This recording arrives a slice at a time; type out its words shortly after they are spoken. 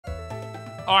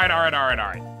All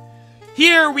right.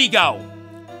 Here we go.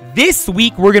 This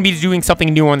week, we're going to be doing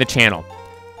something new on the channel.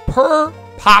 Per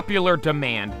popular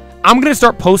demand, I'm going to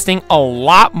start posting a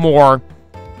lot more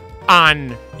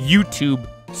on YouTube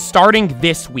starting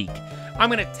this week. I'm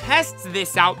going to test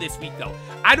this out this week, though.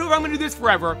 I don't know if I'm going to do this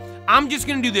forever. I'm just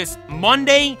going to do this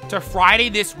Monday to Friday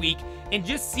this week and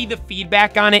just see the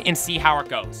feedback on it and see how it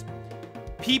goes.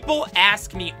 People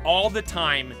ask me all the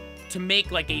time to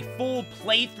make like a full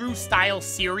playthrough style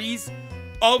series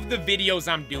of the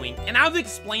videos I'm doing. And I've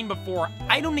explained before,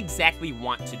 I don't exactly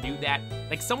want to do that.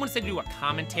 Like someone said to do a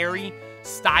commentary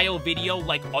style video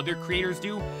like other creators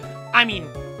do. I mean,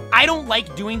 I don't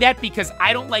like doing that because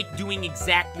I don't like doing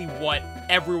exactly what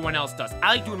everyone else does.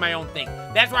 I like doing my own thing.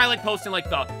 That's why I like posting like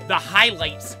the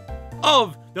highlights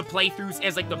of the playthroughs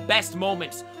as like the best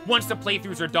moments once the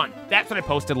playthroughs are done. That's what I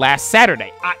posted last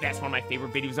Saturday. That's one of my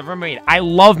favorite videos I've ever made. I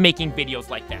love making videos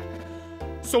like that.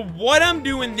 So what I'm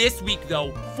doing this week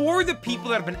though, for the people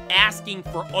that have been asking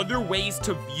for other ways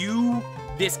to view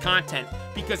this content,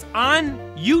 because on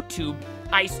YouTube,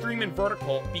 I stream in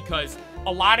vertical because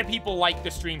a lot of people like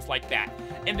the streams like that.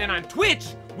 And then on Twitch,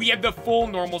 we have the full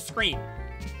normal screen.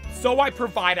 So I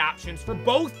provide options for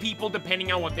both people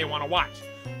depending on what they want to watch.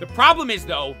 The problem is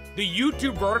though, the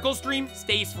YouTube vertical stream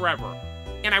stays forever.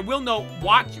 And I will note,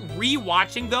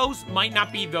 re-watching those might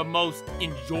not be the most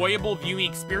enjoyable viewing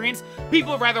experience.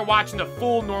 People would rather watch in the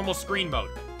full normal screen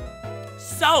mode.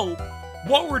 So,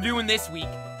 what we're doing this week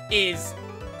is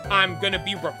I'm gonna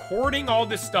be recording all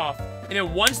this stuff, and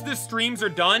then once the streams are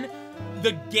done,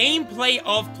 the gameplay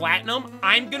of Platinum,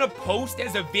 I'm gonna post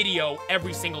as a video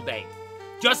every single day.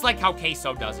 Just like how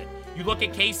Queso does it. You look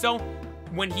at Queso,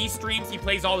 when he streams, he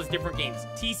plays all his different games.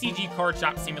 TCG Card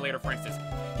Shop Simulator, for instance.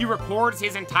 He records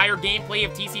his entire gameplay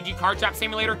of TCG Card Shop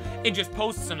Simulator and just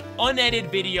posts an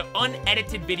unedited video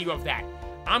of that.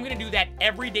 I'm gonna do that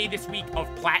every day this week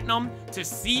of Platinum to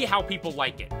see how people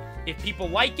like it. If people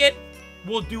like it,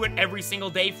 we'll do it every single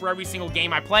day for every single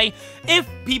game I play. If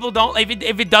people don't,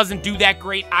 if it doesn't do that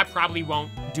great, I probably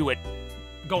won't do it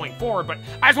going forward, but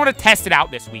I just want to test it out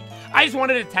this week. I just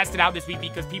wanted to test it out this week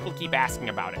because people keep asking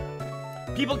about it.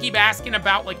 People keep asking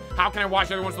about, like, how can I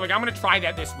watch other ones? So, like, I'm gonna try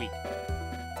that this week.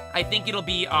 I think it'll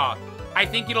be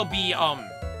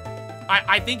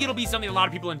something a lot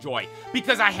of people enjoy.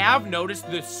 Because I have noticed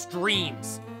the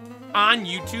streams on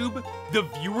YouTube, the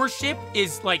viewership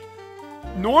is, like,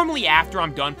 normally after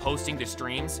I'm done posting the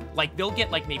streams, like, they'll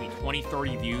get, like, maybe 20,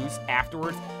 30 views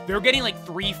afterwards. They're getting, like,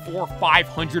 300, 400,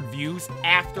 500 views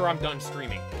after I'm done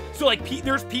streaming. So, like,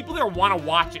 there's people that want to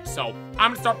watch it, so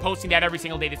I'm going to start posting that every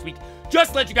single day this week.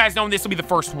 Just to let you guys know, this will be the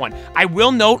first one. I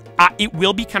will note, it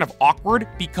will be kind of awkward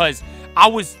because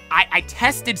I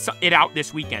tested it out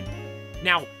this weekend.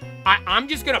 Now, I'm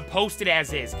just going to post it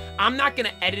as is. I'm not going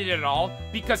to edit it at all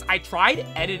because I tried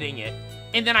editing it,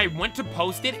 and then I went to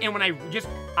post it, and when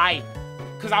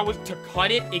because I was to cut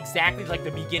it exactly like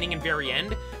the beginning and very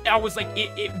end, I was like,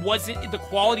 it wasn't, the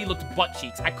quality looked butt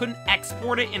cheeks. I couldn't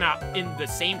export it in the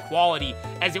same quality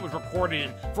as it was recorded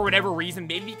in for whatever reason.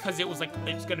 Maybe because it was like,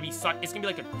 it's gonna be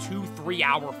like a 2-3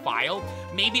 hour file.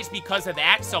 Maybe it's because of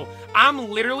that. So I'm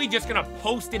literally just gonna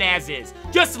post it as is.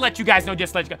 Just to let you guys know,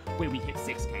 wait, we hit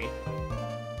 6K.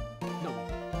 No.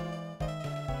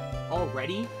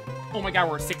 Already? Oh my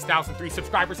God, we're at 6,003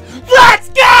 subscribers. Let's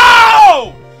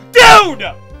go! Dude!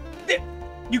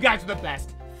 You guys are the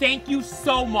best. Thank you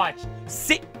so much.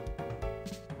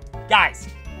 Guys,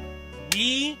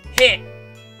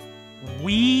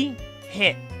 we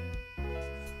hit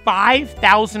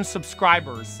 5,000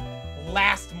 subscribers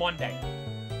last Monday.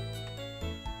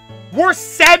 We're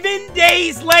 7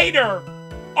 days later.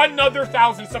 Another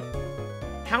 1,000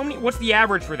 How many? What's the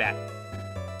average for that?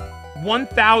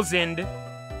 1,000.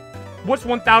 What's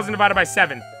 1,000 divided by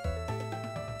 7?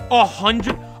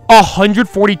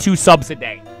 142 subs a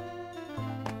day.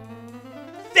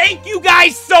 Thank you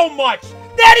guys so much.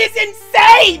 That is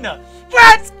insane.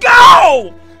 Let's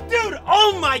go. Dude,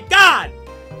 oh my God.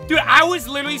 Dude, I was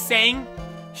literally saying,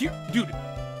 dude,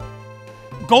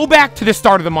 go back to the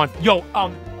start of the month. Yo,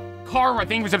 Karma,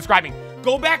 thank you for subscribing.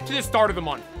 Go back to the start of the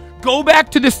month. Go back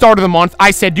to the start of the month.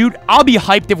 I said, dude, I'll be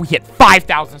hyped if we hit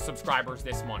 5,000 subscribers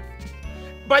this month.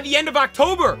 By the end of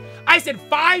October, I said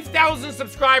 5,000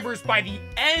 subscribers by the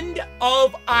end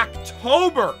of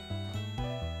October.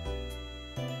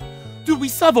 Dude, we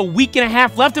still have a week and a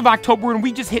half left of October and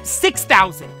we just hit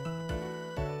 6,000.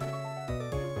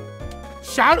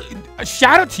 Shout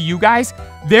out to you guys.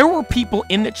 There were people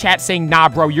in the chat saying, nah,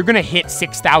 bro, you're going to hit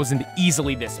 6,000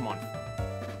 easily this month.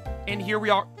 And here we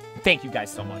are. Thank you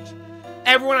guys so much.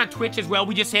 Everyone on Twitch as well.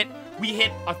 We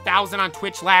hit 1,000 on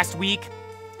Twitch last week.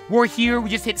 We're here. We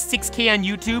just hit 6K on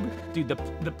YouTube. Dude,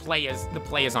 the play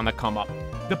is on the come up.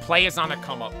 The play is on the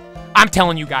come up. I'm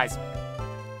telling you guys,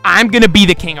 I'm gonna be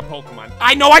the king of Pokemon.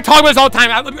 I know I talk about this all the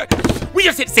time. We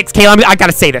just hit 6K. I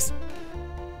gotta say this.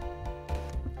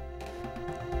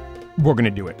 We're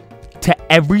gonna do it.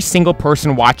 To every single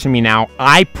person watching me now,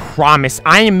 I promise,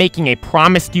 I am making a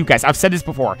promise to you guys. I've said this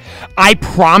before. I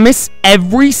promise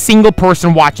every single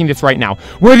person watching this right now,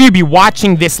 whether you be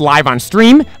watching this live on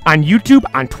stream, on YouTube,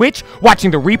 on Twitch, watching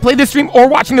the replay of this stream, or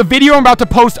watching the video I'm about to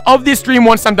post of this stream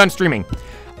once I'm done streaming,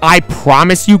 I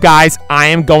promise you guys, I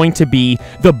am going to be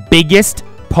the biggest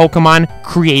Pokemon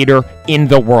creator in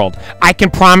the world. I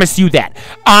can promise you that.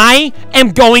 I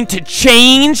am going to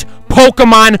change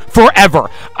Pokemon forever.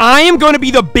 I am going to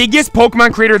be the biggest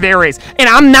Pokemon creator there is. And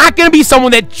I'm not going to be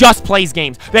someone that just plays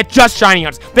games, that just Shiny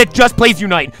Hunts, that just plays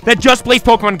Unite, that just plays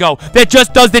Pokemon Go, that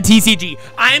just does the TCG.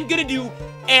 I am going to do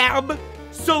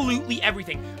absolutely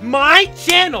everything. My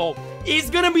channel is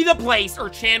going to be the place, or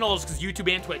channels, because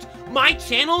YouTube and Twitch, my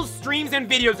channels, streams, and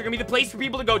videos are going to be the place for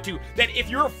people to go to, that if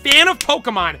you're a fan of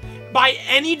Pokemon by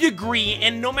any degree,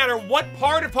 and no matter what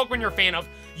part of Pokemon you're a fan of,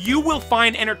 you will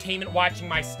find entertainment watching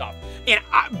my stuff. And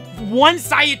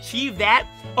once I achieve that,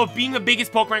 of being the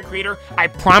biggest Pokemon creator, I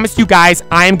promise you guys,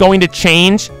 I am going to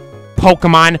change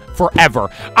Pokemon forever.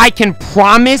 I can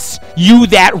promise you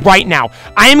that right now.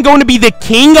 I am going to be the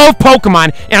king of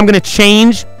Pokemon, and I'm going to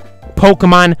change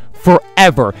Pokemon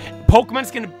forever.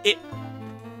 Pokemon's gonna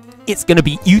it's gonna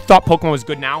be, you thought Pokemon was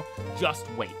good now? Just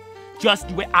wait. Just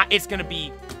wait. It's gonna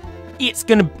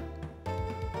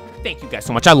thank you guys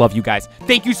so much. I love you guys.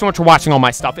 Thank you so much for watching all my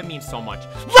stuff. It means so much.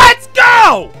 Let's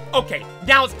go! Okay,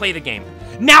 now let's play the game.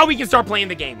 Now we can start playing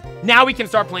the game. Now we can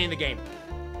start playing the game.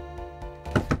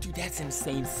 Dude, that's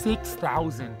insane.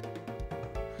 6,000.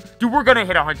 Dude, we're gonna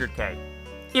hit 100K.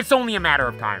 It's only a matter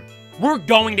of time. We're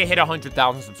going to hit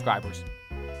 100,000 subscribers.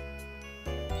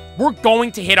 We're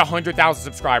going to hit 100,000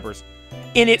 subscribers.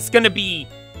 And it's going to be,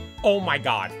 oh my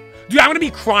God. Dude, I'm going to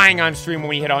be crying on stream when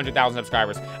we hit 100,000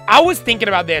 subscribers. I was thinking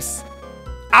about this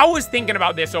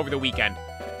over the weekend.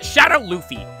 Shout out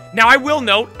Luffy. Now, I will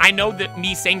note, I know that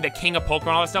me saying the king of Pokemon,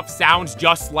 all that stuff, sounds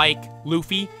just like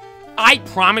Luffy. I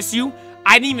promise you,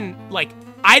 I didn't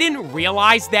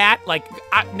realize that.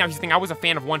 Now here's the thing, I was a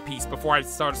fan of One Piece before I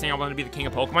started saying I wanted to be the king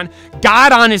of Pokemon.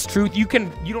 God honest truth, you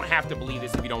don't have to believe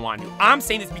this if you don't want to. I'm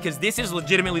saying this because this is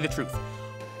legitimately the truth.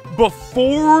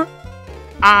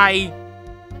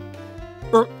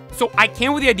 So I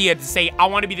came with the idea to say I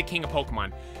want to be the king of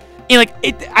Pokemon. And I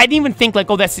didn't even think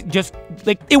oh, that's just,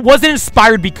 it wasn't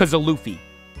inspired because of Luffy.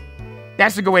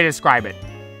 That's a good way to describe it.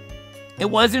 It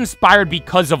wasn't inspired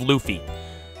because of Luffy.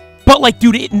 But,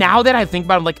 dude, now that I think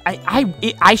about it,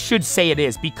 I should say it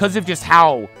is because of just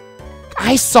how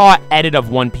I saw an edit of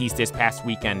One Piece this past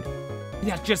weekend.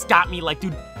 That just got me,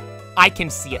 dude, I can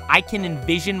see it. I can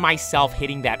envision myself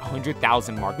hitting that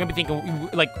 100,000 mark. I've been thinking,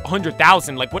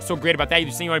 100,000, what's so great about that?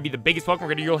 You're saying you want to be the biggest Pokemon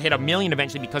creator, you'll hit 1 million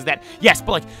eventually because that, yes,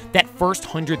 but, that first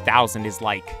 100,000 is oh,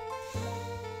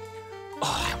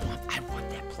 I want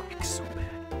that plaque so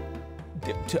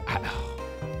bad.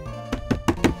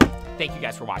 Thank you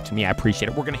guys for watching me. I appreciate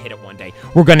it. We're going to hit it one day.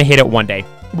 We're going to hit it one day.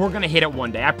 We're going to hit it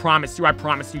one day. I promise you. I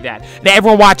promise you that. Now,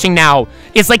 everyone watching now,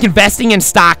 it's like investing in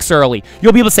stocks early.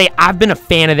 You'll be able to say, I've been a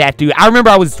fan of that dude. I remember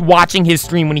I was watching his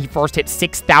stream when he first hit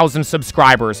 6,000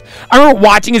 subscribers. I remember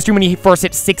watching his stream when he first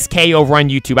hit 6K over on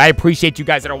YouTube. I appreciate you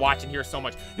guys that are watching here so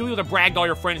much. You'll be able to brag to all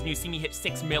your friends when you see me hit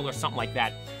 6 mil or something like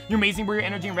that. You're amazing where your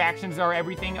energy and reactions are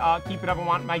everything. Keep it up. I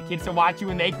want my kids to watch you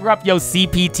when they grew up. Yo,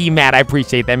 CPT Matt. I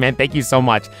appreciate that, man. Thank you so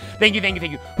much. Thank you.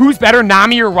 Who's better,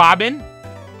 Nami or Robin?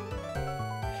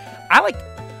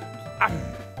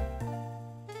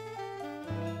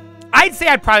 I'd say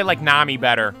I'd probably like Nami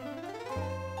better.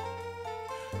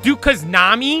 Dude, because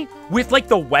Nami, with,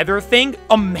 the weather thing,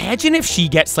 imagine if she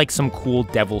gets, some cool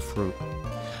devil fruit.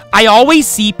 I always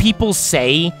see people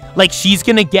say, she's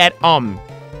gonna get,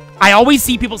 I always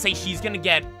see people say she's gonna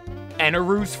get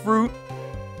Eneru's fruit.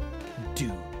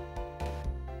 Dude.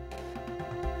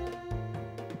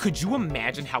 Could you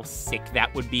imagine how sick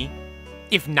that would be?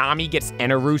 If Nami gets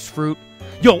Eneru's fruit?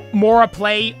 Yo, Mora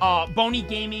Play, Boney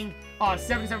Gaming,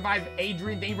 775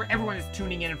 Adrian, thank you for everyone that's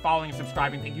tuning in and following and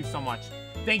subscribing. Thank you so much.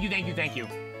 Thank you.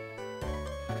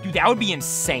 Dude, that would be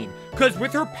insane. Because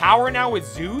with her power now with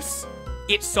Zeus,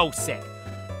 it's so sick.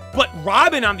 But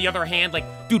Robin, on the other hand,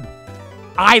 dude,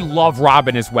 I love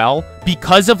Robin as well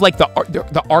because of,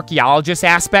 the archaeologist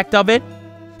aspect of it.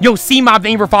 Yo, C-Mob,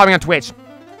 thank you for following on Twitch.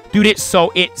 Dude, it's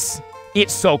so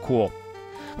cool.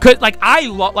 Cause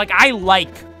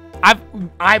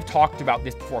I've talked about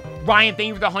this before. Ryan, thank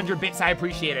you for the 100 bits. I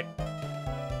appreciate it.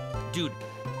 Dude,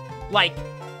 Like,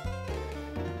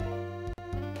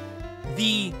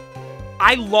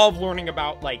 I love learning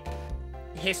about, like,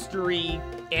 history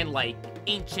and, like,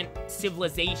 ancient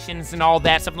civilizations and all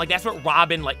that stuff. Like, that's what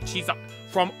Robin, like, she's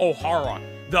from O'Hara.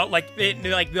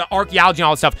 The archaeology and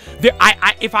all that stuff.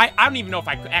 I don't even know if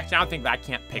I could, actually, I don't think that I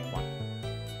can't pick one.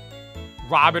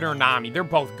 Robin or Nami, they're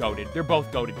both goated. They're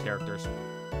both goated characters.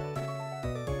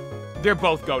 They're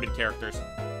both goated characters.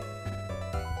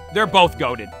 They're both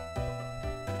goated.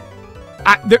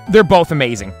 They're both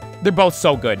amazing. They're both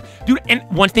so good. Dude, and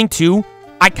one thing, too,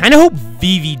 I kind of hope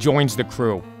Vivi joins the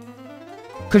crew.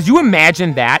 Because you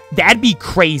imagine that? That'd be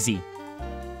crazy.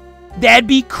 That'd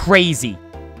be crazy.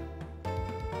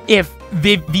 If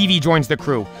Vivi joins the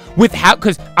crew. With how,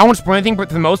 because I won't spoil anything, but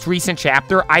the most recent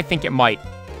chapter, I think it might.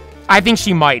 I think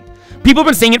she might. People have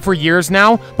been saying it for years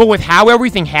now, but with how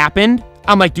everything happened,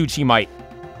 I'm like, dude, she might.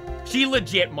 She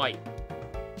legit might.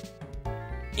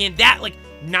 And that, like,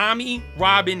 Nami,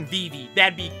 Robin, Vivi,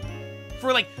 that'd be,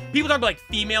 for, like, people talk about, like,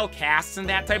 female casts and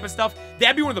that type of stuff,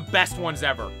 that'd be one of the best ones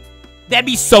ever. That'd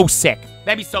be so sick.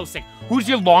 That'd be so sick. Who's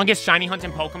your longest shiny hunt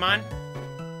in Pokemon?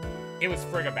 It was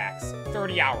Frigobacks.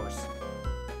 30 hours.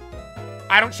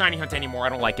 I don't shiny hunt anymore. I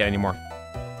don't like it anymore.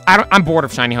 I'm bored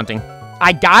of shiny hunting.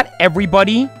 I got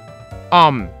everybody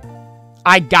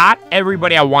I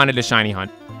wanted to shiny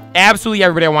hunt. Absolutely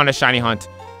everybody I wanted to shiny hunt,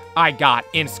 I got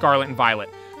in Scarlet and Violet.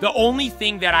 The only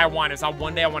thing that I want is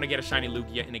one day I want to get a shiny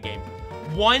Lugia in a game.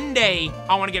 One day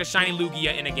I want to get a shiny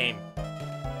Lugia in a game.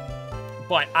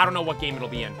 But I don't know what game it'll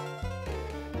be in.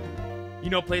 You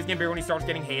know, plays game bigger when he starts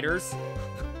getting haters.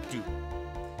 Dude.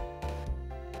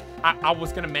 I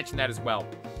was going to mention that as well.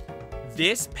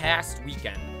 This past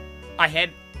weekend, I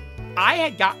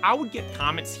would get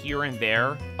comments here and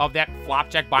there of that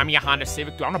Flopjack buy me a Honda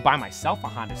Civic. Dude, I'm gonna buy myself a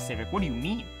Honda Civic. What do you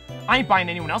mean? I ain't buying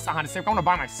anyone else a Honda Civic. I'm gonna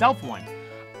buy myself one.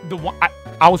 Me and my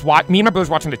brother was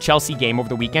watching the Chelsea game over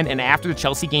the weekend, and after the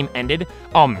Chelsea game ended,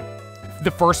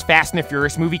 the first Fast and the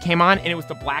Furious movie came on, and it was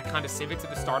the black Honda Civics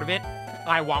at the start of it.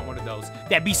 I want one of those.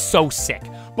 That'd be so sick.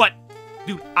 But,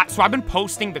 dude, so I've been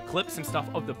posting the clips and stuff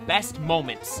of the best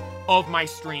moments of my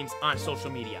streams on social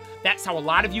media. That's how a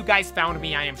lot of you guys found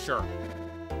me, I am sure.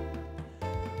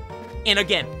 And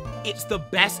again, it's the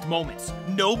best moments.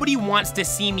 Nobody wants to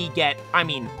see me get,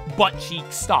 butt cheek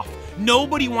stuff.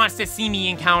 Nobody wants to see me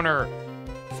encounter...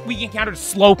 We encountered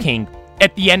Slowking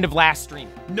at the end of last stream.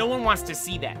 No one wants to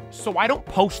see that. So I don't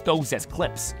post those as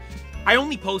clips. I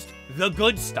only post the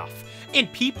good stuff.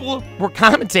 And people were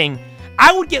commenting.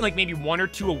 I would get like maybe 1 or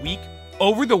 2 a week.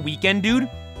 Over the weekend, dude,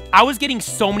 I was getting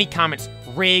so many comments.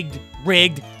 Rigged,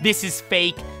 this is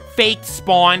fake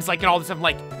spawns, like, and all this stuff.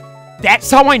 Like, that's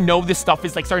how I know this stuff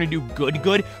is, like, starting to do good,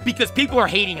 because people are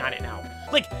hating on it now.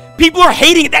 Like, people are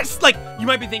hating it. That's, like, you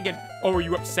might be thinking, oh, are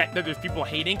you upset that there's people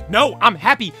hating? No, I'm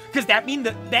happy, because that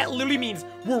literally means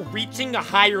we're reaching a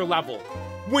higher level.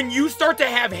 When you start to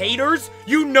have haters,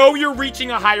 you know you're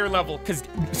reaching a higher level, because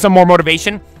some more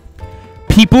motivation.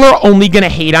 People are only gonna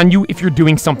hate on you if you're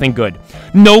doing something good.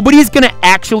 Nobody's gonna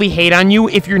actually hate on you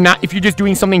if you're just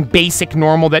doing something basic,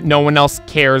 normal that no one else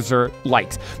cares or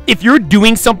likes. If you're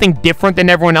doing something different than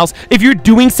everyone else, if you're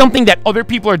doing something that other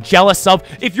people are jealous of,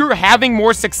 if you're having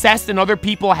more success than other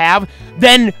people have,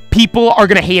 then people are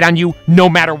gonna hate on you no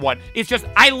matter what. It's just,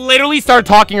 I literally started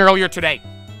talking earlier today.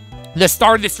 The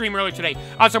start of the stream earlier today,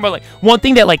 I was talking about, like, one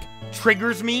thing that, like,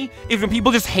 triggers me is when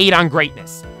people just hate on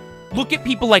greatness. Look at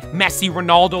people like Messi,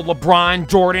 Ronaldo, LeBron,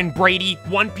 Jordan, Brady,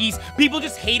 One Piece. People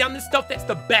just hate on this stuff that's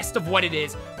the best of what it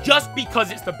is, just because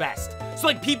it's the best. So,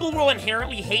 like, people will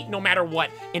inherently hate no matter what.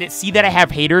 And see that I have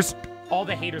haters? All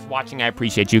the haters watching, I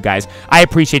appreciate you guys. I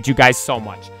appreciate you guys so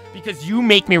much. Because you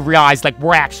make me realize, like,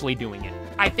 we're actually doing it.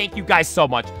 I thank you guys so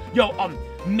much. Yo,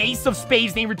 Mace of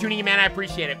Spades, thank you for tuning in, man. I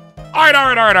appreciate it. All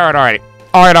right.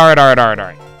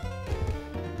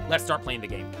 Let's start playing the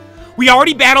game. We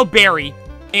already battled Barry.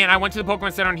 And I went to the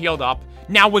Pokemon Center and healed up.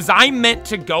 Now, was I meant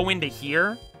to go into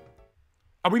here?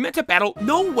 Are we meant to battle?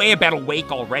 No way I battle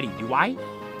Wake already, do I?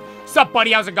 Sup,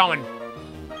 buddy? How's it going?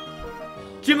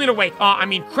 Gym Leader Wake.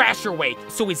 Crasher Wake.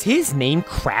 So is his name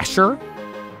Crasher?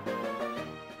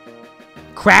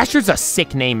 Crasher's a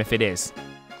sick name if it is.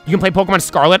 You can play Pokemon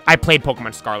Scarlet? I played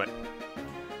Pokemon Scarlet.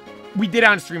 We did it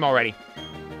on stream already.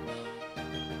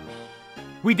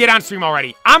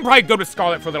 I'm probably good with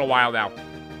Scarlet for a little while now.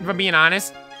 If I'm being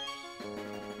honest.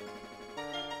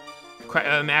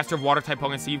 Master of Water-type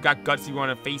Pokemon. So you've got Guts. You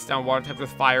want to face down Water-type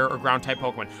with Fire or Ground-type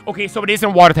Pokemon. Okay, so it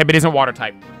isn't Water-type. It isn't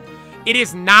Water-type. It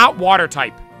is not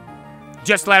Water-type.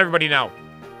 Just to let everybody know.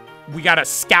 We got to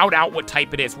scout out what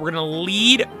type it is. We're going to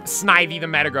lead Snivy the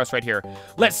Metagross right here.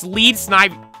 Let's lead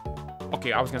Snivy.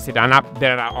 Okay, I was gonna say, did I not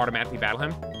automatically battle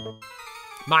him?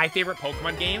 My favorite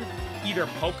Pokemon game, either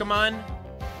Pokemon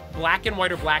Black and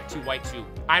White or Black 2, White 2.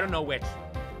 I don't know which.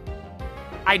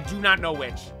 I do not know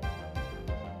which.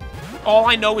 All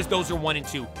I know is those are 1 and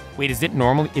 2. Wait, is it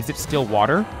still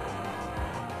water?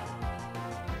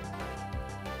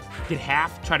 Did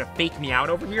Half try to fake me out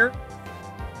over here?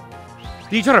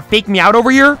 Did he try to fake me out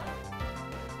over here?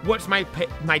 What's my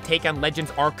take on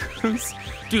Legends Arceus?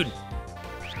 Dude,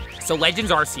 so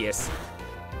Legends Arceus.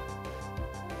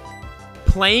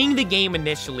 Playing the game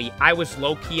initially, I was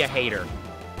low-key a hater.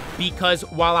 Because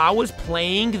while I was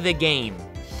playing the game,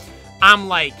 I'm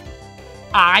like,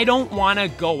 I don't want to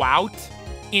go out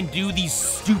and do these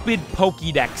stupid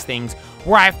Pokédex things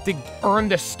where I have to earn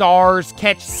the stars,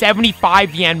 catch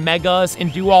 75 Yan Megas,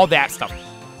 and do all that stuff.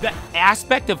 The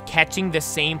aspect of catching the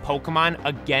same Pokemon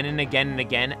again and again and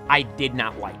again, I did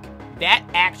not like. That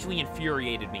actually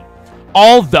infuriated me.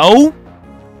 Although,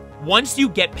 once you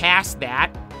get past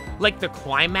that, like the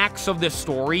climax of the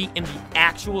story and the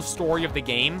actual story of the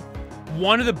game,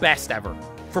 one of the best ever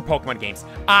for Pokemon games.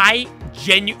 I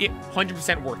genuinely,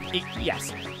 100% worth it.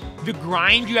 Yes. The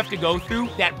grind you have to go through,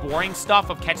 that boring stuff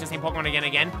of catching the same Pokemon again and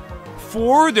again,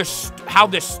 for how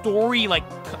the story like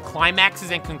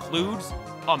climaxes and concludes,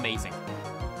 amazing.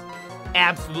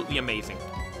 Absolutely amazing.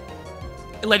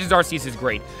 Legends Arceus is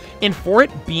great. And for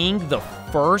it being the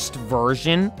first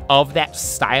version of that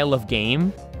style of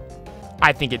game,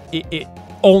 I think it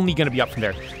only going to be up from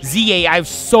there. ZA, I have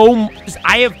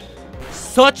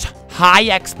such high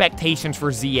expectations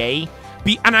for ZA.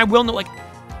 And I will know, like,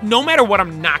 no matter what,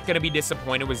 I'm not going to be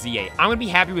disappointed with ZA. I'm going to be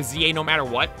happy with ZA no matter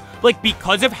what. Like,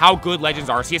 because of how good Legends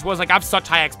Arceus was, like, I have such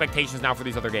high expectations now for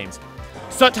these other games.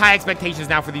 Such high expectations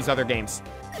now for these other games.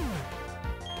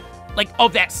 Like,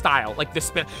 of that style. Like, the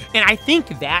spin. And I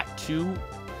think that, too,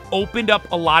 opened up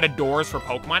a lot of doors for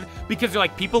Pokemon. Because they're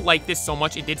like, people like this so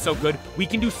much, it did so good, we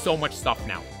can do so much stuff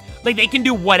now. Like, they can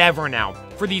do whatever now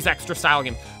for these extra style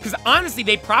games. Because, honestly,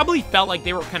 they probably felt like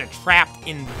they were kind of trapped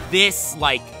in this,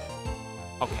 like...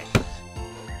 Okay.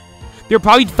 They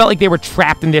probably felt like they were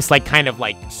trapped in this, like, kind of,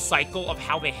 like, cycle of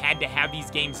how they had to have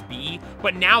these games be.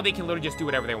 But now they can literally just do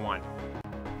whatever they want.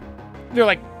 They're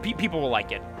like, people will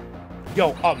like it.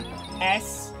 Yo,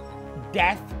 S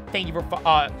Death, thank you for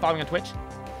following on Twitch.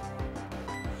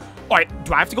 Alright,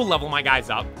 do I have to go level my guys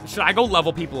up? Should I go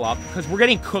level people up? Because we're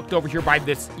getting cooked over here by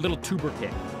this little tuber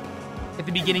kid. At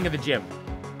the beginning of the gym.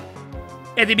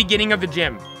 At the beginning of the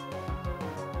gym.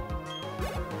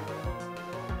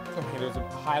 Okay, there's a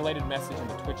highlighted message in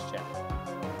the Twitch chat.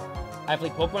 I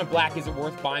played Pokemon Black. Is it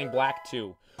worth buying Black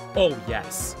 2? Oh,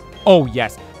 yes. Oh,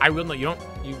 yes. I will know. You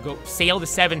go sail the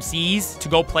 7 seas to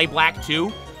go play Black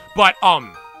 2. But,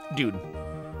 dude.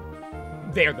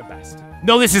 They're the best.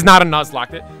 No, this is not a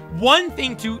Nuzlocke. One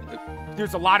thing, too,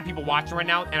 there's a lot of people watching right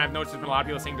now, and I've noticed there's been a lot of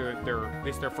people saying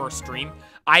this is their first stream.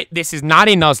 This is not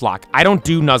a Nuzlocke. I don't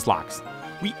do Nuzlocks.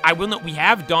 I will note, we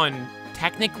have done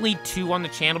technically 2 on the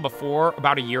channel before,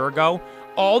 about a year ago.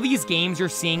 All these games you're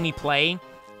seeing me play,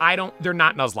 they're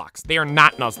not Nuzlocks. They are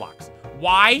not Nuzlocke.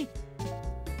 Why?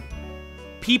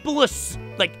 People,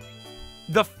 like,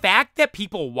 the fact that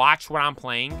people watch what I'm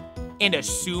playing and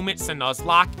assume it's a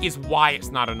Nuzlocke is why it's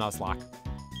not a Nuzlocke.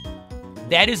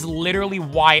 That is literally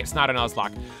why it's not a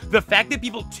Nuzlocke. The fact that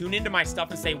people tune into my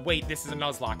stuff and say, wait, this is a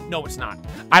Nuzlocke. No, it's not.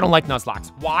 I don't like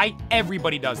Nuzlocks. Why?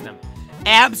 Everybody does them.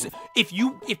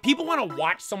 If people want to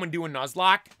watch someone do a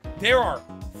Nuzlocke, there are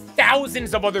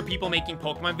thousands of other people making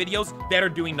Pokemon videos that are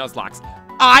doing Nuzlocks.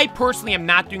 I personally am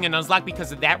not doing a Nuzlocke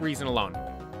because of that reason alone.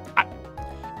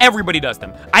 Everybody does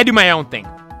them. I do my own thing.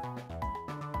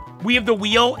 We have the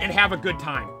wheel and have a good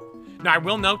time. Now, I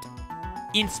will note,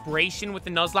 inspiration with the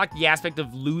Nuzlocke, the aspect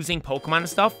of losing Pokemon and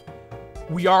stuff,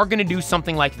 we are going to do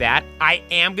something like that. I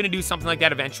am going to do something like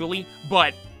that eventually,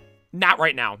 but not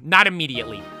right now. Not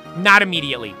immediately. Not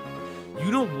immediately.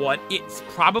 You know what? It's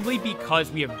probably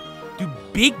because we have... Dude,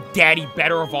 Big Daddy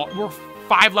better evolve. We're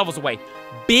 5 levels away.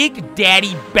 Big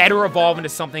Daddy better evolve into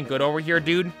something good over here,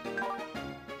 dude.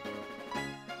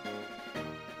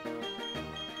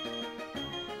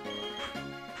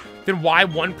 Then why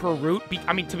 1 per route?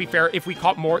 I mean, to be fair, if we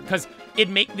caught more... Because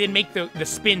it'd make the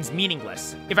spins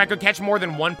meaningless. If I could catch more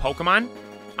than 1 Pokemon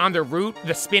on the route,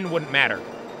 the spin wouldn't matter.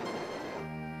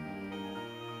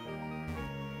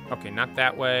 Okay, not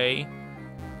that way.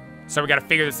 So we gotta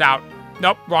figure this out.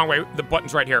 Nope, wrong way. The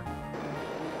button's right here.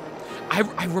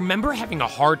 I remember having a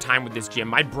hard time with this gym.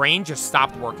 My brain just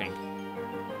stopped working.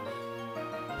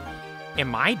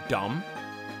 Am I dumb?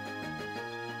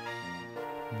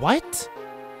 What?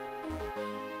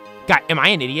 God, am I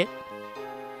an idiot?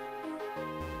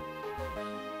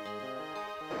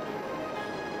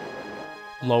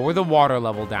 Lower the water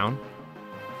level down.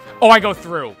 Oh, I go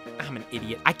through. I'm an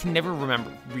idiot. I can never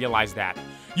realize that.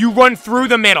 You run through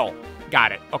the middle.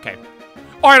 Got it. Okay.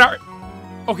 All right.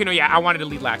 Okay, no, yeah, I wanted to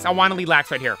lead lax. I want to lead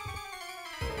lax right here.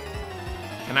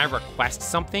 Can I request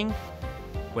something?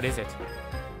 What is it?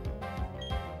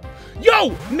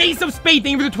 Yo, Mace of Spades.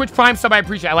 Thank you for the Twitch Prime sub. I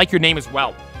appreciate it. I like your name as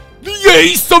well. The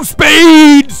Ace of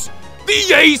Spades!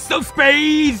 The Ace of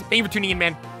Spades! Thank you for tuning in,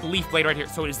 man. Leaf Blade right here.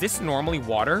 So is this normally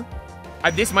water?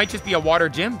 This might just be a water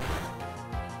gym.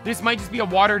 This might just be a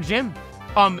water gym.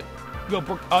 Yo,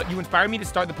 Brooke, you inspired me to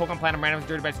start the Pokemon Platinum randoms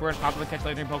dirty by swear it's possible to catch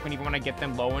legendary Pokemon even when I get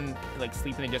them low and like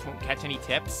sleep and they just won't catch any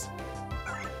tips.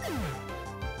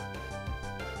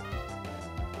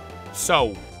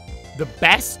 So, the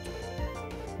best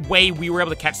way we were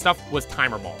able to catch stuff was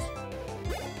timer balls.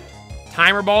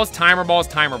 Timer balls, timer balls,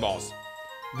 timer balls.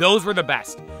 Those were the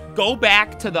best. Go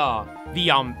back to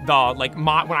when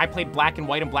I played Black and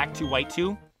White and Black 2, White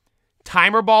 2.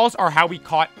 Timer balls are how we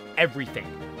caught everything.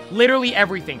 Literally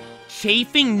everything.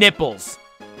 Chafing nipples.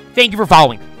 Thank you for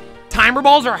following. Timer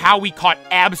balls are how we caught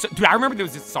Dude, I remember there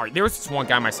was this one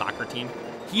guy on my soccer team.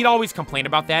 He'd always complain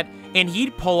about that, and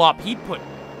he'd put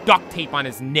duct tape on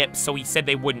his nips so he said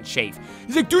they wouldn't chafe.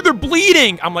 He's like, dude, they're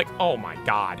bleeding. I'm like, oh my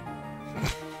God.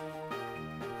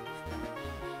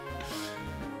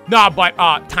 Nah, but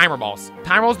timer balls.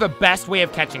 Timer balls are the best way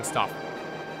of catching stuff.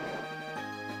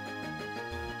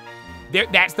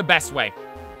 That's the best way.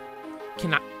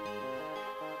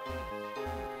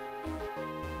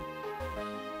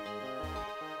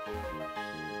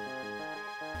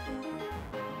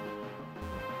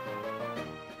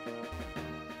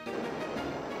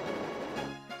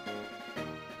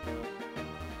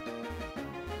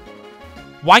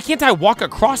 Why can't I walk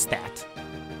across that?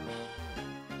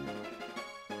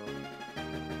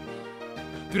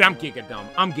 Dude, I'm giga dumb.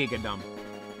 I'm giga dumb.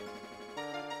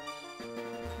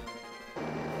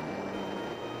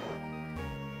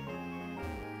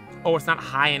 Oh, it's not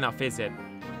high enough, is it?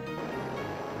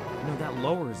 No, that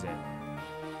lowers it.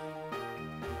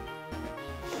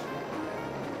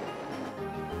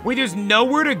 Wait, there's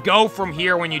nowhere to go from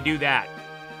here when you do that.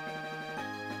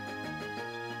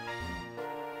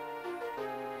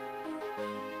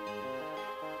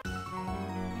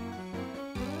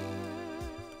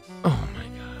 Oh my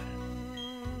God.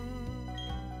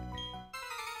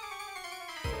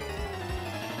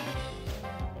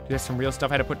 There's some real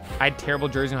stuff. I had terrible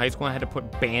jerseys in high school and I had to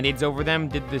put band-aids over them.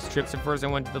 Did the strips at first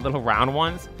and went to the little round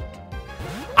ones.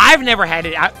 I've never had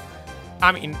it.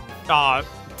 I mean,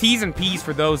 T's and P's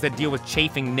for those that deal with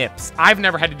chafing nips. I've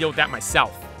never had to deal with that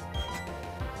myself.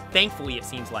 Thankfully, it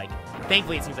seems like.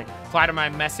 Reply to my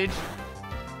message.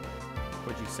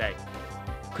 What'd you say?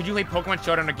 Could you play Pokemon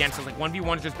Showdown against us? Like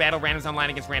 1v1 just battle randoms online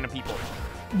against random people.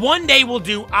 One day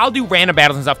I'll do random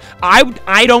battles and stuff.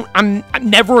 I'm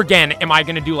never again am I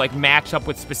gonna do like match up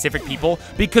with specific people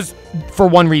because for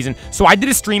one reason. So I did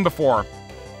a stream before.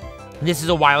 This is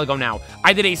a while ago now.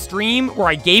 I did a stream where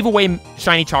I gave away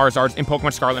shiny Charizards in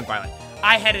Pokemon Scarlet and Violet.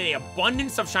 I had an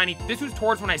abundance of shiny. This was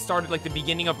towards when I started like the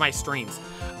beginning of my streams.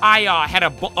 I had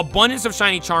an abundance of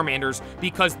shiny Charmanders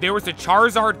because there was a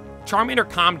Charmander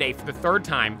Calm Day for the 3rd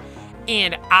time,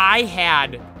 and I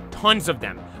had tons of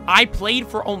them. I played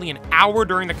for only an hour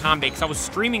during the Calm Day because I was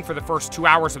streaming for the first 2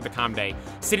 hours of the Calm Day,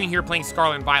 sitting here playing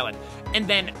Scarlet and Violet. And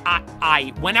then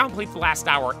I went out and played for the last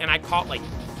hour, and I caught like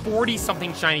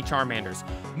 40-something shiny Charmanders.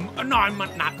 No, I'm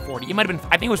not 40. It might have been,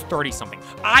 I think it was 30-something.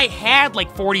 I had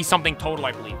like 40-something total,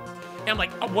 I believe. And I'm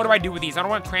like, what do I do with these? I don't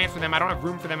want to transfer them. I don't have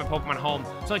room for them in Pokemon Home.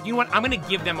 So like, you know what? I'm going to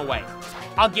give them away.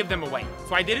 I'll give them away.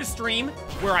 So I did a stream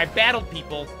where I battled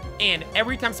people, and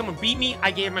every time someone beat me,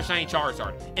 I gave them a shiny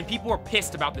Charizard. And people were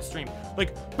pissed about the stream.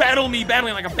 Like, battle me,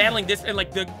 like I'm battling this. And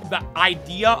like the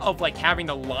idea of like having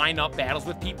to line up battles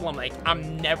with people, I'm like,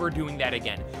 I'm never doing that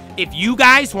again. If you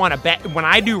guys want to bet, when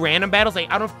I do random battles, like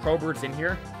I don't know if Crowbird's in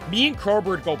here. Me and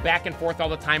Crowbird go back and forth all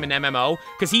the time in MMO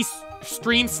because he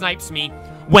stream snipes me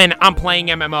when I'm playing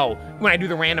MMO, when I do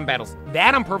the random battles.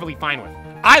 That I'm perfectly fine with.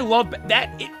 I love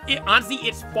that. Honestly,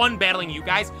 it's fun battling you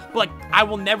guys, but like, I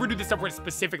will never do this stuff where it's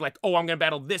specific, like, oh, I'm gonna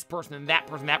battle this person and that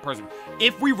person, that person.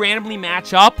 If we randomly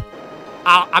match up,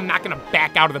 I'm not gonna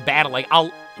back out of the battle. Like,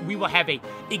 we will have a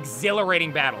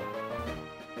exhilarating battle.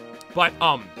 But,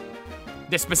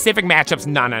 the specific matchups,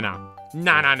 no.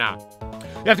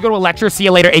 You have to go to a lecture. See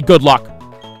you later. Hey, good luck.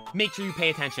 Make sure you pay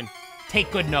attention.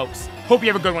 Take good notes. Hope you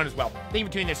have a good one as well. Thank you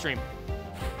for tuning in this stream.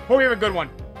 Hope you have a good one.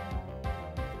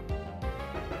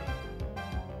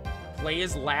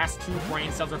 Players' last 2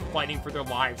 brain cells are fighting for their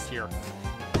lives here.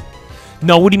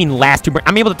 No, what do you mean last 2 brain?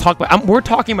 I'm able to talk about, we're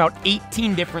talking about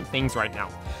 18 different things right now.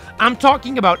 I'm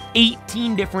talking about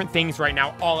 18 different things right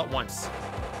now, all at once.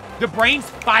 The brain's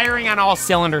firing on all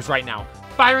cylinders right now.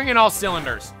 Firing on all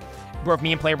cylinders. Bro, if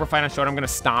me and Player were fighting on Showdown, I'm going to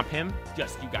stomp him.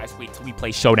 Just you guys wait till we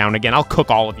play Showdown again. I'll cook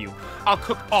all of you. I'll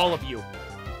cook all of you.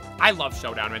 I love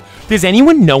Showdown, man. Does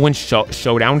anyone know when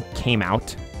Showdown came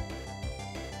out?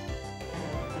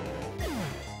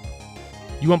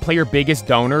 You want to play your biggest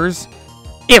donors?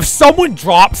 If someone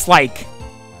drops like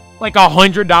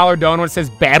 $100 donor that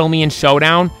says battle me in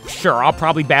Showdown, sure, I'll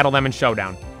probably battle them in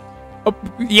Showdown.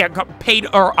 Yeah, paid,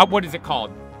 or what is it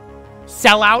called?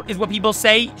 Sellout is what people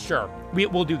say? Sure,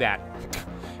 we'll do that.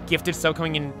 Gifted sub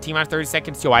coming in T-minus 30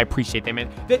 seconds. Yo, I appreciate that, man.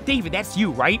 David, that's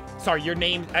you, right? Sorry, your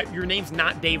name's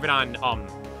not David on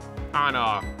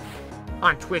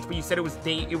Twitch, but you said it was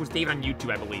David on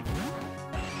YouTube, I believe.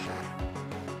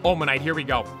 Oh, Manite, here we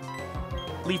go.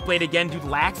 Leaf Blade again. Dude,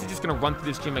 Lax is just gonna run through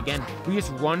this gym again. We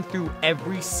just run through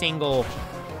every single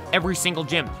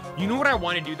gym. You know what I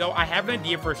want to do, though? I have an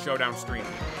idea for a Showdown stream.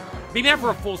 Maybe not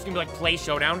for a full stream, but like play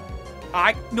Showdown.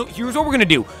 No, here's what we're gonna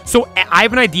do. So, I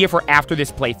have an idea for after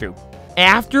this playthrough.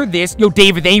 After this, yo,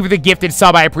 David, thank you for the gifted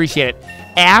sub. I appreciate it.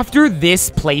 After this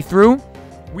playthrough,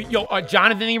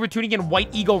 Jonathan, thank you for tuning in. White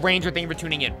Eagle Ranger, thank you for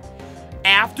tuning in.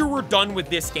 After we're done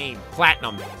with this game,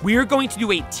 Platinum, we are going to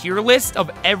do a tier list of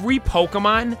every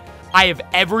Pokemon I have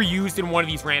ever used in one of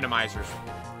these randomizers.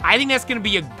 I think that's going to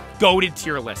be a goated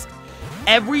tier list.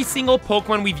 Every single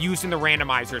Pokemon we've used in the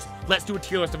randomizers, let's do a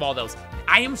tier list of all those.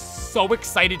 I am so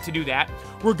excited to do that.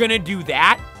 We're going to do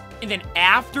that, and then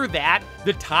after that,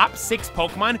 the top 6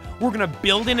 Pokemon, we're going to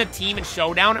build in a team in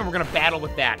Showdown, and we're going to battle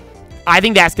with that. I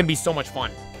think that's going to be so much fun.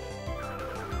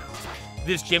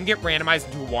 This gym get randomized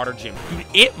into a water gym. Dude,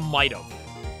 it might have.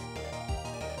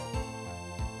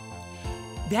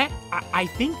 I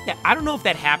think that, I don't know if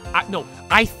that happened. No,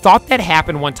 I thought that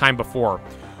happened one time before.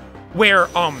 Where,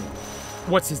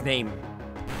 what's his name?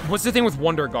 What's the thing with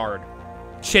Wonder Guard?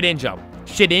 Shedinja.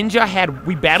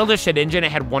 We battled a Shedinja and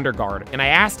it had Wonder Guard. And I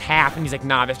asked Half and he's like,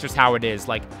 nah, that's just how it is.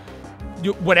 Like,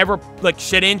 whatever, like,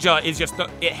 Shedinja is just,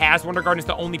 it has Wonder Guard and it's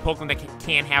the only Pokemon that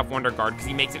can have Wonder Guard because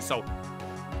he makes it so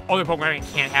other Pokemon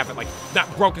can't have it, like,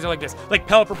 not broken like this. Like,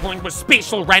 Pelipper pulling with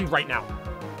Spatial Rend right now.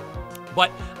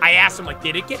 But I asked him, like,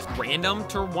 did it get random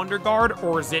to Wonder Guard,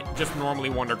 or is it just normally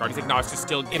Wonder Guard? He's like, no, it's just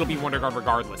still, it'll be Wonder Guard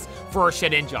regardless for a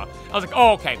Shedinja. I was like,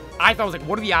 oh, okay. I thought, I was like,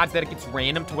 what are the odds that it gets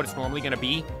random to what it's normally going to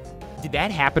be? Did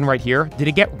that happen right here? Did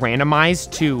it get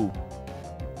randomized to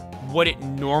what it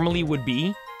normally would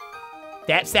be?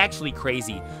 That's actually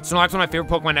crazy. Snorlax, one of my favorite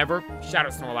Pokemon ever. Shout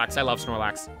out Snorlax. I love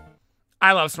Snorlax.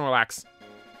 I love Snorlax.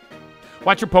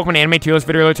 Watch your Pokemon anime tier list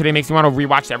video earlier today. Makes me want to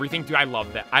rewatch everything. Dude, I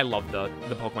love that. I love the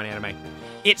Pokemon anime.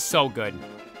 It's so good.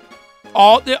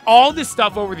 All this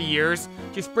stuff over the years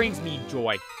just brings me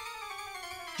joy.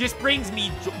 Just brings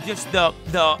me just the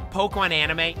Pokemon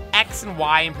anime, X and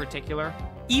Y in particular.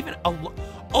 Even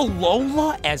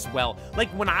Alola as well. Like,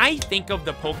 when I think of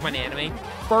the Pokemon anime,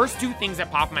 first 2 things that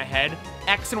pop in my head,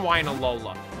 X and Y and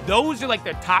Alola. Those are like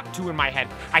the top 2 in my head.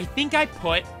 I think I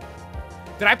put...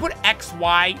 Did I put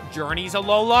XY Journeys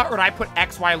Alola, or did I put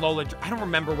XY Alola? I don't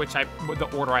remember what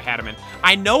the order I had them in.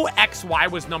 I know XY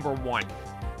was number 1.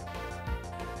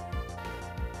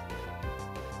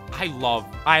 I love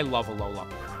Alola.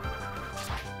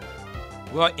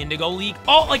 What about Indigo League?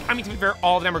 Oh, like, I mean, to be fair,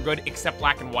 all of them are good except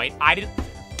Black and White.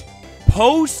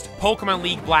 Post Pokemon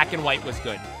League Black and White was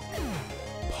good.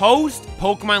 Post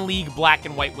Pokemon League Black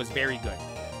and White was very good.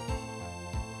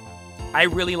 I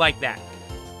really like that.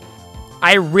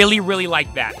 I really, really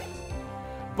like that.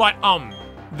 But,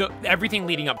 everything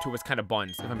leading up to it was kind of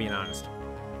buns, if I'm being honest.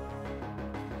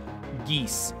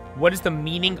 Geese. What is the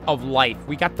meaning of life?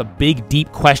 We got the big,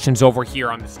 deep questions over here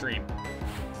on the stream.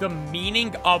 The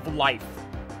meaning of life.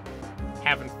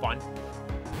 Having fun.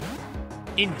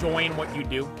 Enjoying what you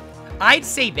do. I'd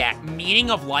say that.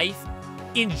 Meaning of life.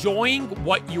 Enjoying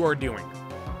what you are doing.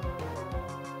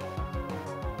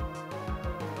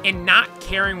 And not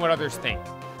caring what others think.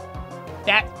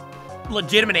 That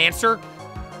legitimate answer,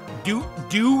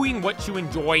 doing what you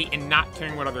enjoy and not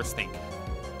caring what others think.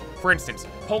 For instance,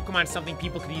 Pokemon is something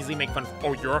people could easily make fun of.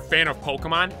 Oh, you're a fan of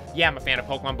Pokemon? Yeah, I'm a fan of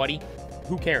Pokemon, buddy.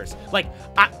 Who cares? Like,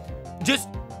 just,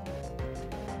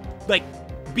 like,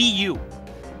 be you.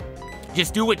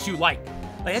 Just do what you like.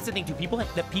 Like, that's the thing, too. Just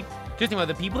think about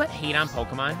the people that hate on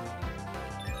Pokemon.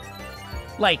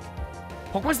 Like,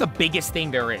 Pokemon's the biggest thing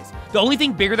there is. The only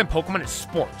thing bigger than Pokemon is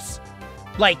sports.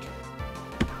 Like,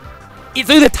 it's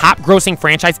literally the top grossing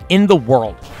franchise in the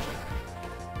world.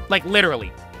 Like, literally.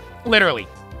 Literally.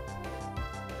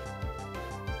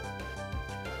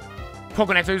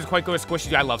 Pokemon X is quite good with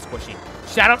Squishy. I love Squishy.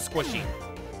 Shout out Squishy.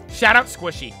 Shout out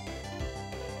Squishy.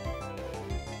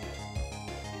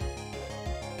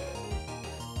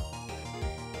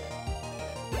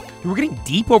 We're getting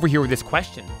deep over here with this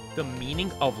question. The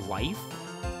meaning of life?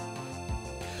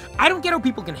 I don't get how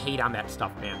people can hate on that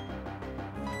stuff, man.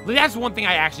 Like, that's one thing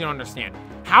I actually don't understand.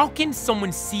 How can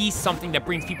someone see something that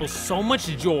brings people so much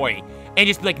joy and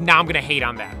just be like, nah, I'm gonna hate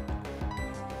on that?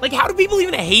 Like, how do people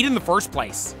even hate in the first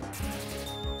place?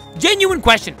 Genuine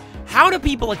question. How do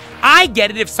people, like, I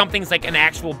get it if something's like an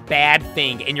actual bad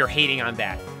thing and you're hating on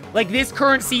that. Like, this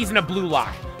current season of Blue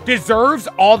Lock deserves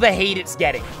all the hate it's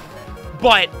getting.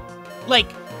 But,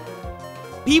 like,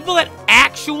 people that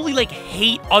actually, like,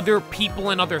 hate other people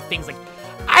and other things, like,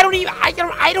 I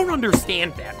don't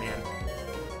understand that, man.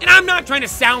 And I'm not trying to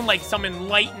sound like some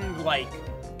enlightened, like,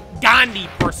 Gandhi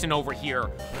person over here.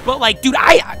 But, like, dude,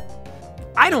 I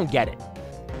don't get it.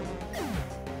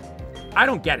 I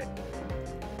don't get it.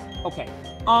 Okay.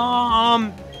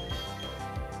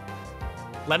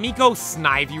 Let me go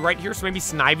Snivy right here, so maybe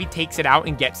Snivy takes it out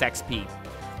and gets XP.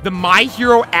 The My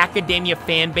Hero Academia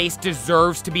fan base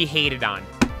deserves to be hated on.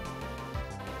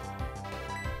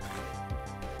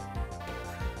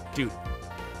 Dude.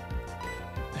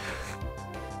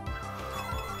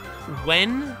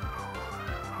 When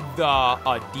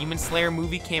the Demon Slayer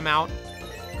movie came out,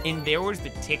 and there was the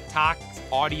TikTok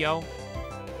audio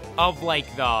of, like,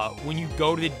 when you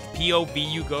go to the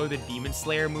POV, you go to the Demon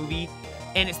Slayer movie,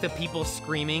 and it's the people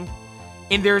screaming,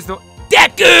 and there's the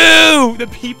Deku! The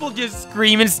people just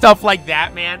screaming stuff like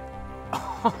that, man.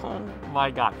 Oh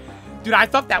my god. Dude, I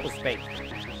thought that was fake.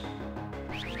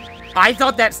 I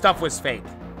thought that stuff was fake.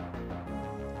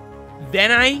 Then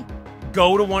I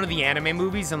go to one of the anime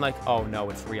movies and like, oh no,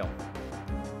 it's real.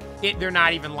 They're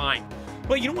not even lying.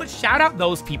 But you know what? Shout out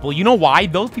those people. You know why?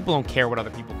 Those people don't care what other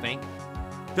people think.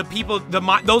 The people,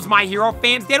 those My Hero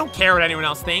fans, they don't care what anyone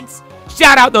else thinks.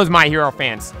 Shout out those My Hero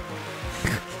fans.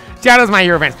 Shout out those My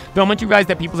Hero fans. Don't want you guys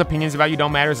that people's opinions about you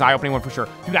don't matter is eye-opening one for sure.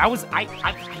 Dude, I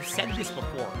said this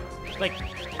before. Like,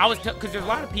 because there's a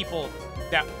lot of people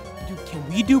that, dude, can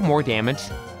we do more damage?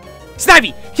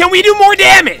 Snivy, can we do more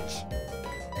damage?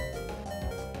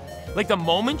 Like, the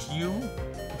moment you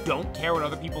don't care what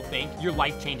other people think, your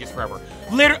life changes forever.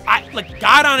 Literally, like,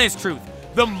 God honest truth.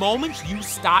 The moment you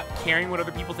stop caring what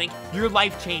other people think, your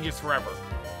life changes forever.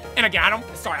 And again, I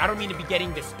don't mean to be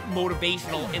getting this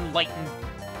motivational, enlightened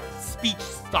speech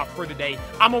stuff for the day.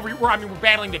 We're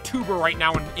battling the tuber right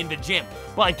now in the gym.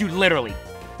 But, like, dude, literally,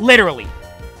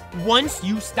 once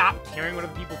you stop caring what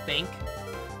other people think,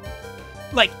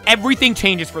 like, everything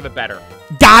changes for the better.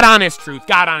 God honest truth.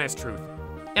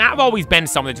 And I've always been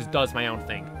someone that just does my own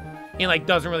thing. And, like,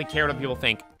 doesn't really care what other people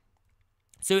think.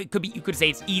 So it could be, you could say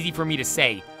it's easy for me to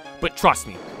say, but trust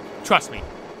me.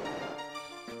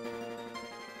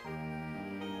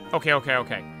 Okay.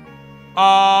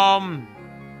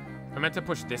 I meant to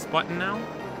push this button now?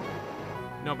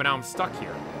 No, but now I'm stuck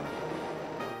here.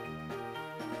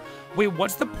 Wait,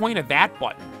 what's the point of that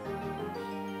button?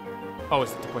 Oh,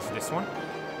 is it to push this one?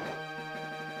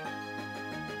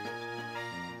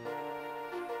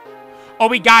 Oh,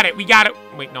 we got it.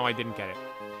 Wait, no, I didn't get it.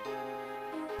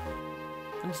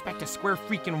 I'm just back to square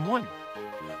freaking one.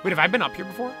 Wait, have I been up here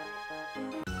before?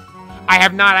 I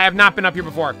have not been up here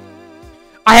before.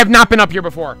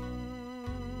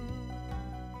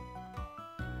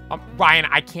 Ryan,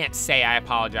 I can't say. I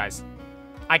apologize.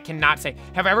 I cannot say.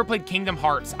 Have I ever played Kingdom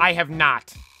Hearts? I have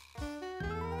not.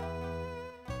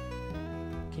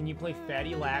 Can you play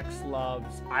Fatty Lax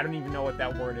Loves? I don't even know what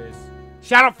that word is.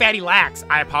 Shout out Fatty Lax.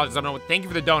 I apologize. I don't know. Thank you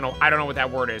for the dono. I don't know what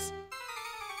that word is.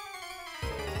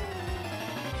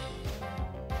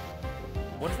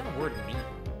 What does that word mean?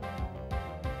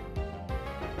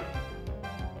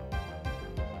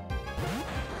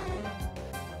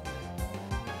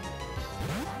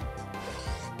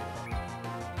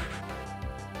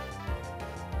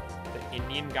 The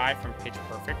Indian guy from Pitch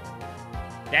Perfect?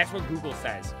 That's what Google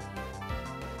says.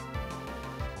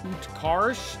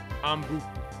 Utkarsh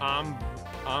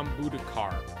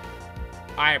Ambudkar.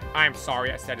 I'm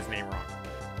sorry, I said his name wrong.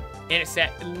 And it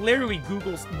said, literally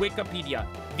Google's Wikipedia,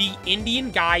 the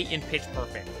Indian guy in Pitch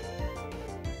Perfect.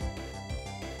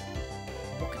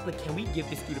 Like, can we give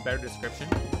this dude a better description?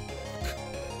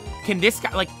 Can this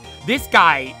guy, like, this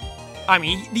guy, I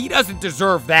mean, he doesn't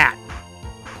deserve that.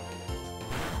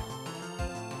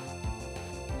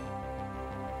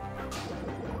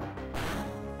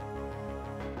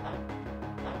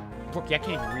 Brookie, I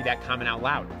can't even read that comment out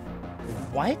loud.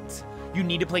 What? You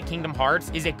need to play Kingdom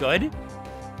Hearts? Is it good?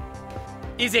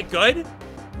 Is it good?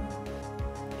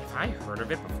 Have I heard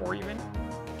of it before even?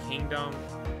 Kingdom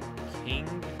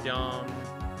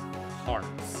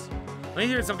Hearts. Let me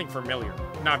hear something familiar.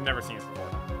 No, I've never seen this before.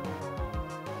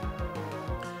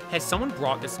 Has someone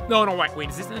brought this? No, wait,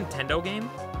 is this a Nintendo game?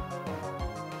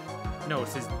 No, it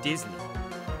says Disney.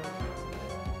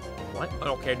 What?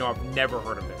 Okay, no, I've never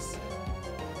heard of this.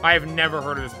 I have never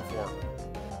heard of this before.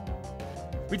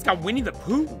 We just got Winnie the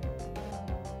Pooh.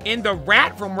 And the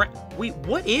rat from... Wait,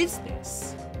 what is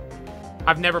this?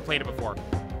 I've never played it before.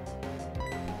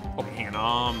 Okay, hang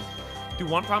on. Dude,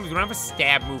 one problem is we don't have a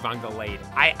stab move on Gallade.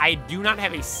 I do not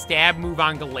have a stab move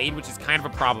on Gallade, which is kind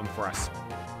of a problem for us.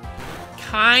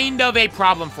 Kind of a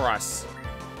problem for us.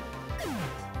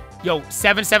 Yo,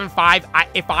 775,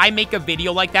 if I make a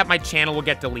video like that, my channel will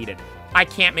get deleted. I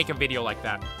can't make a video like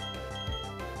that.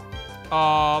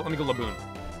 Let me go Laboon.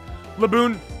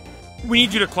 Laboon, we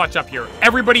need you to clutch up here.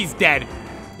 Everybody's dead.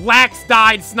 Lax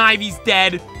died, Snivy's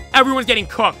dead. Everyone's getting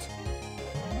cooked.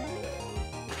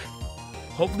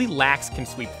 Hopefully Lax can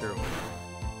sweep through.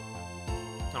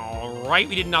 Alright,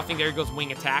 we did nothing. There goes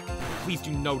Wing Attack. Please do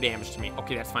no damage to me.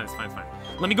 Okay, that's fine, that's fine, that's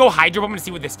fine. Let me go Hydro Bomb to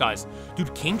see what this does. Dude,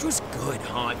 Kingdra's good,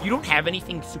 huh? If you don't have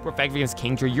anything super effective against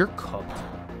Kingdra, you're cooked.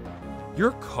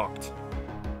 You're cooked.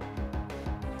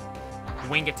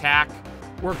 Wing Attack.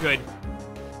 We're good.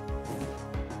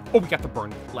 Oh, we got the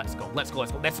burn. Let's go, let's go,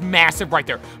 let's go. That's massive right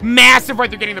there. Massive right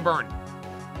there getting the burn.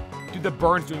 Dude, the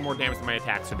burn's doing more damage than my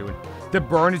attacks are doing. The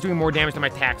burn is doing more damage than my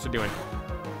attacks are doing.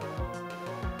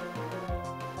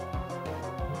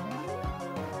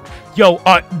 Yo,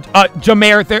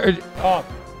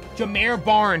 Jameer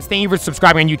Barnes, thank you for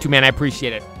subscribing on YouTube, man. I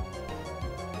appreciate it.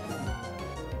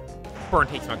 Burn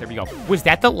takes him out. There we go. Was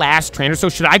that the last trainer? So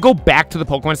should I go back to the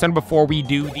Pokemon Center before we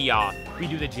do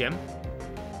the gym?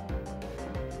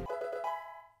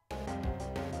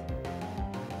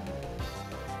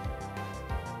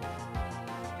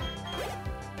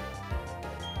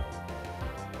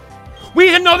 We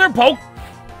have another poke.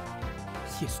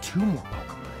 He has 2 more Pokemon.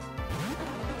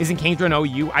 Isn't Kingdra an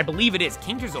OU? I believe it is.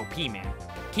 Kingdra's OP, man.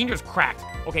 Kingdra's cracked.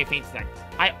 Okay, Faint Attack.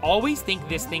 I always think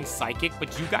this thing's psychic,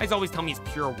 but you guys always tell me it's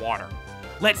pure water.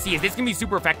 Let's see. Is this going to be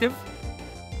super effective?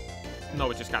 No,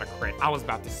 it just got a crit. I was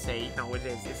about to say, no, it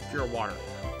is. It's pure water.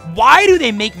 Why do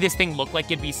they make this thing look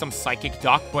like it'd be some psychic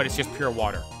duck, but it's just pure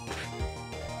water?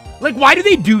 Like, why do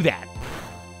they do that?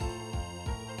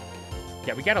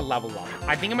 Yeah, we gotta level up.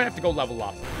 I think I'm gonna have to go level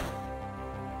up.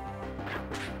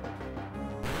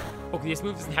 Okay, this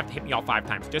move doesn't have to hit me all 5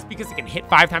 times. Just because it can hit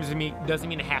 5 times doesn't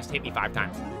mean it has to hit me 5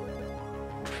 times.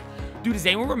 Dude, does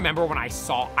anyone remember when I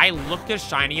looked at a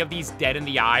shiny of these dead in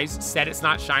the eyes, said it's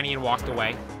not shiny, and walked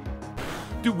away?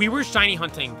 Dude, we were shiny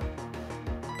hunting.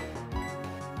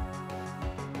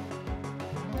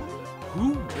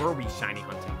 Who were we shiny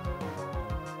hunting?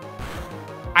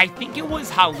 I think it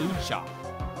was Hawlucha.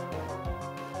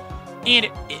 And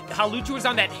Hawlucha was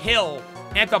on that hill,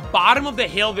 and at the bottom of the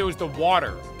hill, there was the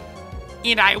water.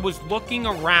 And I was looking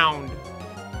around.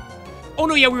 Oh,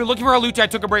 no, yeah, we were looking for Hawlucha. I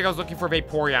took a break. I was looking for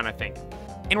Vaporeon, I think.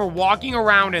 And we're walking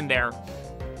around in there,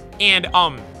 and,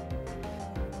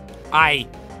 I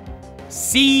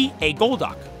see a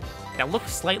Golduck that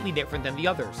looks slightly different than the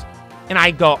others. And I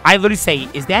literally say,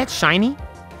 is that shiny?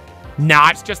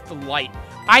 Nah, it's just the light.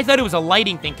 I thought it was a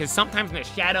lighting thing, because sometimes in the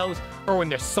shadows, or when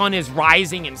the sun is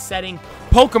rising and setting,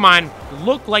 Pokemon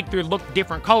look like they look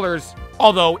different colors,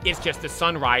 although it's just the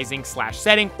sun rising /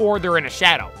 setting, or they're in a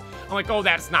shadow. I'm like, oh,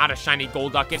 that's not a shiny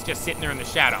Golduck, it's just sitting there in the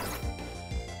shadow.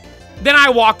 Then I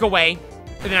walk away,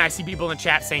 and then I see people in the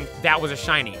chat saying, that was a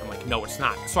shiny. I'm like, no, it's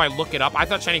not. So I look it up. I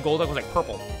thought shiny Golduck was like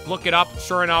purple. Look it up,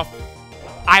 sure enough,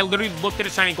 I literally looked at a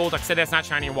shiny Golduck, said that's not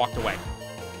shiny, and walked away.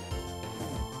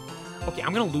 Okay,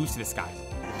 I'm gonna lose to this guy.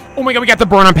 Oh my god, we got the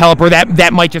burn on Pelipper.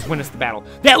 That might just win us the battle.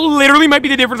 That literally might be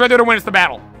the difference right there to win us the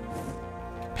battle.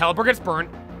 Pelipper gets burned.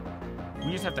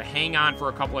 We just have to hang on for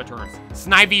a couple of turns.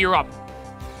 Snivy, you're up.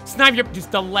 Snivy, you're up.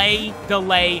 Just delay,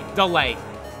 delay, delay.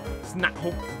 Can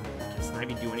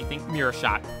Snivy do anything? Mirror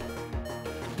Shot.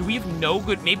 Do we have no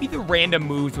good... Maybe the random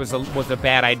moves was a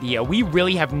bad idea. We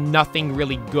really have nothing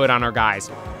really good on our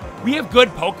guys. We have good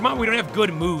Pokemon. We don't have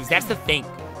good moves. That's the thing.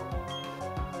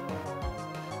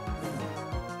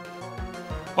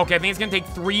 Okay, I think it's going to take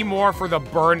 3 more for the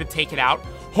burn to take it out.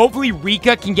 Hopefully,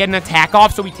 Rika can get an attack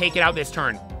off so we take it out this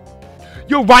turn.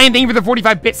 Yo, Ryan, thank you for the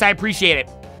 45 bits. I appreciate it.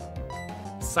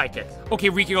 Psychic. Okay,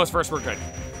 Rika goes first. We're good.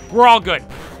 We're all good.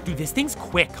 Dude, this thing's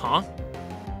quick, huh?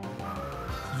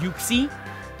 Yuxi?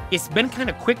 It's been kind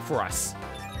of quick for us.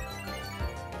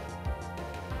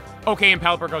 Okay, and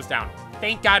Pelipper goes down.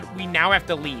 Thank God we now have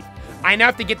to leave. I now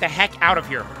have to get the heck out of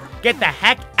here. Get the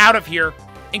heck out of here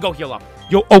and go heal up.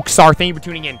 Yo, Oaksar, thank you for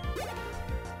tuning in.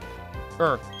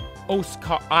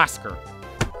 Oscar.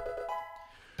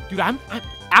 Dude,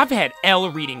 I've had L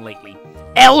reading lately.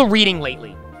 L reading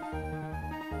lately.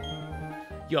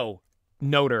 Yo,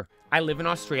 Noter, I live in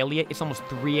Australia. It's almost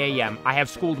 3 a.m. I have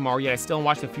school tomorrow, yet I still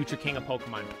watch The Future King of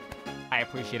Pokemon. I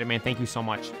appreciate it, man. Thank you so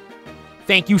much.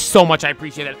 Thank you so much. I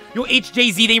appreciate it. Yo,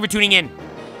 HJZ, thank you for tuning in.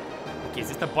 Okay, is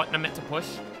this the button I'm meant to push?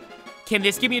 Can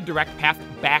this give me a direct path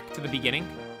back to the beginning?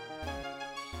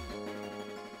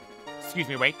 Excuse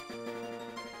me, wait.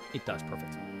 It does,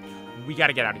 perfect. We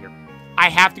gotta get out of here. I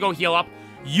have to go heal up.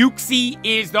 Yuxi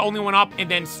is the only one up, and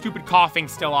then stupid coughing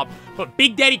still up. But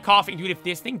Big Daddy coughing, dude, if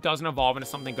this thing doesn't evolve into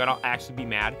something good, I'll actually be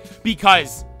mad.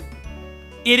 Because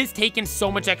it has taken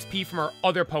so much XP from our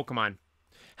other Pokemon.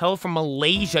 Hello from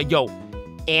Malaysia. Yo,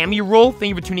 Amirul, thank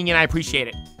you for tuning in. I appreciate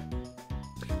it.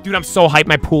 Dude, I'm so hyped.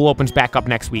 My pool opens back up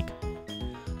next week.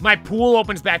 My pool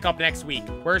opens back up next week.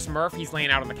 Where's Murph? He's laying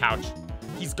out on the couch.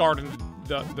 He's guarding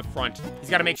the front.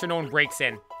 He's got to make sure no one breaks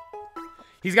in.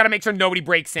 He's got to make sure nobody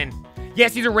breaks in.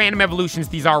 Yes, these are random evolutions.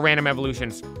 These are random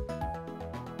evolutions.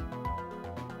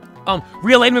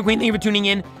 Real Lady McQueen, thank you for tuning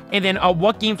in. And then,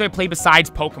 what games do I play besides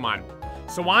Pokemon?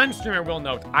 So on stream, I will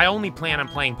note, I only plan on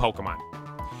playing Pokemon.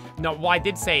 Now, well, I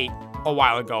did say a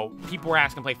while ago, people were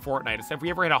asking to play Fortnite. I said, if we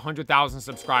ever hit 100,000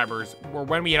 subscribers, or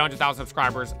when we hit 100,000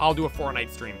 subscribers, I'll do a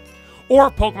Fortnite stream.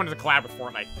 Or Pokemon as a collab with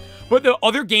Fortnite. But the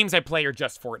other games I play are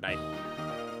just Fortnite.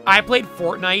 I played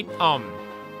Fortnite,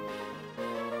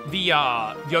 the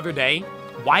other day.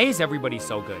 Why is everybody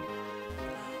so good?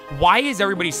 Why is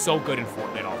everybody so good in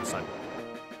Fortnite all of a sudden?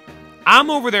 I'm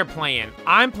over there playing.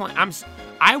 I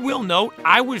will note,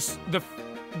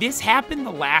 this happened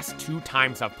the last 2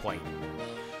 times I've played.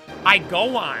 I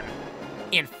go on,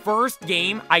 and first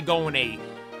game, I go in a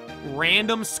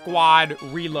random squad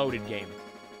reloaded game.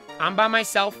 I'm by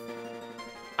myself.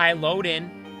 I load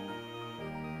in.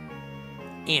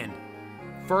 And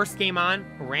first game on,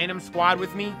 random squad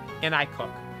with me, and I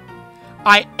cook.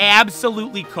 I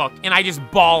absolutely cook, and I just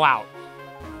ball out.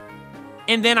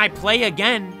 And then I play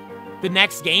again the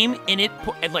next game, and it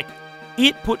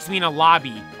puts me in a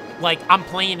lobby like I'm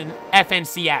playing in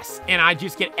FNCS, and I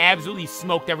just get absolutely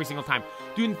smoked every single time.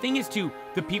 Dude, the thing is, too,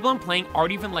 the people I'm playing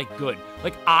aren't even, like, good.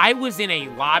 Like, I was in a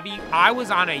lobby, I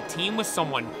was on a team with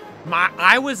someone,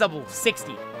 I was level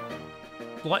 60.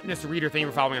 Gluttonous Reader, thank you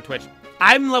for following on Twitch.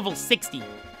 I'm level 60.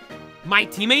 My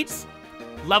teammates,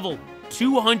 level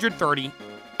 230.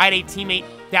 I had a teammate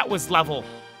that was level...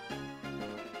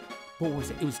 What was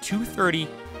it? It was 230.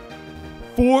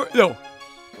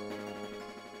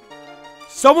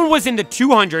 Someone was in the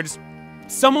 200s.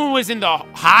 Someone was in the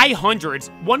high hundreds.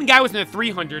 One guy was in the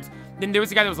 300s. Then there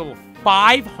was a guy that was level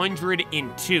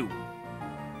 502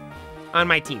 on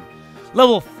my team.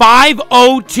 Level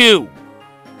 502.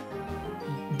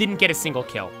 Didn't get a single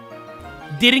kill.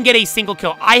 Didn't get a single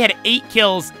kill. I had 8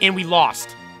 kills, and we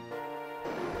lost.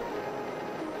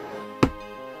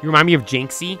 You remind me of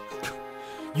Jinxie.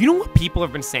 You know what people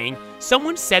have been saying?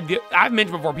 Someone said, I've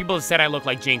mentioned before, people have said I look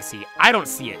like Jinxie. I don't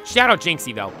see it. Shout out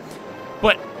Jinxie, though.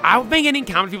 But I've been getting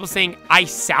comments, people saying, I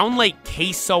sound like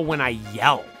Queso when I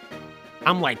yell.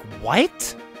 I'm like,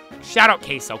 what? Shout out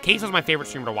Queso. Queso's my favorite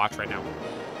streamer to watch right now.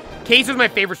 Queso's my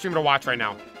favorite streamer to watch right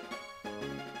now.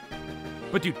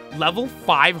 But dude, level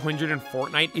 500 in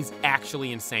Fortnite is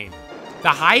actually insane. The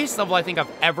highest level I think I've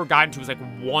ever gotten to is like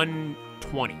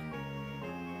 120.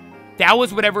 That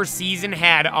was whatever season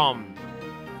had, I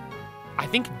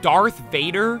think Darth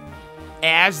Vader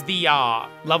as the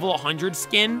level 100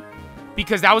 skin.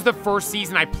 Because that was the first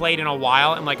season I played in a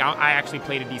while, and like I actually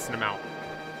played a decent amount.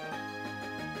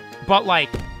 But like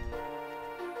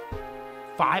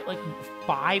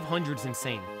 500's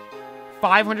insane.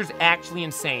 500's actually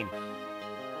insane.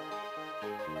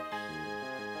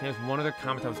 There's one other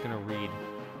comment I was gonna read.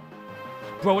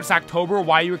 Bro, it's October.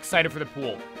 Why are you excited for the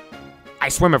pool? I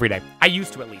swim every day. I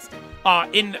used to, at least.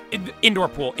 In indoor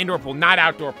pool, not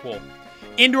outdoor pool.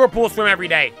 Indoor pool, swim every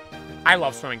day. I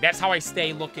love swimming. That's how I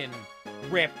stay looking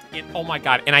ripped. Oh my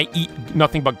god, and I eat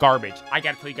nothing but garbage. I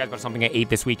gotta tell you guys about something I ate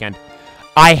this weekend.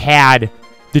 I had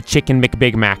the Chicken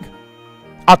McBig Mac.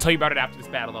 I'll tell you about it after this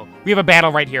battle, though. We have a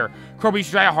battle right here. Kirby, you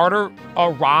should try a harder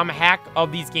ROM hack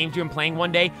of these games you've been playing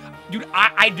one day. Dude,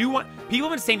 I do want... People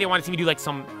have been saying they want to see me do, like,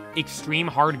 some extreme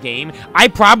hard game. I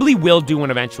probably will do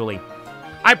one eventually.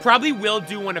 I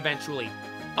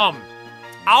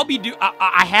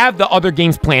have the other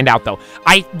games planned out, though.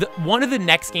 One of the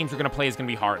next games we're gonna play is gonna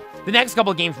be hard. The next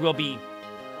couple of games will be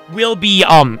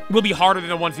harder than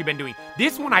the ones we've been doing.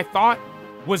 This one I thought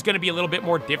was gonna be a little bit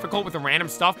more difficult with the random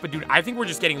stuff, but dude, I think we're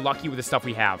just getting lucky with the stuff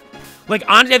we have. Like,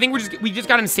 honestly, I think we just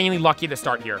got insanely lucky at the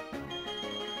start here.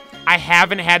 I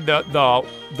haven't had the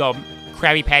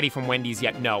Krabby Patty from Wendy's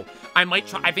yet. No, I might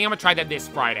try. I think I'm gonna try that this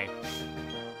Friday.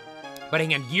 But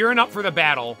hang on, gearing up for the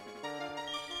battle.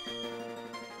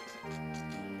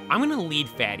 I'm gonna lead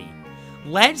Fatty.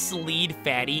 Let's lead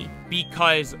Fatty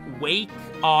because Wake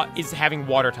is having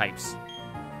water types.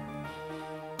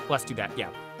 Let's do that, yeah.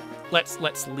 Let's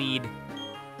lead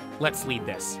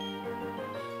this.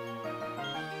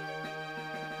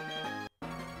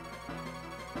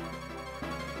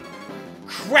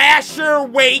 Crasher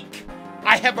Wake,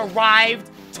 I have arrived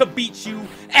to beat you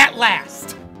at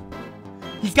last.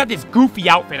 He's got this goofy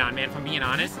outfit on, man, if I'm being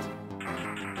honest.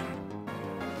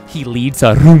 He leads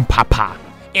a Room Papa.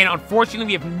 And unfortunately,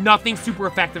 we have nothing super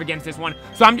effective against this one.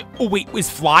 So oh wait, is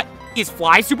Fly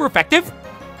super effective?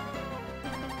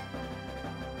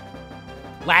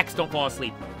 Lax, don't fall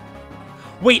asleep.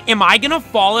 Wait, am I gonna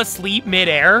fall asleep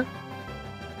midair?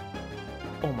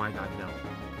 Oh my god, no.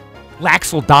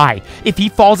 Lax will die if he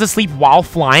falls asleep while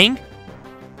flying.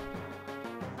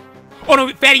 Oh no,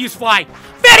 Fatty used Fly.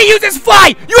 Fatty uses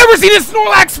Fly! You ever seen a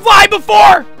Snorlax fly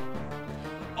before?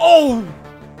 Oh!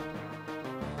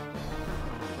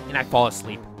 And I fall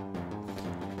asleep.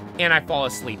 And I fall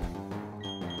asleep.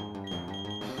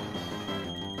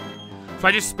 So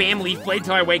I just spam Leaf Blade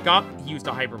until I wake up. He used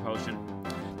a Hyper Potion.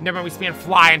 Never mind, we spam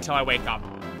Fly until I wake up.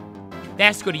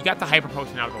 That's good, you got the Hyper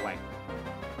Potion out of the way.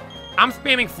 I'm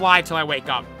spamming Fly till I wake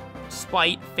up.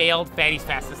 Spite, failed, Fatty's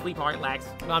fast asleep. Alright, Lax.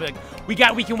 I'll be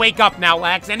like, we can wake up now,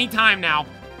 Lax. Anytime now.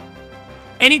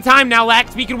 Anytime now,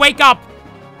 Lax. We can wake up.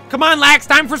 Come on, Lax.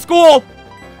 Time for school.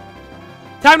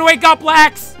 Time to wake up,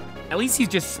 Lax. At least he's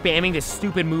just spamming this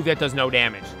stupid move that does no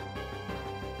damage.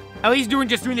 At least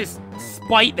just doing this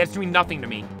spite that's doing nothing to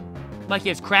me. Like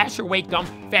his Crasher Wake Dump.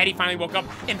 Fatty finally woke up,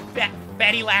 and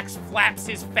Fatty Lax flaps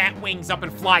his fat wings up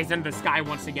and flies into the sky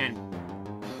once again.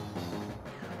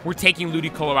 We're taking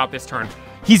Ludicolo out this turn.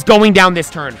 He's going down this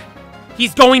turn.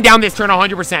 He's going down this turn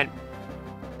 100%.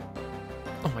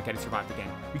 Oh my god, he survived again.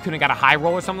 We couldn't have got a high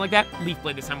roll or something like that. Leaf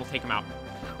Blade this time will take him out.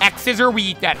 X Scissor, we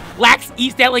eat that. Lax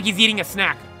eats that like he's eating a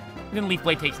snack. And then Leaf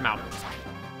Blade takes him out.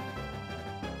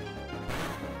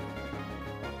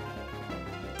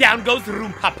 Down goes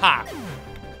Room Papa.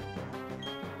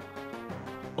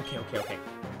 Okay.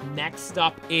 Next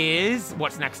up is...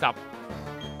 What's next up?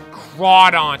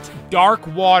 Crawdaunt. Dark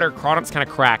Water. Crawdaunt's kind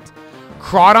of cracked.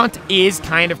 Crawdaunt is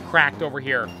kind of cracked over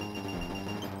here.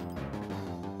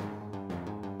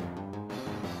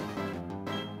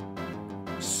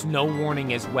 Snow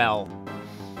Warning as well.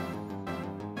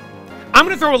 I'm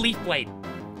gonna throw a Leaf Blade.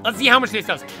 Let's see how much this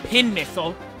does. Pin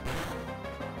Missile.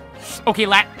 Okay,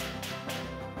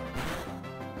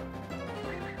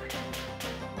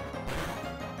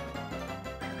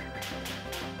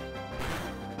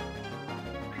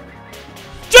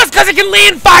 Just because it can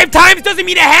land 5 times doesn't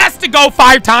mean it has to go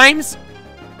 5 times.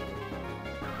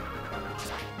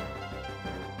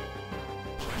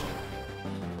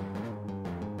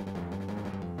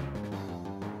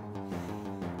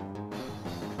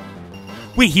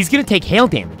 Wait, he's gonna take hail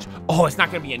damage. Oh, it's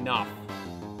not gonna be enough.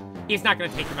 It's not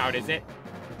gonna take him out, is it?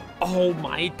 Oh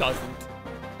my, it doesn't.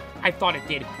 I thought it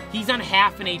did. He's on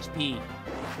half an HP.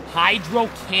 Hydro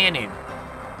Cannon.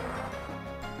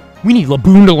 We need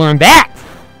Laboon to learn that.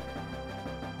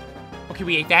 Okay,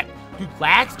 we ate that. Dude,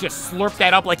 Lax just slurped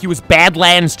that up like he was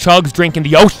Badlands Chugs drinking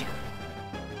the ocean.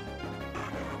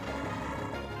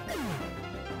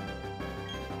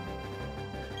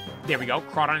 There we go.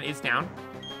 Crawdaunt is down.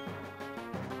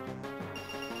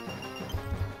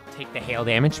 Take the hail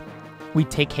damage. We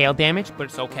take hail damage, but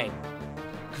it's okay.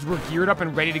 Because we're geared up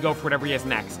and ready to go for whatever he has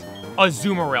next.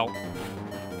 Azumarill.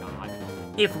 God.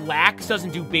 If Lax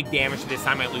doesn't do big damage to this,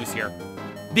 I might lose here.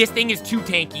 This thing is too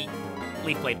tanky.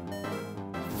 Leaf Blade.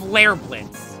 Flare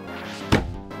Blitz.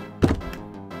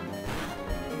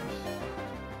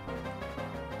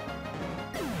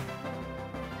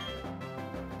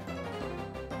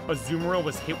 Azumarill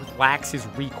was hit with Lax's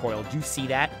recoil. Do you see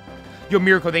that? Yo,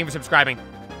 Miracle, thank you for subscribing.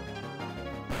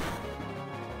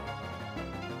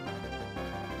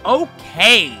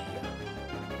 Okay.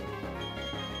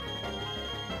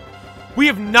 We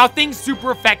have nothing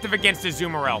super effective against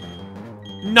Azumarill.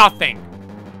 Nothing.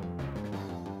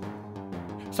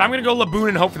 So I'm going to go Laboon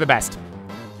and hope for the best.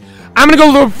 I'm going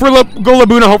to go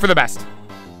Laboon and hope for the best.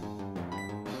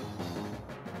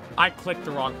 I clicked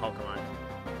the wrong Pokemon.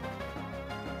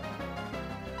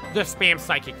 The spam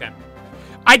Psychic then.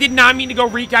 I did not mean to go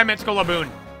Rika, I meant to go Laboon.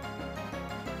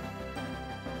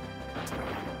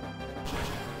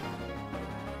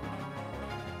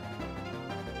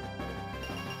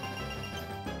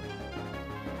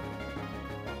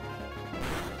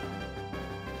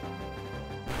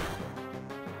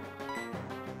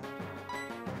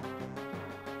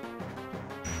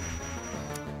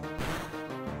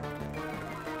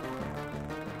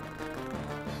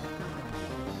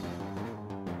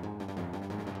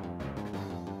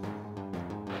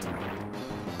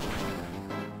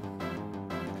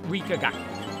 Rika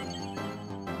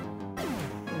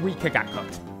got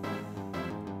cooked.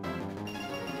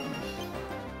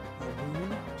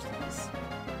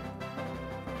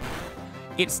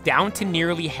 It's down to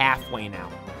nearly halfway now.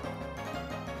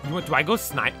 You know what? Do I go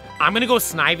Snipe? I'm going to go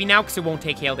Snivy now because it won't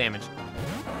take hail damage.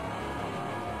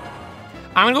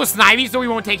 I'm going to go Snivy so we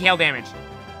won't take hail damage.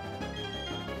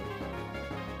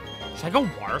 Should I go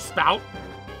Water Spout?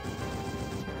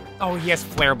 Oh, he has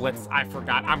Flare Blitz. I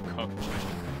forgot. I'm cooked.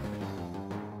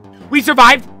 We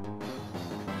survived.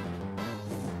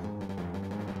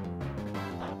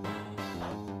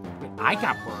 Wait, I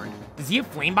got burned. Does he have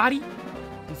Flame Body?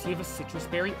 Does he have a Citrus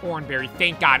Berry? Oran Berry.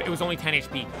 Thank God. It was only 10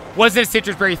 HP. Wasn't a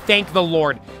Citrus Berry. Thank the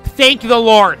Lord. Thank the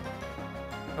Lord.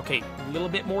 Okay, a little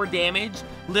bit more damage.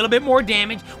 A little bit more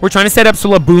damage. We're trying to set up so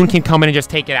Laboon can come in and just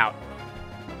take it out.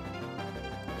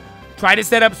 Try to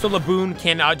set up so Laboon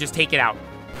can just take it out.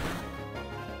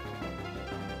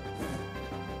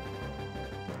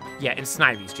 Yeah, and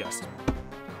Snivy's just cooked.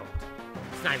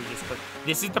 Snivy just cooked.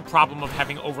 This is the problem of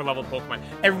having overleveled Pokemon.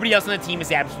 Everybody else on the team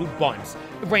is absolute buns.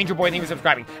 Ranger Boy, thank you for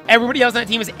subscribing. Everybody else on the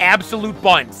team is absolute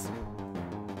buns.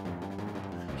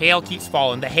 Hail keeps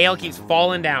falling. The hail keeps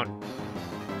falling down.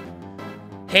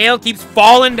 Hail keeps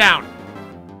falling down.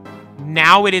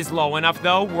 Now it is low enough,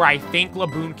 though, where I think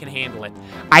Laboon can handle it.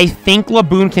 I think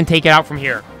Laboon can take it out from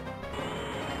here.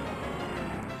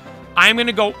 I'm going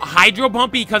to go Hydro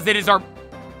Pump because it is our...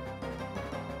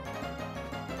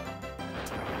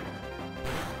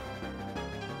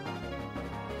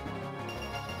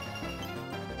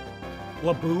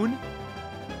 Laboon?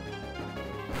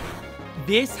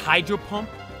 This Hydro Pump,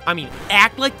 I mean,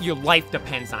 act like your life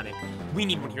depends on it. We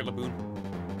need one here, Laboon.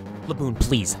 Laboon,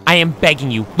 please. I am begging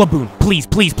you. Laboon, please,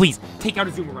 please, please. Take out a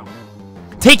Azumarill.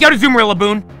 Take out a Azumarill,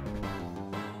 Laboon.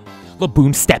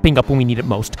 Laboon's stepping up when we need it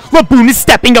most. Laboon is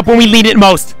stepping up when we need it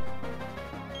most.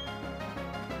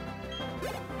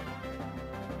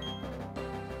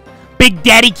 Big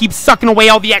Daddy keeps sucking away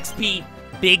all the XP.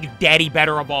 Big Daddy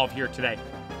better evolve here today.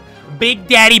 Big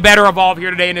Daddy better evolve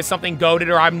here today into something goated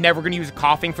or I'm never going to use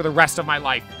coughing for the rest of my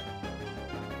life.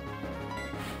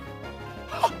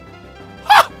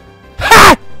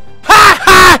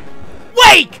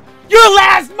 Wake! Your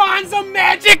last mon's a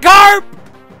Magikarp!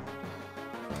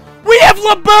 We have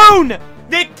Laboon,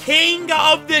 the king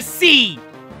of the sea!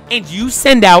 And you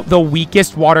send out the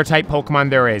weakest water-type Pokemon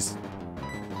there is.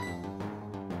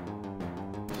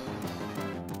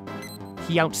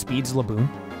 He outspeeds Laboon.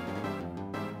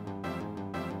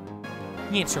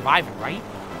 He ain't surviving, right?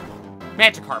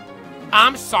 Magikarp,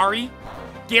 I'm sorry.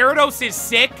 Gyarados is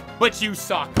sick, but you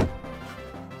suck.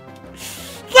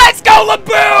 Let's go,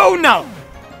 Laboon!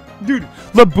 Dude,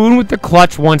 Laboon with the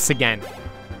clutch once again.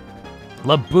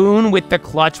 Laboon with the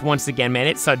clutch once again, man.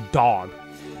 It's a dog.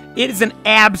 It is an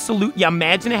absolute... Yeah,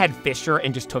 imagine it had Fisher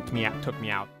and just took me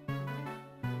out.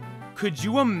 Could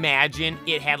you imagine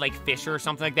it had, like, Fisher or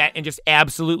something like that and just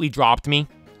absolutely dropped me?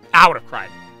 I would have cried.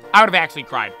 I would have actually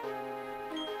cried.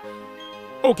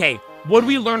 Okay, what do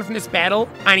we learn from this battle?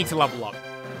 I need to level up.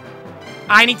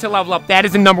 I need to level up. That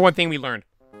is the #1 thing we learned.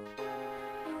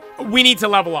 We need to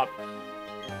level up.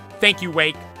 Thank you,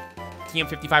 Wake.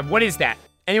 TM55. What is that?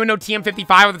 Anyone know TM55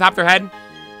 at the top of their head?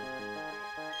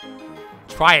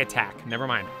 Try attack. Never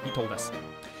mind. He told us.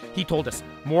 He told us.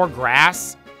 More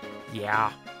grass?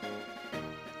 Yeah.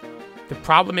 The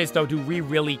problem is, though, dude, we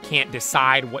really can't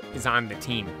decide what is on the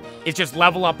team. It's just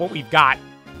level up what we've got.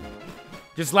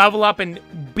 Just level up and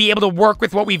be able to work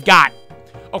with what we've got.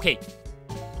 Okay.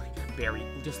 Barry,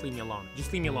 just leave me alone.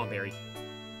 Just leave me alone, Barry.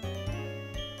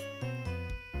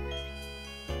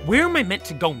 Where am I meant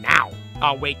to go now?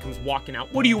 Wake comes walking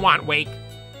out. What do you want, Wake?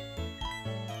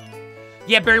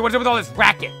 Yeah, Barry, what's up with all this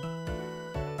racket?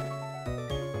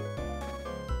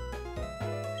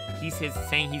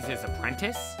 Saying he's his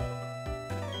apprentice?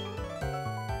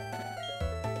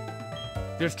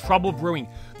 There's trouble brewing.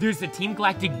 There's the Team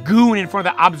Galactic goon in front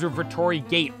of the observatory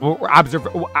gate. Or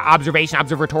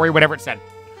observatory, whatever it said.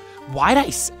 Why'd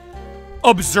I say...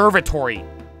 Observatory.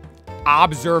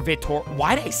 Observatory.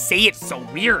 Why did I say it so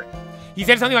weird? He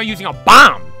said something about using a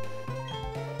bomb.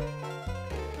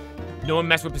 No one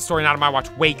mess with Pistorian out of my watch.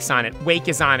 Wake's on it. Wake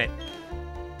is on it.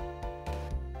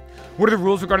 What are the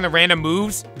rules regarding the random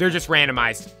moves? They're just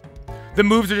randomized. The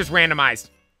moves are just randomized.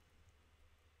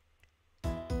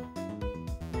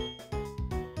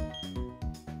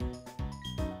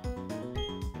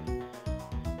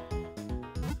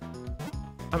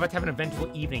 I'm about to have an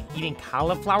eventful evening, eating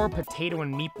cauliflower, potato,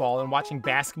 and meatball, and watching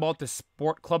basketball at the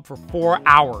sport club for 4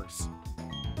 hours.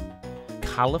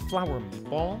 Cauliflower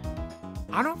meatball?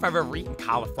 I don't know if I've ever eaten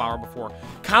cauliflower before.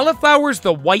 Cauliflower's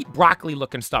the white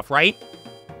broccoli-looking stuff, right?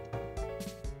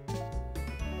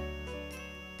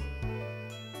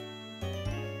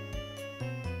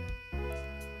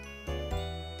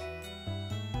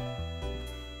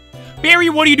 Barry,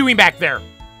 what are you doing back there?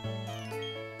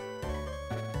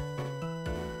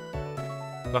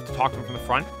 You'll have to talk to him from the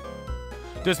front.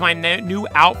 Does my new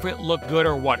outfit look good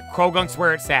or what? Krogunk's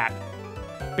where it's at.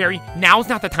 Barry, now's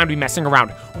not the time to be messing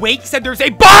around. Wake said there's a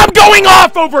bomb going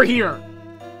off over here!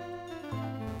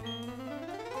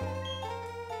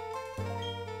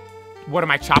 What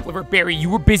am I, chopped liver? Barry, you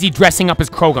were busy dressing up as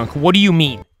Krogunk. What do you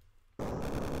mean?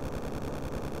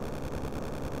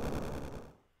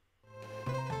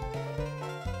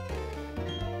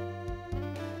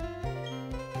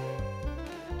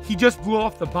 He just blew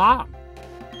off the bomb.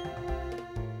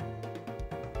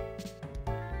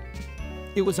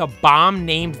 It was a bomb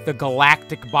named the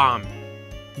Galactic Bomb.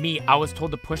 Me, I was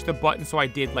told to push the button, so I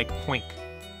did, like, poink.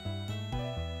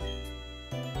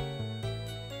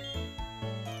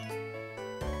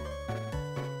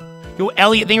 Yo,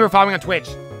 Elliot, thank you for following on Twitch.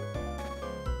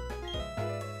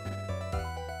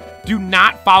 Do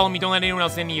not follow me. Don't let anyone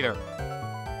else in either.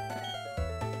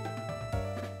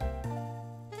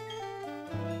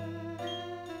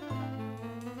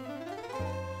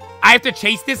 I have to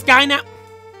chase this guy now?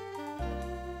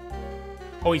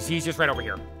 Oh, he's just right over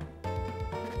here.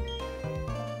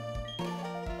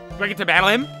 Do I get to battle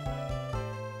him?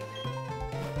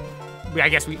 I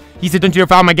guess he said, don't you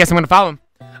follow him? I guess I'm going to follow him.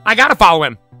 I gotta follow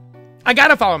him. I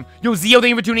gotta follow him. Yo, Zio, thank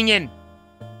you for tuning in.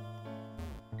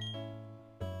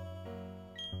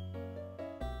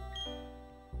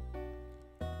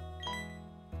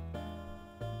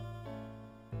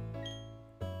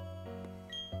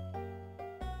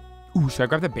 Ooh, should I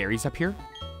grab the berries up here?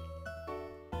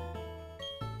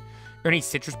 Are there any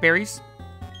citrus berries?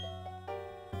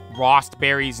 Rost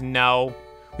berries, no.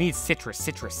 We need citrus.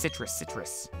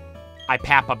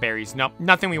 Ipapa berries, nope.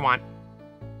 Nothing we want.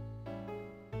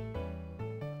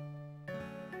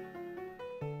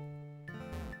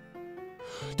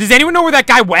 Does anyone know where that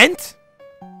guy went?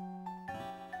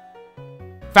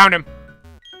 Found him.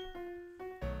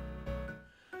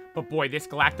 But boy, this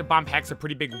Galactic Bomb packs a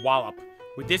pretty big wallop.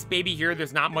 With this baby here,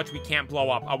 there's not much we can't blow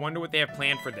up. I wonder what they have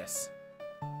planned for this.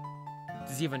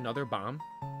 Does he have another bomb?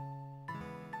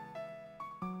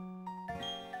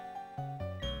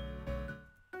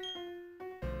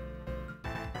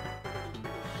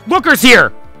 Looker's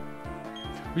here!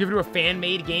 We ever do a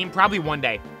fan-made game? Probably one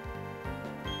day.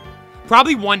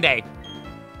 Probably one day.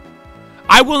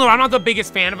 I will know. I'm not the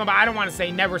biggest fan of him, but I don't want to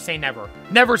say never say never.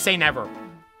 Never say never.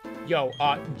 Yo,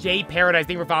 Jay Paradise,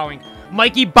 thank you for following.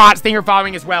 Mikey Bots, thank you for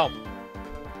following as well.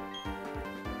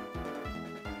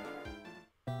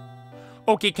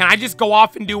 Okay, can I just go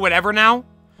off and do whatever now?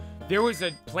 There was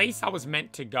a place I was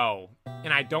meant to go,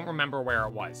 and I don't remember where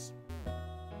it was.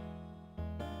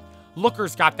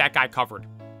 Looker's got that guy covered.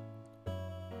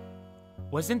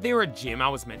 Wasn't there a gym I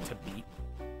was meant to beat?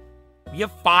 We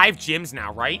have 5 gyms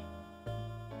now, right?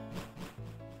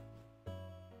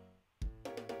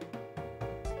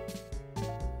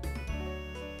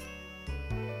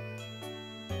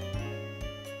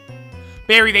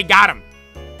 Barry, they got him.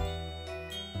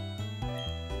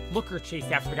 Looker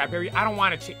chased after the guy. Barry, I don't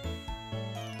want to chase.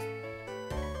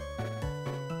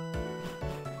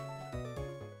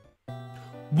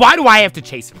 Why do I have to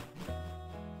chase him?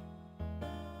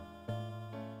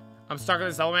 I'm stuck in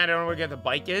this element. I don't know where the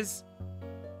bike is.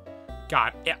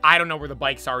 God, I don't know where the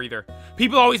bikes are either.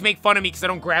 People always make fun of me because I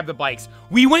don't grab the bikes.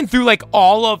 We went through like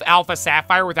all of Alpha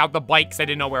Sapphire without the bikes. I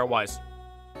didn't know where it was.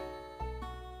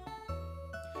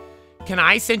 Can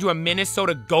I send you a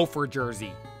Minnesota Gopher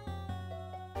jersey?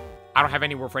 I don't have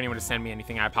anywhere for anyone to send me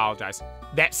anything. I apologize.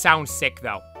 That sounds sick,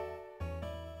 though.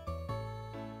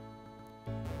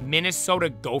 Minnesota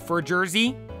Gopher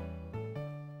jersey?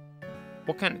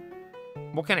 What kind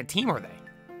of team are they?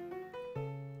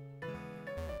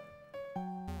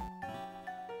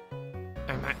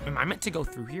 Am I meant to go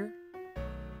through here?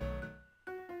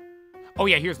 Oh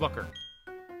yeah, here's Looker.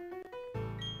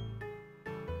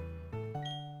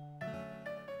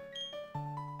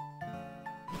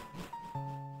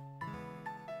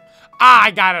 Ah,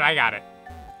 I got it.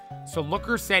 So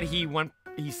Looker said he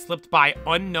slipped by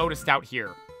unnoticed out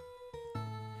here.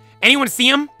 Anyone see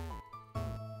him?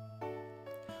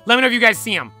 Let me know if you guys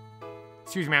see him.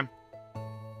 Excuse me, ma'am.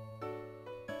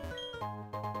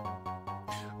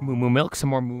 Moo Moo Milk,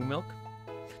 some more Moo Milk.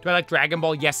 Do I like Dragon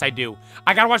Ball? Yes, I do.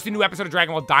 I gotta watch the new episode of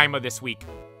Dragon Ball Daima this week.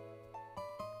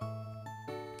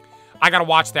 I gotta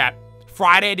watch that.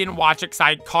 Friday, I didn't watch it because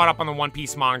I caught up on the One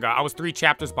Piece manga. I was 3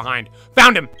 chapters behind.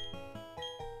 Found him!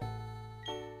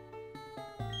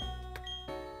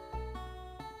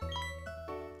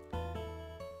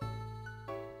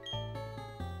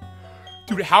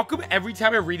 Dude, how come every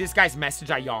time I read this guy's message,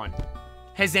 I yawn?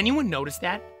 Has anyone noticed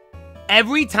that?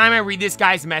 Every time I read this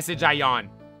guy's message, I yawn.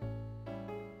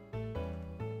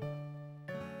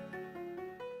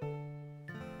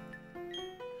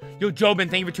 Yo, Jobin,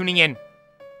 thank you for tuning in.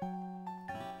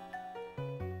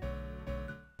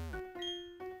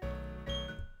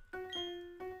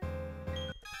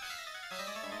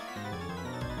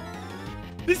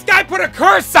 This guy put a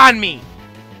curse on me!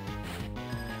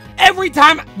 Every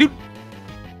time, dude,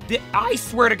 I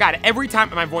swear to God, every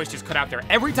time, my voice just cut out there.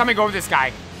 Every time I go over this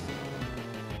guy,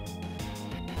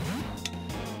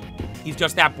 he's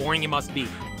just that boring, it must be.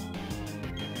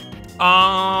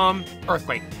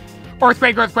 Earthquake.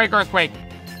 Earthquake.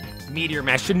 Meteor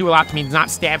Mash. Shouldn't do a lot to me. Not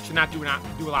stab. Should not do a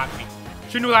lot to me.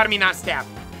 Shouldn't do a lot to me, not stab.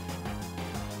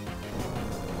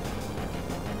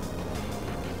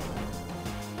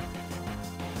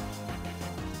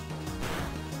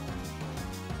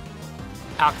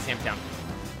 Alakazam's down.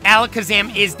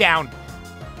 Alakazam is down.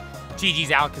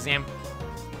 GG's, Alakazam.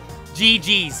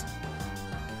 GG's,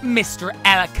 Mr.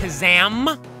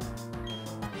 Alakazam.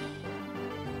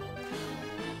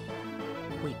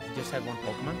 Wait, he just had one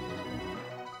Pokemon?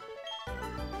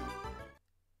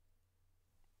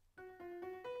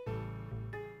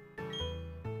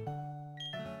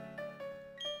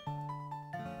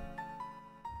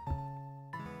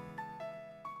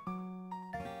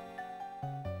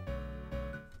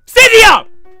 Cynthia!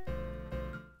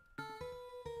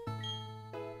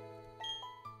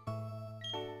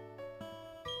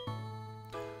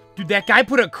 Dude, that guy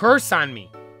put a curse on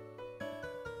me.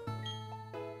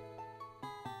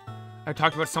 I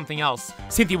talked about something else.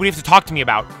 Cynthia, what do you have to talk to me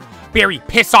about? Barry,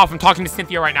 piss off. I'm talking to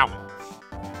Cynthia right now.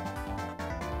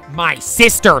 My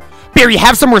sister. Barry,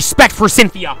 have some respect for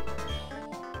Cynthia.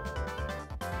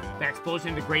 That explosion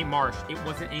in the Great Marsh. It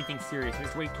wasn't anything serious.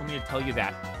 Mr. Wade told me to tell you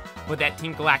that. But that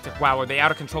Team Galactic, wow, are they out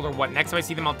of control or what? Next time I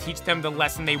see them, I'll teach them a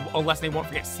lesson they won't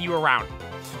forget. See you around.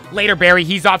 Later, Barry.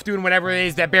 He's off doing whatever it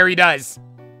is that Barry does.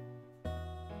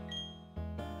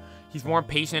 He's more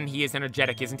impatient than he is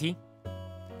energetic, isn't he?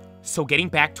 So getting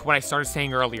back to what I started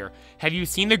saying earlier, have you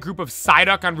seen the group of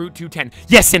Psyduck on Route 210?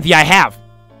 Yes, Cynthia, I have.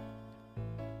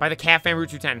 By the cafe on Route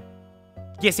 210.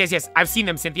 Yes. I've seen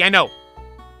them, Cynthia, I know.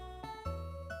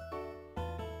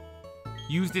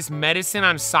 Use this medicine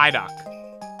on Psyduck.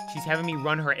 She's having me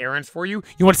run her errands for you. You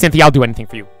know what, Cynthia? I'll do anything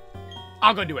for you.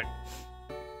 I'll go do it.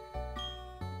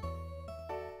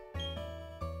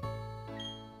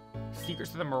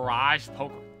 Secrets of the Mirage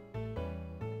Pokemon.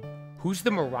 Who's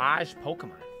the Mirage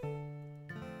Pokemon?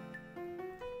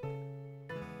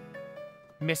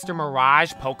 Mr.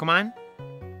 Mirage Pokemon?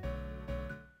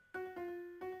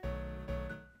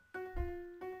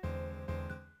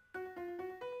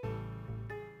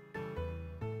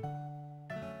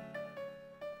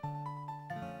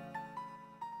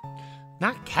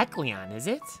 Not Kecleon, is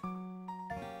it?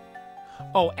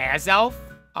 Oh, Azelf?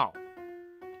 Oh.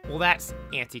 Well, that's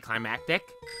anticlimactic.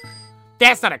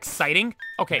 That's not exciting.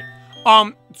 Okay.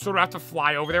 So do I have to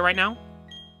fly over there right now?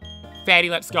 Fatty,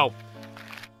 let's go.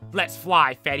 Let's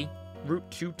fly, Fatty. Route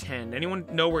 210. Anyone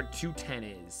know where 210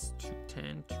 is?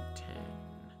 210.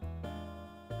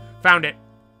 Found it.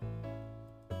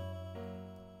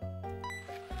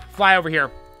 Fly over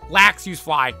here. Lax, use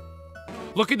fly.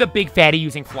 Look at the big fatty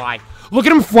using fly. Look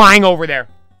at him flying over there.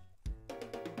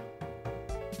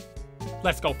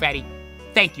 Let's go, fatty.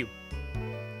 Thank you.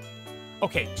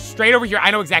 Okay, straight over here.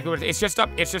 I know exactly what it is. It's just up.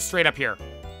 It's just straight up here.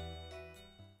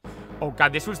 Oh,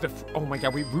 God, this was the... Oh, my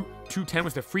God. Route 210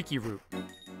 was the freaky route.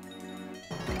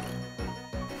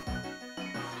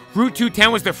 Route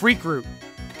 210 was the freak route.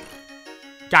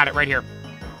 Got it right here.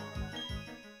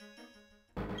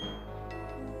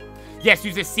 Yes,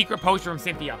 use this secret poster from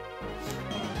Cynthia.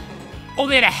 Oh,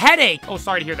 they had a headache. Oh,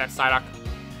 sorry to hear that, Psyduck.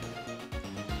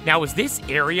 Now, is this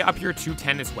area up here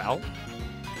 210 as well?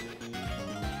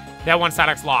 That one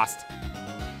Psyduck's lost.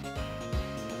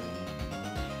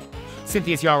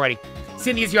 Cynthia's here already.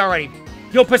 Cynthia's here already.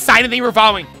 Yo, Poseidon, they were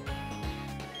following.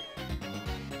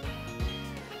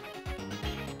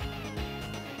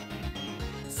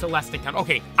 Celestic Town.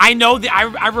 Okay, I know that.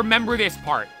 I remember this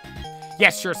part.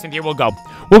 Yes, sure, Cynthia, we'll go.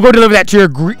 We'll go deliver that to your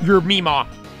Meemaw.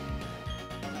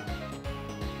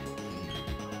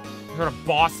 Sort of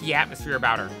bossy atmosphere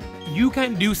about her. You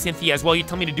can do, Cynthia, as well. You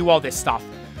tell me to do all this stuff.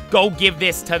 Go give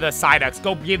this to the Psyducks.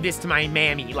 Go give this to my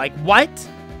mammy. Like, what?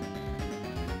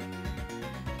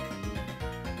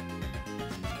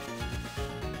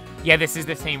 Yeah, this is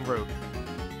the same route.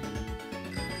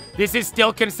 This is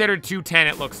still considered 210,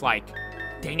 it looks like.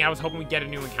 Dang, I was hoping we'd get a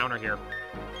new encounter here.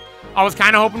 I was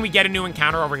kind of hoping we'd get a new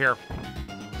encounter over here.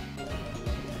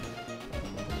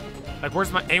 Like,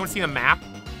 where's my... Anyone see the map?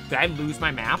 Did I lose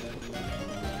my map?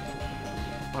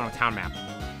 Oh, no, town map.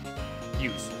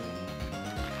 refuse.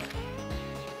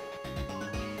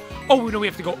 Oh, no, we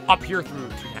have to go up here through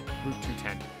Route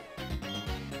 210.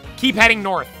 Keep heading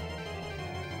north.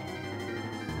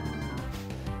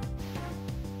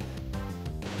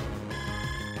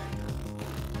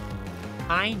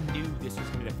 I knew this was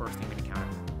going to be the first thing we'd encounter.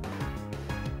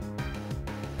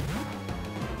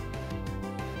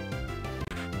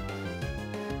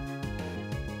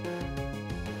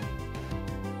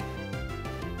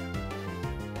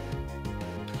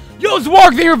 Yo,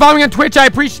 Zwarg, thank you for following on Twitch. I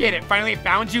appreciate it. Finally, I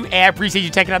found you, and I appreciate you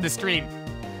checking out the stream.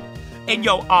 And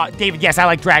yo, David, yes, I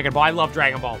like Dragon Ball. I love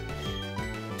Dragon Ball.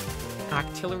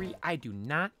 Octillery, I do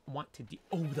not want to do.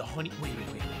 Oh, the honey. Wait.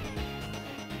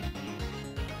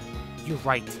 You're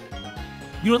right.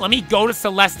 You know what? Let me go to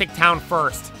Celestic Town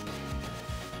first.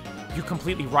 You're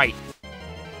completely right.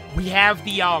 We have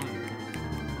the,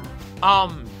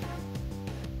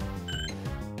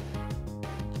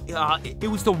 it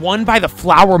was the one by the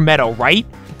Flower Meadow, right?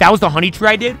 That was the honey tree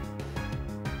I did?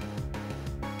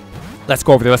 Let's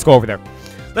go over there.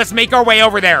 Let's make our way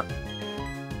over there.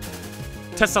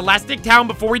 To Celestic Town.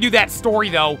 Before we do that story,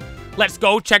 though, let's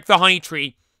go check the honey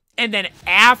tree. And then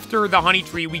after the honey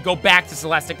tree, we go back to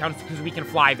Celestic Town because we can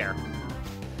fly there.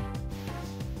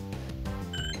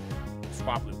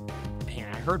 Swablu.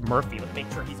 Man, I heard Murphy. Let's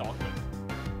make sure he's all good.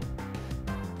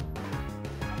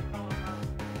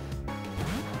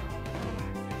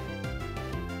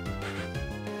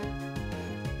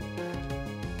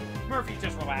 Murphy's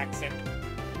just relaxing.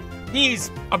 He's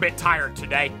a bit tired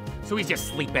today, so he's just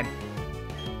sleeping.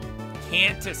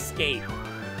 Can't escape.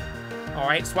 All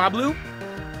right, Swablu.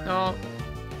 No.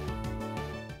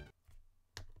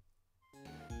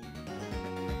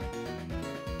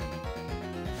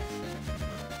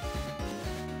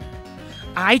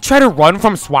 I try to run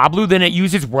from Swablu, then it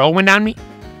uses Whirlwind on me.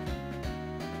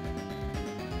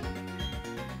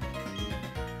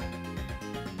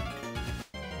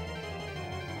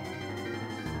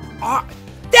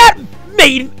 That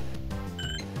made...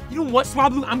 You know what,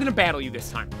 Swablu? I'm gonna battle you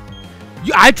this time.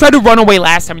 I tried to run away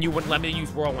last time and you wouldn't let me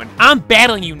use Whirlwind. I'm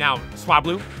battling you now,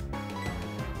 Swablu.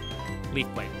 Leaf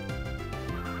Blade.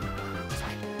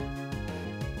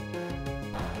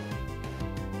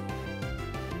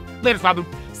 Later, Swablu.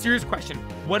 Serious question.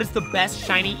 What is the best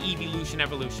shiny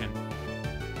evolution?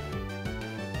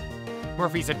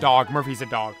 Murphy's a dog.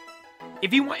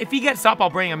 If he gets up, I'll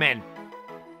bring him in.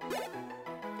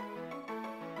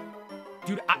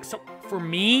 Dude, so for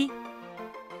me,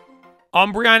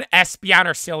 Umbreon, Espeon,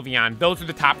 or Sylveon. Those are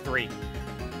the top three.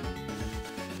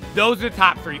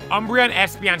 Umbreon,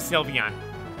 Espeon, Sylveon.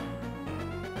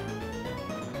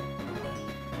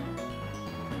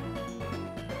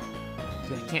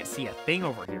 Dude, I can't see a thing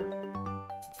over here.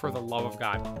 For the love of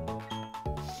God.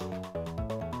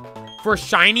 For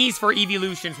shinies, for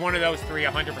evolutions, one of those three,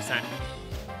 100%.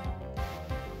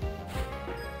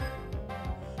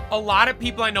 A lot of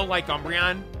people I know like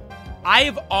Umbreon. I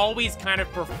have always kind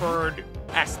of preferred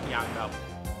Espeon, though,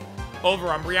 over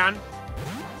Umbreon.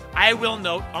 I will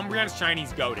note, Umbreon's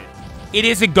shiny's goated. It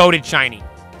is a goated shiny.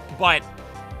 But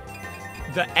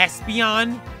the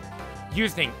Espeon,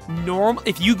 here's the thing.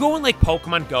 If you go in, like,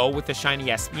 Pokemon Go with the shiny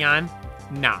Espeon,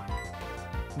 nah.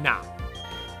 Not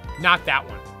that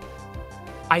one.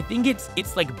 I think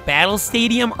it's like Battle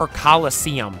Stadium or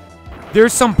Coliseum.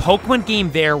 There's some Pokemon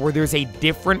game there where there's a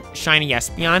different shiny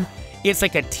Espeon. It's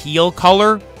like a teal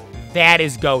color. That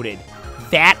is goated.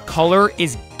 That color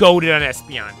is goated on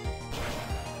Espeon.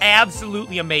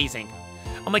 Absolutely amazing.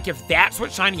 I'm like, if that's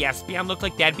what shiny Espeon looked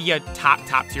like, that'd be a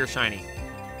top tier shiny.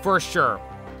 For sure.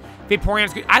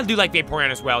 Vaporeon's good. I do like Vaporeon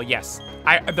as well, yes.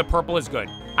 The purple is good.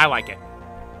 I like it.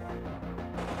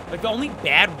 Like, the only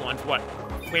bad ones, what?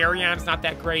 Flareon's not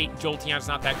that great. Jolteon's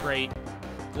not that great.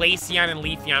 Glaceon and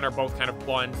Leafeon are both kind of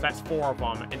buns. That's 4 of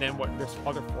them. And then what? There's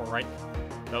other 4, right?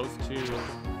 Those 2, 3.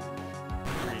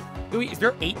 Wait, is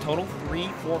there 8 total? 3,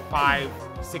 4, 5,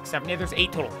 6, 7. Yeah, there's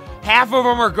 8 total. Half of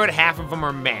them are good, half of them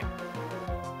are meh.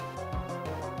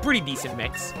 Pretty decent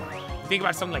mix. Think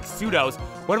about something like Pseudos.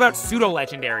 What about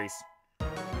pseudo-legendaries?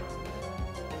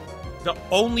 The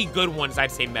only good ones,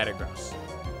 I'd say Metagross.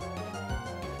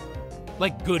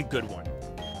 Like, good one.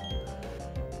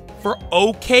 For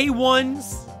okay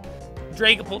ones,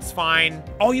 Dragapult's fine.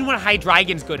 Oh, you know what?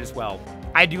 Hydreigon's good as well.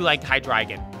 I do like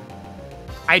Hydreigon.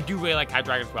 I do really like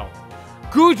Hydreigon as well.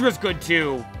 Goodra's good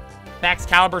too.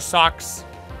 Excalibur sucks.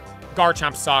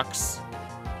 Garchomp sucks.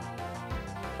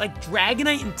 Like,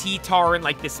 Dragonite and T-Tar in,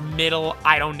 like, this middle,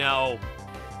 I don't know.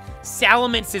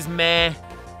 Salamence is meh.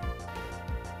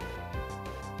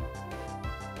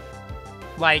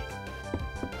 Like,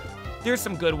 there's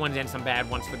some good ones and some bad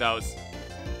ones for those.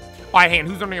 All right, hang on.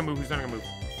 Who's learning a move? Who's learning a move?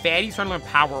 Fatty's trying to learn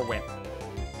Power Whip.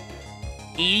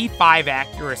 85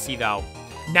 accuracy, though.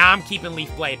 Now I'm keeping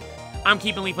Leaf Blade. I'm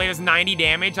keeping Leaf Blade. It's 90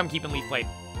 damage. I'm keeping Leaf Blade.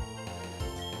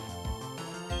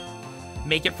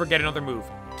 Make it forget another move.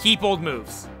 Keep old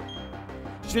moves.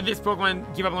 Should this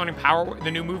Pokemon give up learning Power Whip?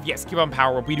 The new move? Yes, give up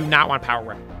Power Whip. We do not want Power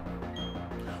Whip.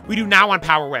 We do not want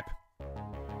Power Whip.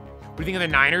 What do you think of the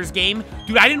Niners game?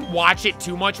 Dude, I didn't watch it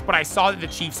too much, but I saw that the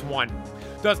Chiefs won.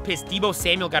 I was pissed. Debo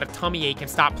Samuel got a tummy ache and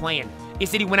stopped playing. He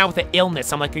said he went out with an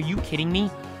illness. I'm like, are you kidding me?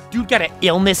 Dude got an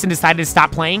illness and decided to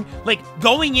stop playing? Like,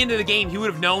 going into the game, he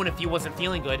would have known if he wasn't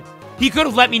feeling good. He could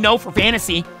have let me know for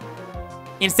fantasy.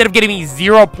 Instead of getting me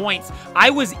 0 points. I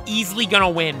was easily going to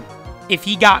win if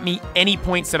he got me any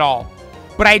points at all.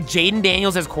 But I had Jaden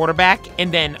Daniels as quarterback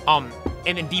and then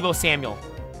Debo Samuel.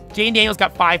 Jaden Daniels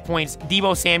got 5 points.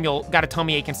 Debo Samuel got a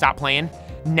tummy ache and stopped playing.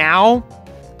 Now,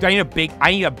 I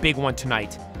need a big one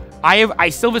tonight. I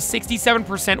still have a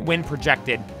 67% win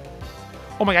projected.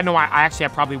 Oh my god, no, I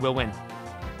probably will win.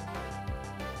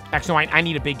 Actually, no, I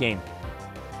need a big game.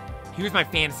 Here's my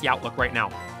fantasy outlook right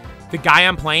now. The guy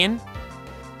I'm playing,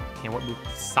 what move?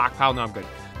 Stockpile? No, I'm good.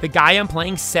 The guy I'm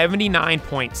playing, 79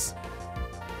 points.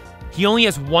 He only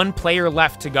has one player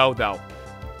left to go, though.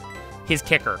 His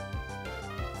kicker.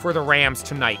 For the Rams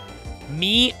tonight.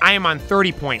 Me, I am on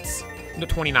 30 points. No,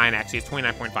 29 actually. It's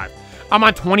 29.5. I'm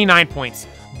on 29 points.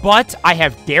 But I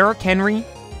have Derrick Henry.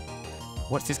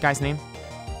 What's this guy's name?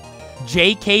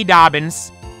 J.K.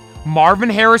 Dobbins. Marvin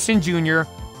Harrison Jr.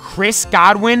 Chris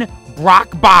Godwin.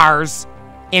 Brock Bars.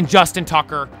 And Justin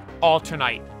Tucker. All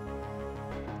tonight.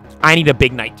 I need a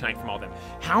big night tonight from all of them.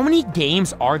 How many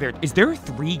games are there? Is there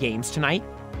 3 games tonight?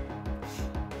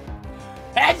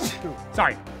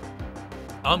 Sorry.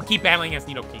 Keep battling against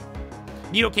Nidoking.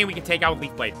 Nidoking we can take out with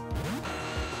Leaf Blade.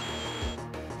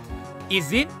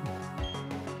 Is it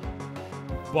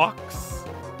Bucks,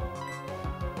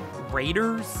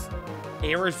 Raiders,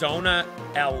 Arizona,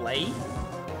 LA?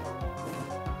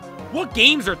 What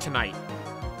games are tonight?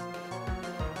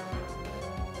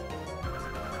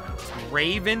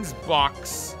 Ravens,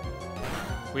 Bucks.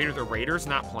 Wait, are the Raiders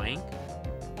not playing?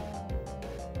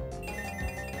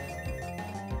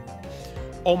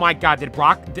 Oh my god, did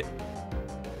Brock...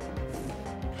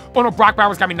 Oh no, Brock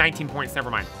Bowers got me 19 points, never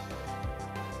mind.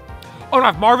 Oh no, I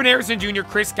have Marvin Harrison Jr.,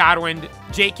 Chris Godwin,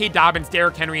 J.K. Dobbins,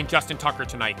 Derrick Henry, and Justin Tucker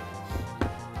tonight.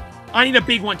 I need a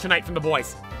big one tonight from the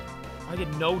boys. I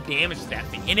did no damage to that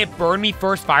thing. And it burned me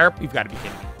first fire. You've got to be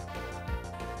kidding me.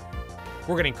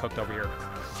 We're getting cooked over here.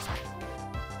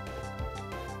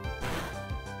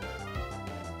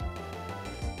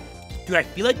 Dude, I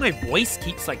feel like my voice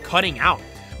keeps, like, cutting out.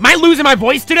 Am I losing my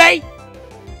voice today?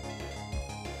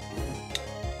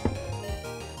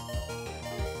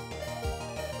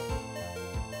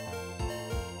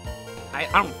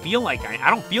 I don't feel like I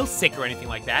don't feel sick or anything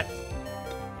like that.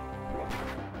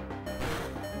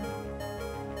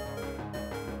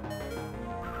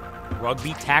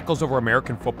 Rugby tackles over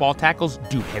American football tackles?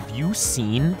 Dude, have you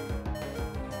seen?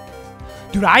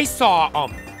 Dude, I saw,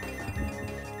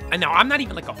 and now I'm not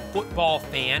even like a football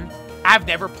fan. I've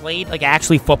never played like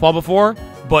actually football before,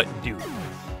 but dude,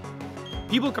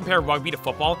 people compare rugby to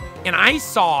football, and I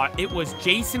saw it was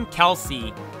Jason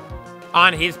Kelsey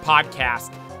on his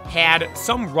podcast had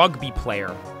some rugby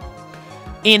player,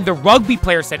 and the rugby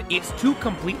player said it's 2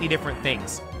 completely different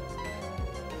things.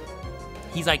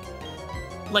 He's like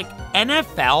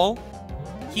NFL,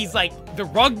 he's like the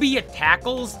rugby at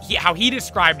tackles, how he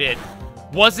described it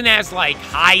wasn't as like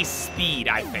high speed,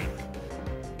 I think.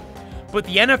 But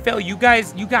the NFL,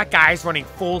 you got guys running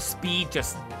full speed,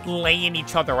 just laying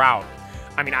each other out.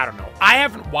 I mean, I don't know. I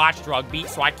haven't watched rugby,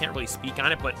 so I can't really speak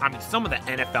on it, but I mean, some of the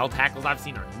NFL tackles I've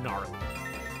seen are gnarly.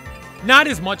 Not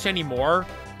as much anymore,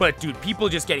 but dude, people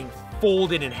just getting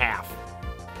folded in half.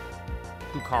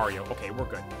 Lucario. Okay, we're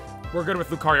good. We're good with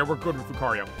Lucario. We're good with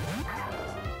Lucario.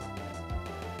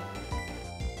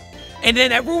 And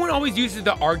then everyone always uses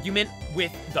the argument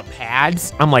with the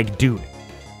pads. I'm like, dude,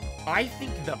 I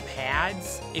think the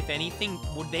pads, if anything,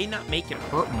 would they not make it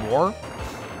hurt more?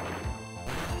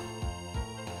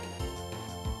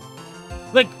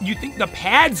 Like, you think the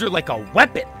pads are like a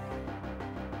weapon.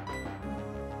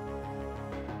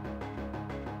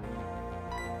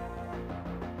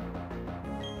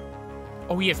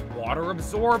 Oh, he has water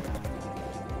absorb?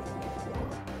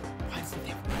 Why does he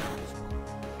have water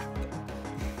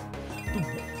absorb? Dude,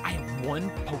 I have one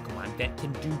Pokemon that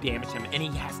can do damage to him, and he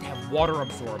has to have water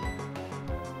absorb.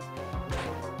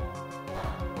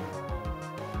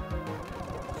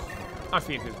 I'm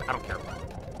feeding his, I don't care.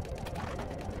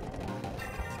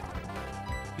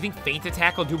 You think Feint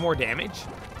Attack will do more damage?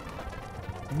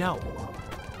 No.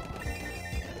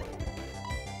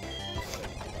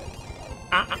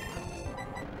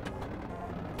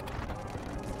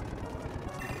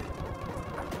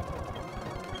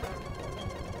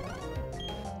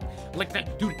 Like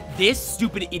that. Dude, this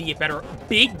stupid idiot better,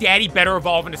 Big Daddy better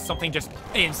evolve into something just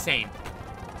insane.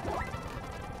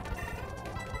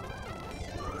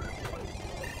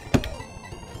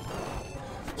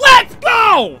 Let's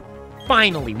go!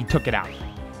 Finally, we took it out.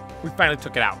 We finally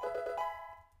took it out.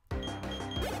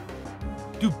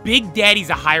 Dude, Big Daddy's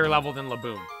a higher level than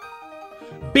Laboon.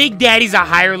 Big Daddy's a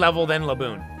higher level than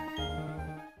Laboon.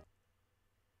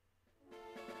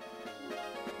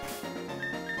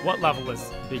 What level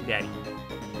is Big Daddy?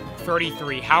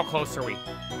 33. How close are we?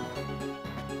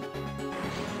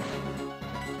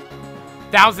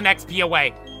 1,000 XP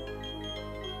away.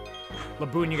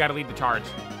 Laboon, you gotta lead the charge.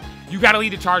 You gotta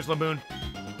lead the charge, Laboon.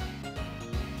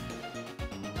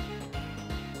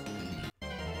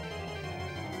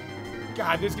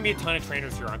 God, there's gonna be a ton of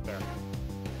trainers here, aren't there?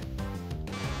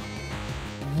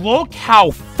 Look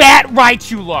how fat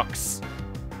Raichu looks.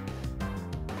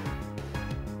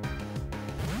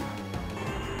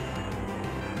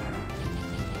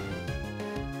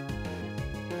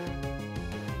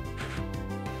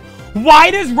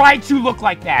 Why does Raichu look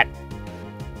like that?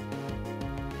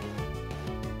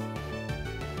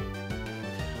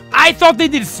 I thought they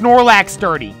did Snorlax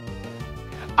dirty.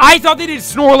 I thought they did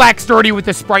Snorlax dirty with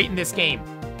the sprite in this game.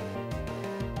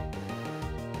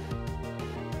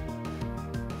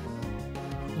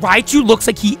 Raichu looks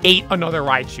like he ate another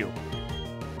Raichu.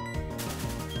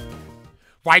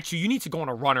 Raichu, you need to go on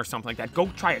a run or something like that. Go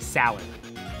try a salad.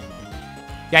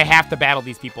 Yeah, I have to battle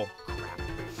these people.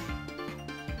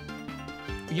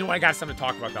 You know what? I got something to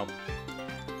talk about, though.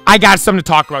 I've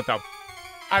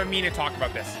been meaning to talk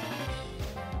about this.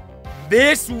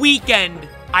 This weekend,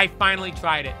 I finally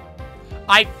tried it.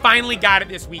 I finally got it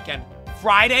this weekend.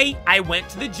 Friday, I went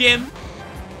to the gym,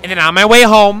 and then on my way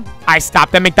home, I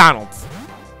stopped at McDonald's.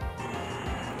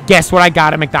 Guess what I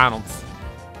got at McDonald's?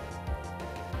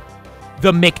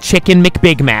 The McChicken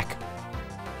McBig Mac.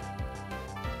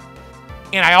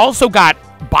 And I also got,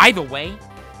 by the way,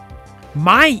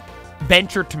 my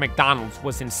venture to McDonald's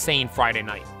was insane Friday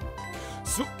night.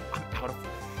 So, I'm gonna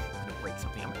break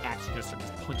something. I'm actually gonna start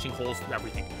just punching holes through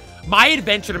everything. My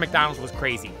adventure to McDonald's was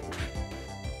crazy.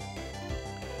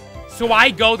 So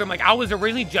I go there, I'm like, I was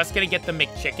originally just gonna get the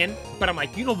McChicken, but I'm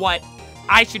like, you know what?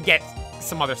 I should get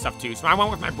some other stuff too. So I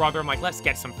went with my brother, I'm like, let's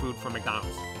get some food from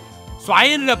McDonald's. So I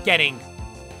ended up getting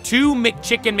 2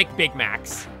 McChicken McBig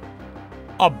Macs,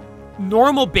 a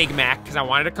normal Big Mac, because I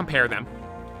wanted to compare them.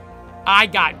 I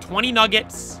got 20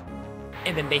 nuggets,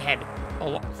 and then they had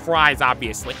fries,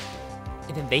 obviously.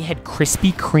 And then they had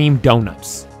Krispy Kreme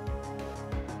donuts.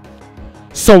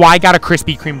 So I got a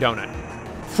Krispy Kreme donut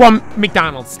from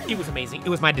McDonald's. It was amazing. It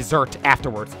was my dessert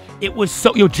afterwards. It was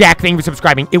so... Yo, Jack, thank you for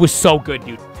subscribing. It was so good,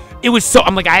 dude. It was so...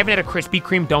 I'm like, I haven't had a Krispy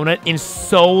Kreme donut in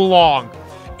so long.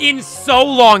 And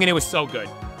it was so good.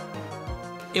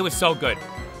 It was so good.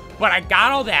 But I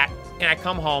got all that, and I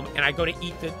come home, and I go to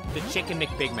eat the Chicken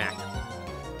McBig Mac.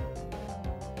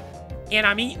 And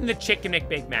I'm eating the Chicken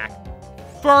McBig Mac.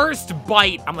 First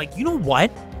bite, I'm like, you know what?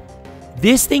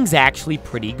 This thing's actually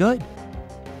pretty good.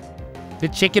 The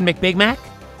Chicken McBig Mac,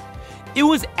 it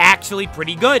was actually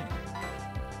pretty good.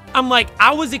 I'm like,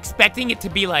 I was expecting it to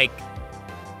be like,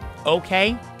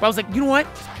 okay. But I was like, you know what?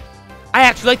 I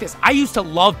actually like this. I used to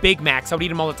love Big Macs. I would eat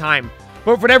them all the time.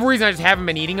 But for whatever reason, I just haven't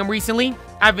been eating them recently.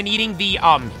 I've been eating the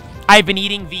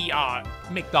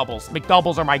McDoubles.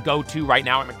 McDoubles are my go-to right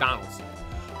now at McDonald's.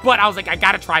 But I was like, I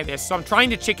gotta try this. So I'm trying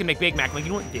the Chicken McBig Mac. I'm like,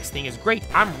 you know what? This thing is great.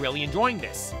 I'm really enjoying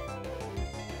this.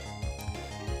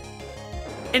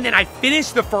 And then I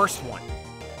finished the first one.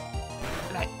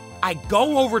 And I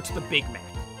go over to the Big Mac.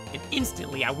 And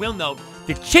instantly, I will note,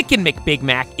 the Chicken McBig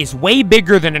Mac is way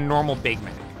bigger than a normal Big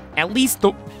Mac. At least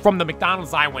from the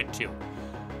McDonald's I went to.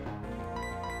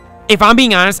 If I'm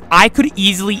being honest, I could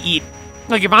easily eat...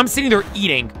 Like, if I'm sitting there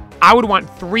eating, I would want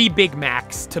 3 Big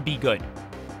Macs to be good.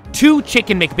 2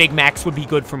 Chicken McBig Macs would be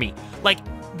good for me. Like,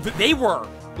 they were...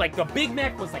 Like, the Big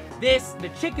Mac was like this. The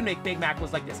Chicken McBig Mac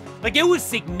was like this. Like, it was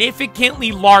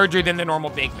significantly larger than the normal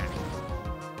Big Mac.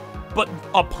 But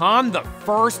upon the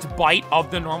first bite of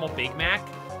the normal Big Mac,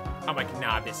 I'm like,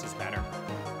 nah, this is better.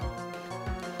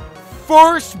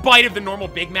 First bite of the normal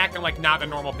Big Mac, I'm like, nah, the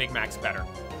normal Big Mac's better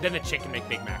than the Chicken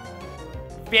McBig Mac.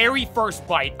 Very first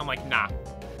bite, I'm like, nah,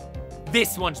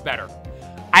 this one's better.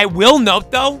 I will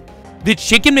note, though, the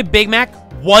Chicken McBig Mac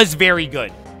was very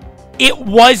good. It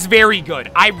was very good.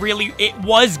 It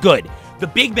was good. The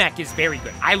Big Mac is very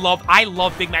good. I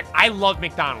love Big Mac. I love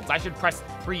McDonald's. I should press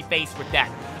preface with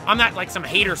that. I'm not like some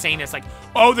hater saying this like,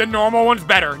 oh, the normal one's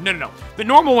better. No, no, no. The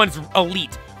normal one's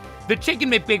elite. The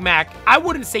Chicken McBig Mac, I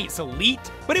wouldn't say it's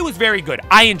elite, but it was very good.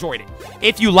 I enjoyed it.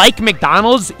 If you like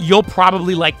McDonald's, you'll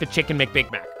probably like the Chicken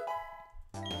McBig Mac.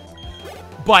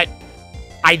 But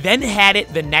I then had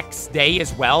it the next day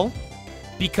as well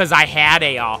because I had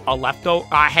a leftover.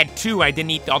 I had two. I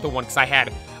didn't eat the other one because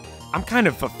I'm kind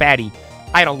of a fatty.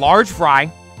 I had a large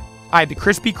fry. I had the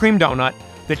Krispy Kreme donut,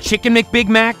 the Chicken McBig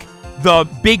Mac, the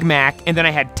Big Mac, and then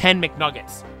I had 10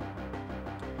 McNuggets.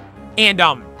 And,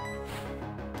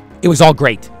 it was all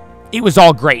great. It was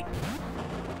all great.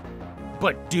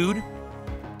 But, dude,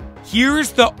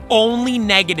 here's the only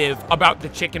negative about the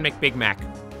Chicken McBig Mac.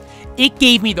 It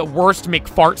gave me the worst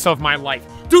McFarts of my life.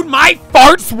 Dude, my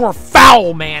farts were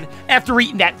foul, man, after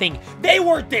eating that thing. They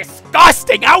were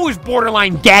disgusting. I was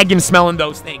borderline gagging smelling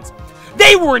those things.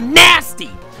 They were nasty.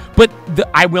 But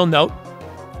I will note,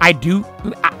 I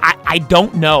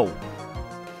don't know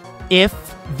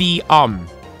if the,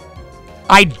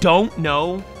 I don't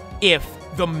know if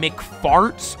the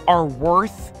McFarts are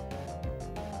worth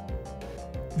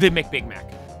the McBig Mac.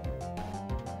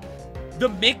 The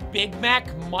McBig Mac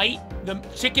the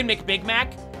Chicken McBig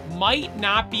Mac might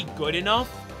not be good enough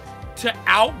to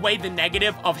outweigh the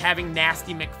negative of having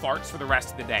nasty McFarts for the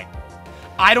rest of the day.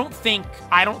 I don't think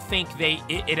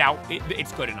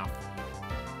it's good enough.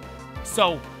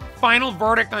 So, final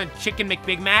verdict on Chicken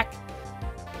McBig Mac.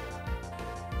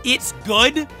 It's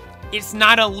good. It's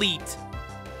not elite.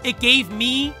 It gave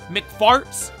me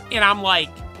McFarts, and I'm like,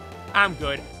 I'm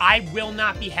good. I will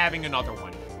not be having another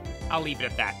one. I'll leave it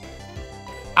at that.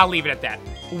 I'll leave it at that.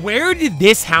 Where did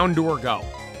this Houndour go?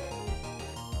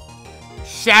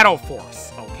 Shadow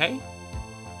Force, okay?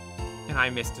 And I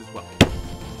missed as well.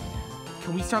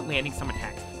 Can we start landing some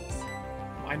attacks, please?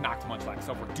 I knocked Munchlax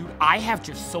over. Dude, I have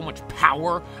just so much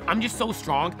power. I'm just so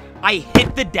strong. I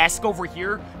hit the desk over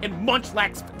here, and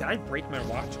Munchlax... Did I break my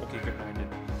watch? Okay, good. No, I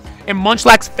didn't. And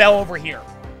Munchlax fell over here.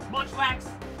 Munchlax!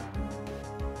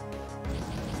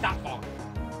 Stop falling.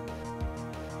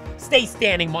 Stay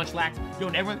standing, Munchlax. Yo,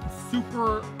 and everyone,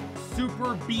 Super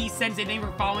B sends in, thank you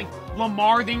for following.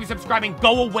 Lamar, thank you for subscribing.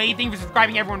 Go Away, thank you for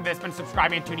subscribing. Everyone that's been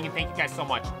subscribing and tuning in, thank you guys so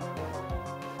much.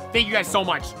 Thank you guys so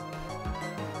much.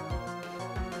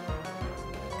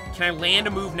 Can I land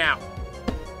a move now?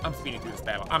 I'm speeding through this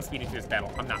battle. I'm speeding through this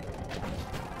battle. I'm not.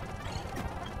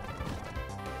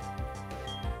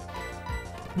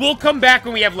 We'll come back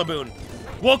when we have Laboon.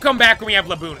 We'll come back when we have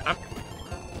Laboon.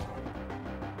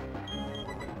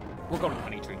 We'll go to the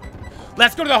honey tree.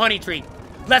 Let's go to the honey tree.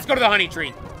 Let's go to the honey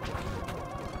tree.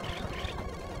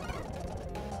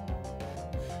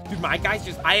 Dude, my guys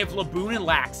just... I have Laboon and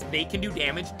Lax. They can do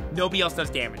damage. Nobody else does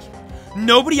damage.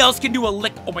 Nobody else can do a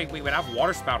lick... Oh, wait. I have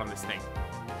Water Spout on this thing.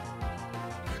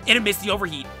 And it missed the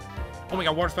overheat. Oh my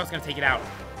god, Water Spout's gonna take it out.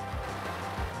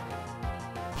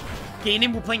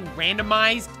 Ganon, we're playing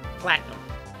randomized Platinum.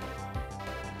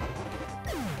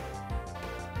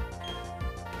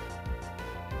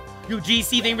 Yo,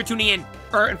 GC, thank you for tuning in.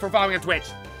 And for following on Twitch.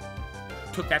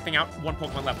 Took that thing out. One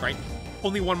Pokemon left, right?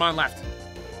 Only one mon left.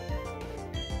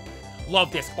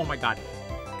 Love this. Oh my god.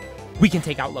 We can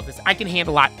take out Love This. I can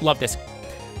handle a lot. Love this.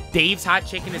 Dave's Hot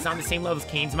Chicken is on the same level as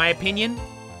Cane's, in my opinion.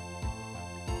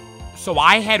 So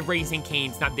I had Raising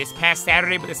Cane's, not this past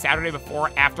Saturday, but the Saturday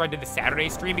before, after I did the Saturday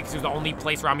stream, because it was the only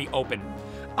place around me open.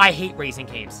 I hate Raising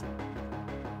Cane's.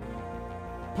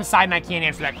 Poseidon, I can't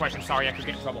answer that question. Sorry, I could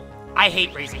get in trouble. I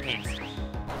hate Raising Cane's.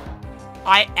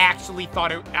 I actually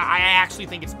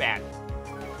think it's bad.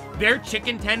 Their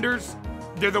chicken tenders,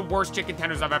 they're the worst chicken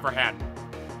tenders I've ever had.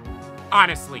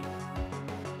 Honestly.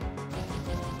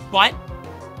 But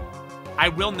I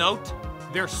will note,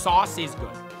 their sauce is good.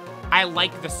 I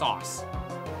like the sauce.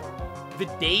 The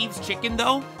Dave's chicken,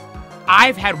 though,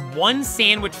 I've had one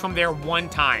sandwich from there one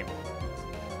time.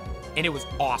 And it was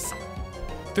awesome.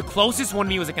 The closest one to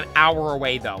me was like an hour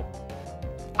away, though.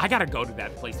 I gotta go to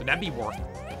that place, so that'd be worth it.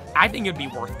 I think it'd be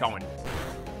worth going.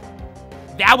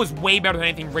 That was way better than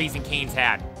anything Raising Cane's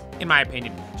had, in my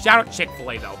opinion. Shout out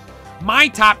Chick-fil-A, though. My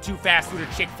top two fast food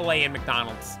are Chick-fil-A and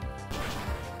McDonald's.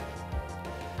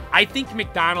 I think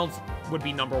McDonald's would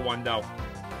be #1, though.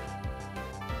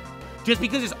 Just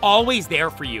because it's always there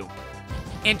for you.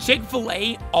 And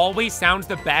Chick-fil-A always sounds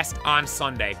the best on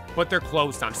Sunday, but they're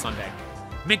closed on Sunday.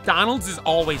 McDonald's is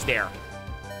always there.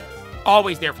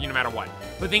 Always there for you no matter what.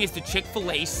 But the thing is, the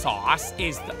Chick-fil-A sauce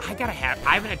is... I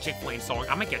haven't had Chick-fil-A in so long.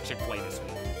 I might get Chick-fil-A this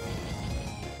week.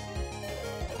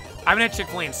 I haven't had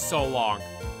Chick-fil-A in so long.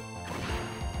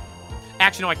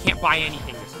 Actually, no, I can't buy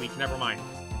anything this week. Never mind.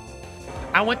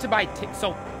 I went to buy...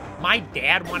 So, my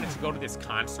dad wanted to go to this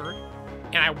concert,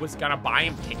 and I was gonna buy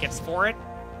him tickets for it.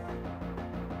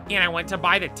 And I went to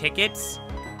buy the tickets.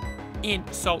 And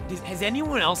so, has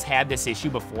anyone else had this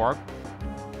issue before?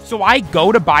 So, I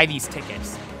go to buy these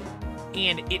tickets,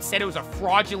 and it said it was a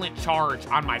fraudulent charge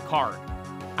on my card.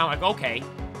 I'm like, okay.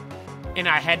 And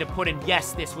I had to put in,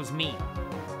 yes, this was me.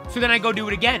 So then I go do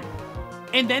it again.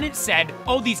 And then it said,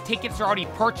 oh, these tickets are already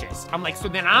purchased. I'm like, so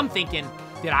then I'm thinking,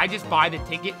 did I just buy the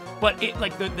ticket? But it,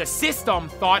 like, the system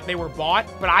thought they were bought,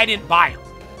 but I didn't buy them.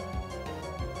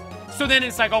 So then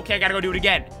it's like, okay, I gotta go do it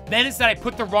again. Then it said I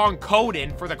put the wrong code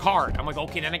in for the card. I'm like,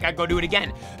 okay, then I gotta go do it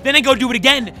again. Then I go do it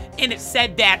again, and it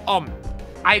said that,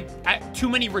 I too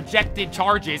many rejected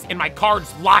charges, and my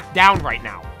card's locked down right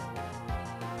now.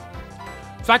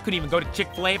 So I couldn't even go to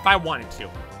Chick-fil-A if I wanted to.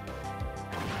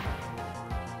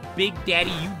 Big Daddy,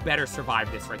 you better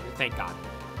survive this right here. Thank God.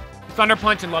 Thunder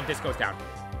Punch and Love This goes down.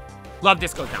 Love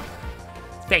This goes down.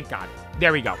 Thank God.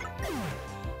 There we go.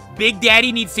 Big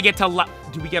Daddy needs to get to...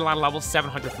 Do we get a lot of levels?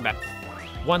 700 from that.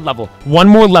 One level. One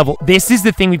more level. This is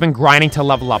the thing we've been grinding to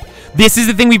level up. This is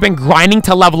the thing we've been grinding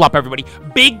to level up, everybody.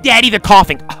 Big Daddy the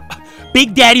coughing.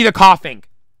 Big Daddy the coughing.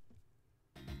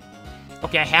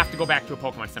 Okay, I have to go back to a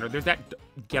Pokemon Center. There's that...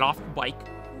 Get off the bike.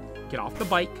 Get off the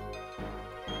bike.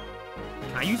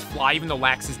 Can I use fly even though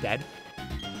Lax is dead?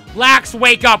 Lax,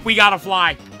 wake up! We gotta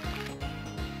fly!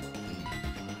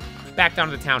 Back down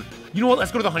to the town. You know what?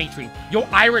 Let's go to the honey tree. Yo,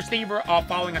 Irish, thank you for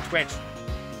following on Twitch.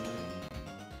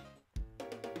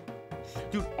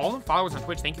 Dude, all the followers on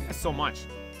Twitch, thank you guys so much.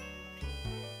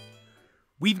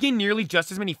 We've gained nearly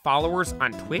just as many followers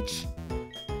on Twitch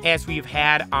as we've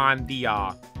had on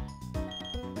the,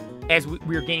 as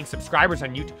we're gaining subscribers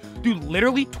on YouTube. Dude,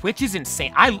 literally, Twitch is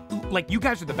insane. Like, you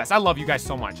guys are the best. I love you guys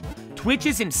so much. Twitch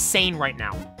is insane right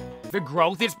now. The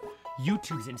growth is...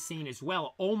 YouTube's insane as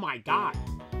well. Oh my God.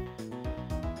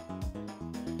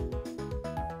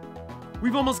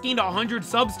 We've almost gained 100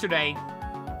 subs today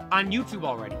on YouTube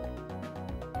already.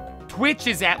 Twitch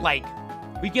is at, like...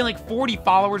 We get, like, 40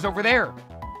 followers over there.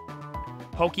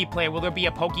 Pokeplay, will there be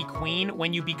a Poke Queen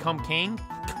when you become king?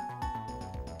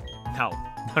 No.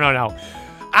 No.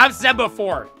 I've said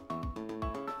before...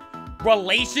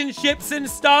 Relationships and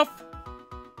stuff.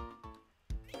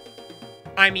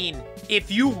 I mean, if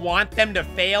you want them to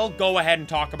fail, go ahead and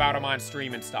talk about them on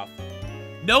stream and stuff.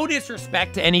 No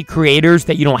disrespect to any creators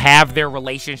that you don't have their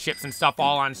relationships and stuff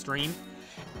all on stream.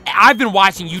 I've been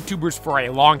watching YouTubers for a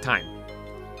long time.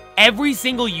 Every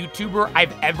single YouTuber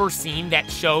I've ever seen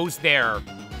that shows their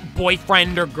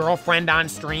boyfriend or girlfriend on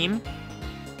stream,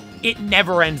 it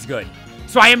never ends good.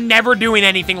 So I am never doing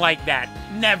anything like that.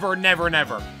 Never, never,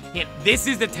 never. Yeah, this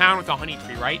is the town with the honey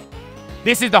tree, right?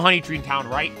 This is the honey tree town,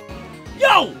 right?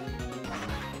 Yo!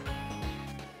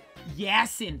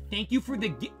 Yes, and thank you for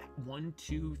the 1,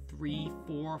 2, 3,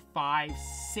 4, 5,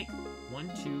 6.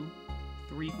 1, 2,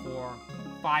 3, 4,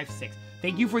 5, 6.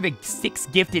 Thank you for the 6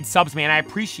 gifted subs, man. I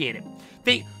appreciate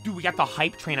it. Dude, we got the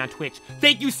hype train on Twitch.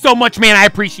 Thank you so much, man. I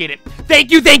appreciate it. Thank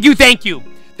you, thank you, thank you.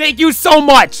 Thank you so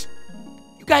much.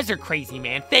 You guys are crazy,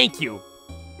 man. Thank you.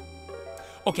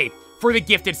 Okay. For the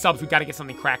gifted subs, we gotta get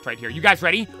something cracked right here. You guys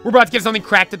ready? We're about to get something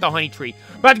cracked at the honey tree.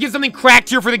 We're about to get something cracked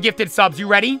here for the gifted subs. You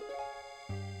ready?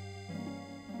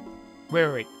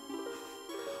 Wait.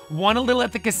 Won a little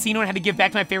at the casino and had to give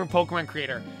back to my favorite Pokemon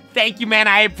creator. Thank you, man.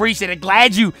 I appreciate it.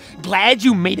 Glad you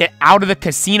made it out of the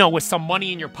casino with some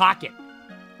money in your pocket.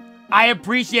 I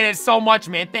appreciate it so much,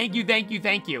 man. Thank you, thank you,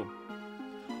 thank you.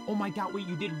 Oh my God, wait,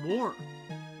 you did more. 1,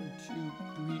 2,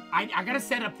 3. I gotta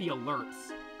set up the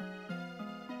alerts.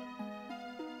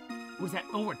 Was that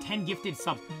over 10 gifted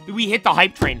subs? Did we hit the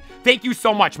hype train? Thank you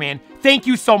so much, man. Thank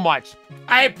you so much.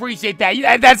 I appreciate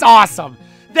that. That's awesome.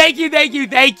 Thank you, thank you,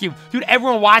 thank you. Dude,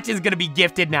 everyone watching is going to be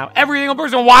gifted now. Every single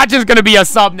person watching is going to be a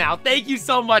sub now. Thank you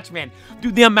so much, man.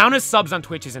 Dude, the amount of subs on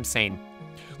Twitch is insane.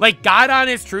 Like, God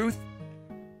honest truth,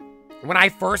 when I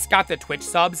first got the Twitch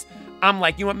subs, I'm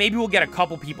like, you know what, maybe we'll get a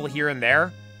couple people here and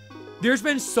there. There's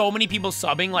been so many people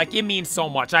subbing, like, it means so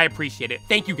much. I appreciate it.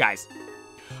 Thank you, guys.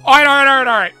 All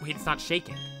right. Wait, it's not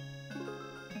shaking.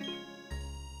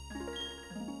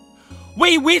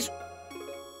 Wait, which...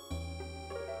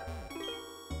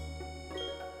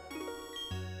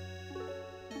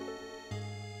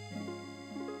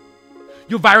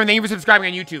 Yo, Byron, thank you for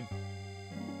subscribing on YouTube.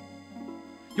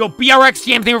 Yo, BRX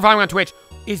Jam, thank you for following on Twitch.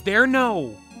 Is there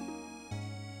no...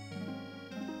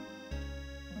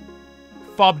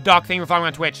 Fub Duck, thank you for following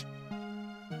on Twitch.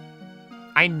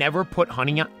 I never put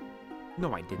honey on...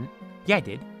 No, I didn't. Yeah, I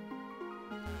did.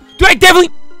 Dude, I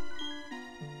definitely...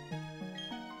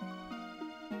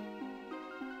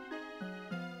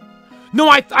 No,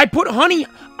 I put honey...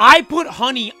 I put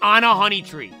honey on a honey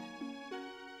tree.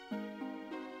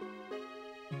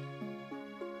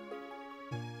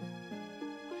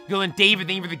 Yo, and David,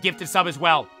 thank you for the gifted sub as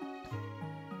well.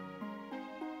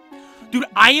 Dude,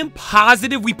 I am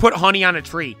positive we put honey on a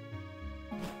tree.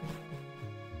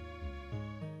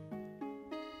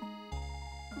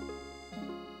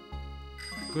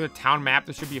 Go to the town map.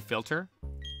 There should be a filter.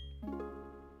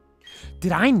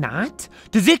 Did I not?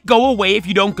 Does it go away if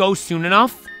you don't go soon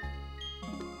enough?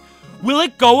 Will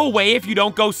it go away if you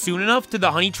don't go soon enough to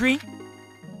the honey tree?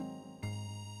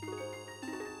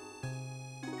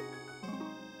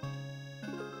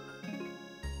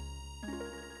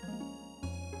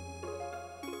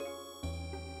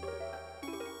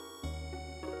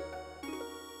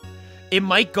 It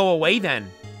might go away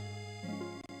then.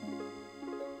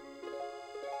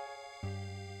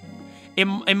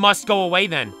 It must go away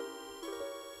then.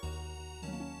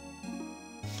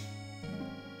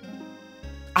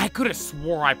 I could have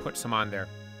swore I put some on there.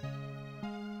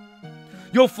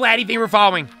 Yo, Flatty, thank you for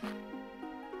following.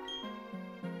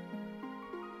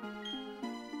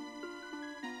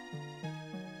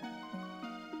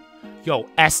 Yo,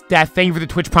 S-Death, thank you for the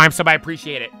Twitch Prime sub. I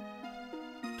appreciate it.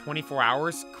 24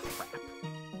 hours? Crap.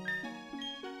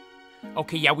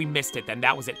 Okay, yeah, we missed it then.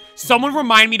 That was it. Someone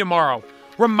remind me tomorrow.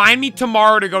 Remind me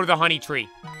tomorrow to go to the honey tree.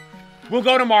 We'll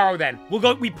go tomorrow then. We'll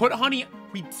go. We put honey.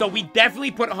 So we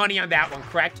definitely put honey on that one,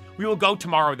 correct? We will go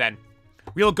tomorrow then.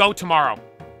 We will go tomorrow.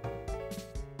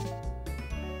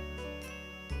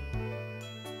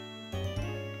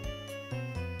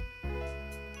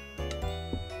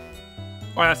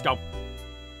 All right, let's go.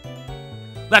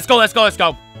 Let's go, let's go, let's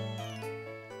go.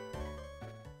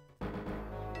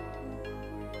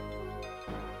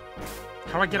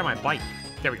 How do I get on my bike?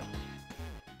 There we go.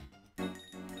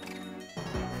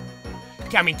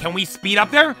 Okay, I mean, can we speed up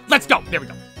there? Let's go. There we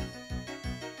go.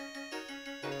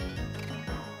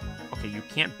 Okay, you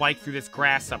can't bike through this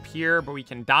grass up here, but we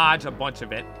can dodge a bunch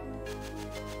of it.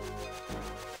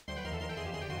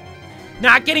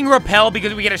 Not getting repelled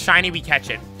because we get a shiny, we catch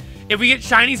it. If we get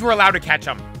shinies, we're allowed to catch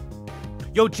them.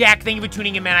 Yo, Jack, thank you for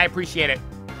tuning in, man. I appreciate it.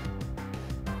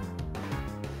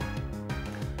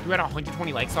 You had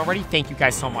 120 likes already? Thank you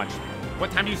guys so much.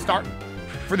 What time do you start?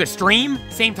 For the stream?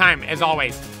 Same time, as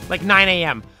always. Like 9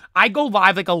 a.m. I go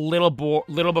live like a little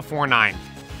before 9.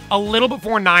 A little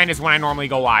before 9 is when I normally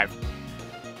go live.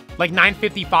 Like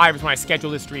 9:55 is when I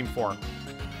schedule this stream for.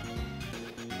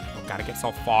 Oh, gotta get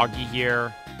so foggy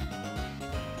here.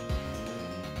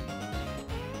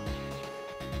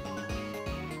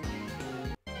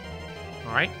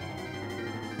 Alright.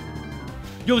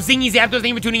 Yo, Zingy Zapdos, thank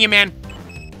you for tuning in, man.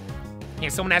 Yeah,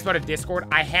 someone asked about a Discord.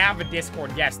 I have a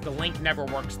Discord, yes. The link never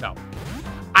works, though.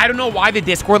 I don't know why the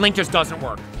Discord link just doesn't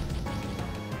work.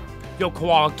 Yo,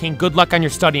 Koala King, good luck on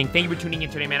your studying. Thank you for tuning in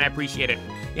today, man. I appreciate it.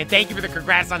 And thank you for the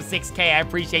congrats on 6K. I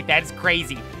appreciate that. It's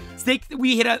crazy.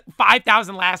 We hit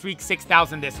 5,000 last week,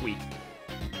 6,000 this week.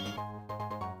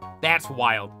 That's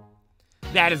wild.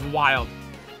 That is wild.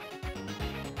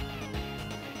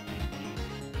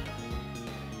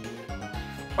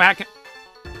 Wait,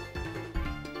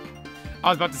 I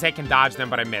was about to say I can dodge them,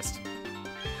 but I missed.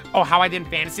 Oh, how I did in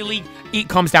Fantasy League? It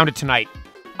comes down to tonight.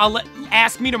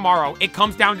 Ask me tomorrow. It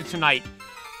comes down to tonight.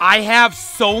 I have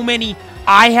so many.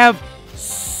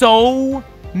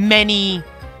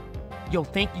 Yo,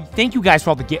 thank you guys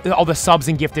for all the subs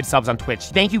and gifted subs on Twitch.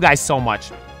 Thank you guys so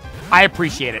much. I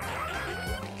appreciate it.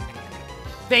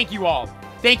 Thank you all.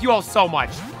 Thank you all so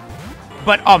much.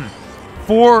 But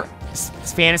for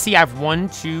Fantasy, I have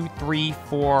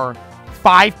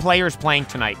 5 players playing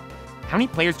tonight. How many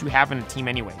players do you have in a team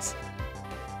anyways?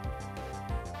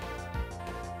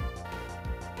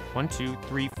 1, 2,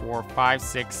 3, 4, 5,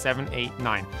 6, 7, 8,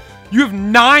 9. You have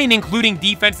 9 including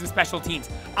defense and special teams.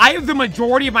 I have the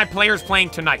majority of my players playing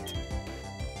tonight.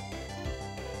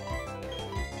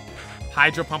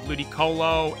 Hydro Pump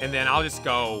Ludicolo, and then I'll just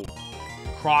go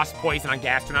Cross Poison on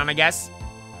Gastrodon, I guess.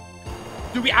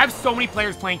 Dude, I have so many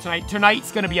players playing tonight.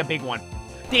 Tonight's gonna be a big one.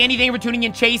 Danny, thank you for tuning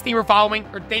in. Chase, thank you for following.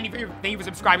 Or thank you for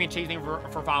subscribing. And Chase, thank you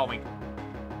for following.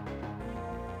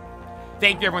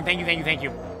 Thank you, everyone. Thank you, thank you, thank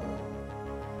you.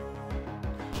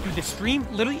 Dude, the stream,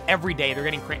 literally every day, they're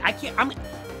getting crazy.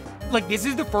 Like, this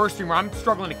is the first stream where I'm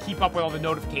struggling to keep up with all the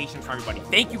notifications from everybody.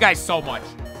 Thank you guys so much.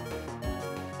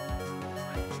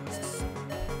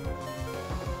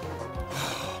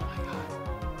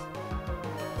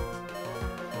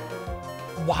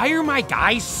 Why are my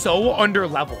guys so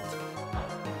under-leveled?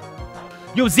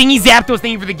 Yo, Zingy Zapdos,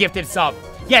 thank you for the gifted sub.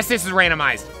 Yes, this is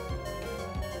randomized.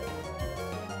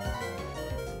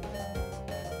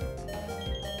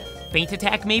 Feint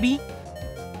Attack, maybe?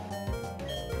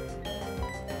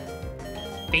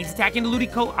 Feint Attack into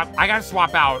Ludicolo? I gotta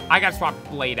swap out. I gotta swap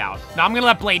Blade out. No, I'm gonna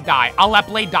let Blade die. I'll let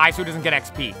Blade die so it doesn't get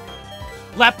XP.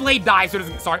 Let Blade die so it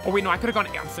doesn't... Sorry. Oh, wait, no, I could've gone...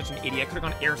 I'm such an idiot. I could've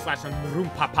gone Air Slash on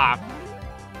Roompapa.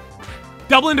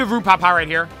 Double into Roompapa right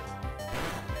here.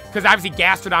 Because obviously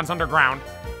Gastrodon's underground.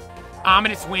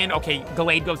 Ominous Wind. Okay,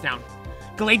 Gallade goes down.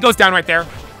 Glade goes down right there.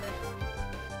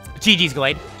 GG's,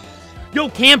 Glade. Yo,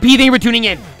 Campy, thank you for tuning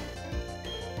in.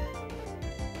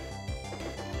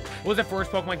 What was the first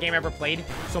Pokemon game I ever played?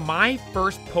 So my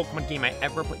first Pokemon game I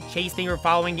ever played, Chase, thank you for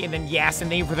following, and then Yasin,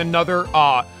 thank you for another,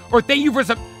 or thank you for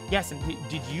some, Yasin,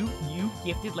 did you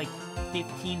gifted like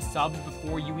 15 subs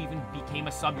before you even became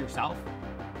a sub yourself?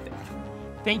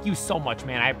 Thank you so much,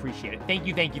 man. I appreciate it. Thank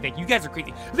you, thank you, thank you. You guys are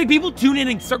crazy. It's like people tune in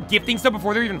and start gifting stuff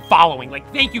before they're even following.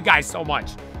 Like, thank you guys so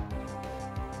much.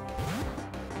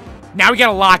 Now we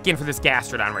gotta lock in for this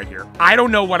Gastrodon right here. I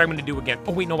don't know what I'm gonna do again.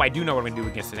 Oh, wait, no, I do know what I'm gonna do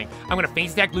against this thing. I'm gonna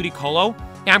Face Attack Ludicolo,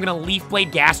 and I'm gonna Leaf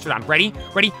Blade Gastrodon. Ready?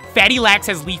 Ready? Fatty Lax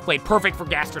has Leaf Blade. Perfect for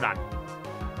Gastrodon.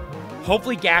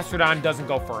 Hopefully Gastrodon doesn't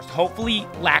go first. Hopefully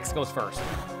Lax goes first.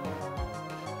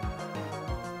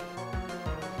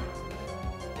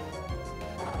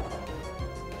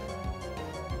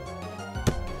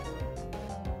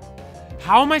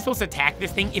 How am I supposed to attack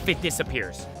this thing if it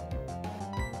disappears?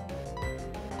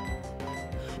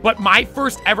 But my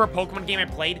first ever Pokemon game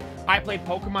I played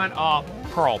Pokemon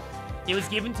Pearl. It was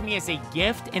given to me as a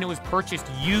gift, and it was purchased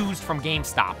used from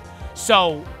GameStop.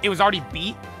 So it was already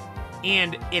beat,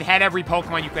 and it had every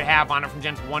Pokemon you could have on it from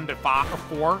Gens 1 to 5 or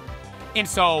 4. And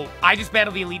so I just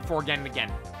battled the Elite Four again and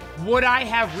again. Would I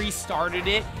have restarted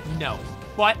it? No.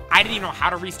 But I didn't even know how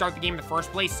to restart the game in the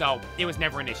first place, so it was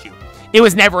never an issue. It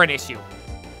was never an issue.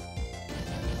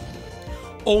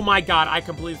 Oh my god, I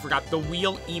completely forgot. The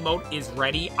wheel emote is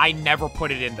ready. I never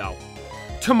put it in, though.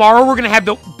 Tomorrow, we're going to have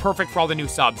the... Perfect for all the new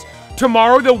subs.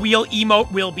 Tomorrow, the wheel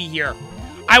emote will be here.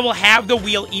 I will have the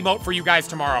wheel emote for you guys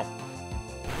tomorrow.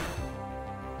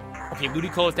 Okay,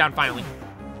 Ludicolo's down finally.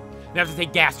 We have to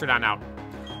take Gastrodon out.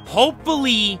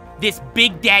 Hopefully, this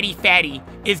Big Daddy Fatty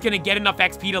is going to get enough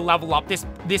XP to level up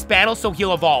this battle so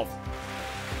he'll evolve.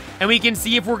 And we can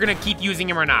see if we're going to keep using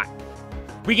him or not.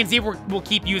 We can see if we'll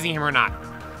keep using him or not.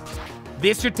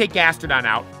 This should take Gastrodon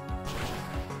out.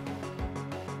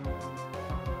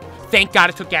 Thank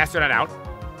God it took Gastrodon out.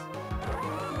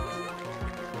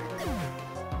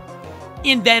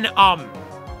 And then,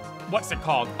 what's it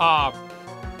called?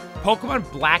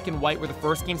 Pokemon Black and White were the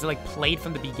first games that, like, played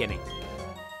from the beginning.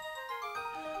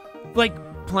 Like,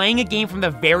 playing a game from the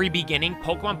very beginning,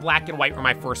 Pokemon Black and White were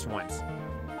my first ones.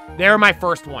 They were my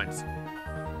first ones.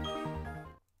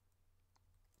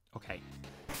 Okay.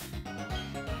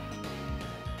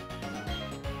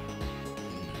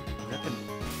 We got the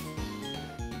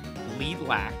lead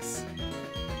Lax.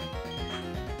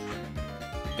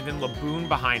 And then Laboon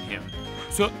behind him.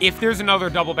 So if there's another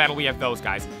double battle, we have those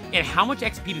guys. And how much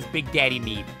XP does Big Daddy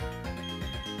need?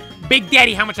 Big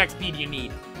Daddy, how much XP do you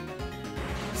need?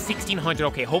 1,600.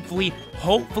 Okay, hopefully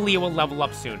it will level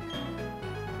up soon.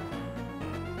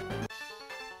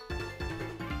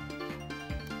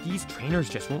 These trainers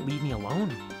just won't leave me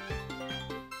alone.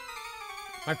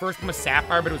 My first one was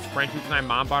Sapphire, but it was French because my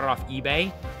mom bought it off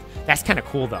eBay. That's kind of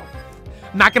cool, though.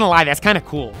 I'm not gonna lie, that's kind of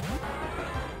cool.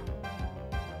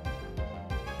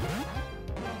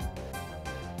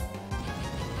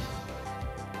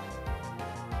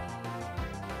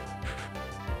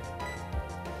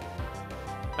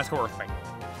 Let's go Earthquake.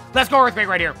 Let's go Earthquake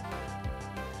right here.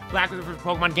 Black was the first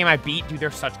Pokemon game I beat. Dude,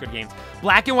 they're such good games.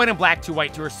 Black and White and Black 2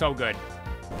 White 2 are so good.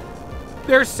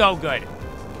 They're so good.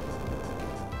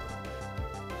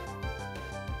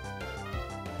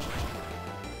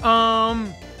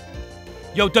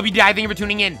 Yo, WDI, thank you for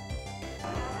tuning in.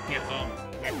 Yeah,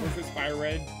 my first was Fire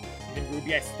Red, and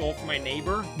Ruby I stole from my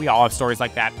neighbor. We all have stories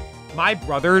like that. My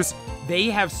brothers, they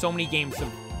have so many games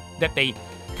that they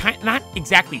not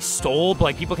exactly stole, but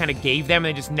like people kind of gave them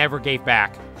and they just never gave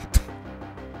back.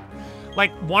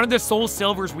 Like, one of the Soul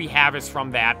Silvers we have is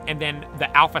from that, and then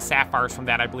the Alpha Sapphires from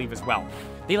that, I believe, as well.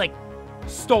 They, like,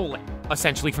 stole it,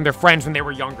 essentially, from their friends when they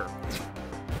were younger.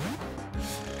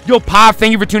 Yo, Pop,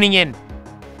 thank you for tuning in.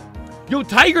 Yo,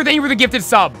 Tiger, thank you for the gifted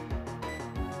sub.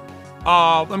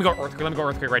 Let me go Earthquake. Let me go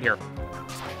Earthquake right here.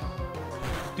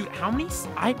 Dude, how many...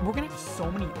 we're gonna have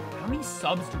so many... How many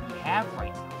subs do we have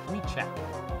right now? Let me check.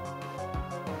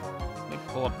 Let me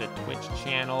pull up the Twitch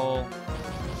channel.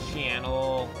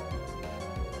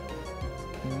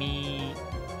 Me,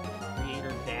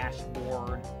 creator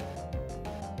dashboard.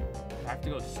 I have to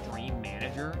go stream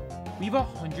manager. We have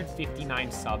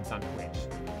 159 subs on Twitch.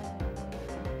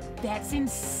 That's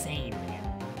insane, man.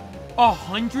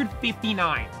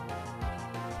 159.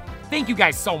 Thank you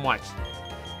guys so much.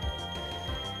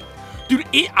 Dude,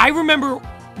 I remember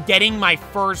getting my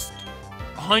first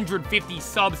 150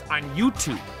 subs on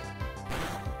YouTube.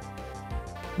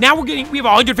 Now we have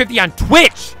 150 on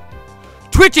Twitch.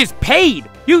 Twitch is paid.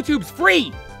 YouTube's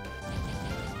free.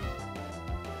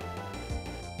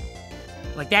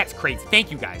 Like, that's crazy. Thank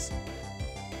you, guys.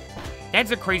 That's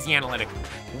a crazy analytic.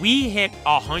 We hit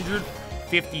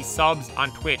 150 subs on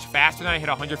Twitch faster than I hit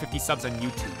 150 subs on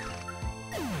YouTube.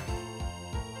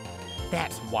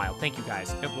 That's wild. Thank you,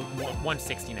 guys.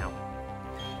 160 now.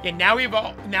 And now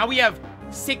we have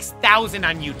 6,000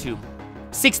 on YouTube.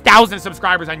 6,000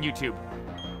 subscribers on YouTube.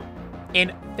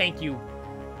 And thank you.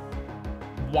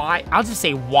 Why? I'll just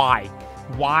say why.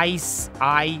 YIZCR.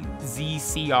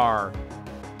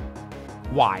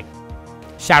 Why?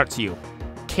 Shout out to you.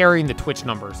 Carrying the Twitch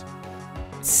numbers.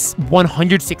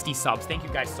 160 subs. Thank you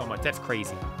guys so much. That's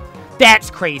crazy.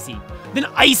 That's crazy. Then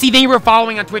Icy, thank you for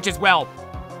following on Twitch as well.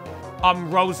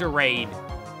 Rosa Raid.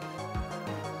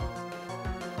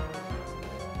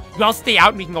 You all stay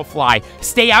out and we can go fly.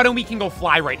 Stay out and we can go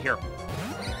fly right here.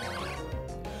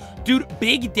 Dude,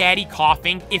 Big Daddy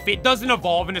coughing, if it doesn't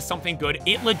evolve into something good,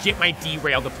 it legit might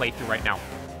derail the playthrough right now.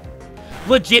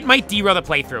 Legit might derail the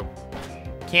playthrough.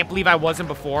 Can't believe I wasn't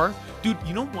before. Dude,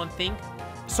 you know one thing?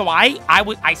 So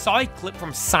I saw a clip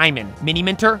from Simon, Mini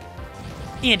Minter,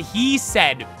 and he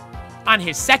said on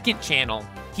his second channel,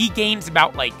 he gains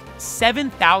about like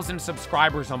 7,000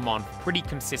 subscribers a month pretty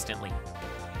consistently.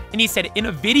 And he said in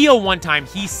a video one time,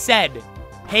 he said,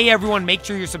 hey everyone, make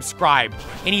sure you're subscribed.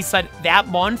 And he said that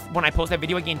month, when I posted that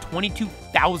video, I gained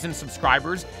 22,000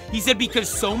 subscribers. He said because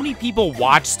so many people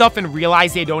watch stuff and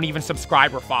realize they don't even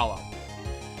subscribe or follow.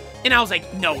 And I was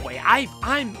like, no way,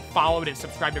 I'm followed and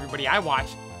subscribed to everybody I watch.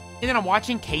 And then I'm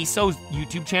watching Queso's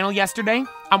YouTube channel yesterday.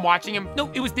 I'm watching him,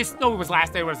 it was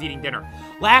last night when I was eating dinner.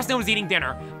 Last night I was eating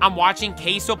dinner, I'm watching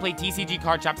Queso play TCG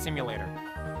Card Shop Simulator.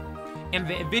 And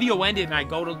the video ended and I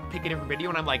go to pick a different video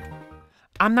and I'm like,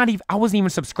 I wasn't even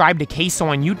subscribed to Queso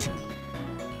on YouTube.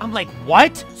 I'm like,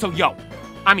 what? So, yo,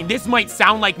 I mean, this might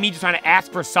sound like me just trying to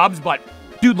ask for subs, but,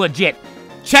 dude, legit,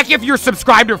 check if you're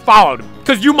subscribed or followed,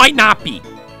 because you might not be.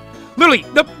 Literally,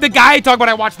 the guy I talk about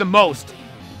I watch the most,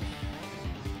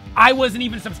 I wasn't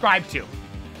even subscribed to.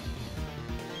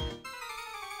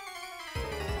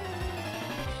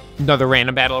 Another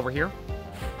random battle over here.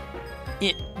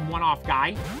 One-off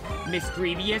guy.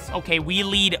 Mischievous. Okay, we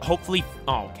lead, hopefully.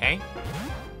 Oh, okay.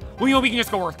 Well, you know, we can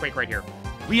just go Earthquake right here.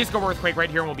 We just go Earthquake right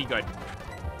here and we'll be good.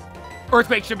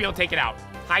 Earthquake should be able to take it out.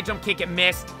 High jump kick, it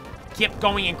missed. Kept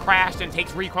going and crashed and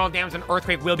takes recoil damage, and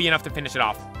Earthquake will be enough to finish it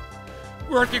off.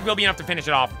 Earthquake will be enough to finish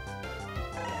it off.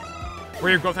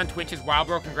 Where your growth on Twitch is wild,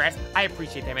 bro. Congrats. I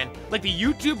appreciate that, man. Like, the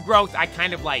YouTube growth, I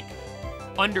kind of, like,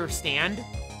 understand.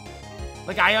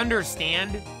 Like, I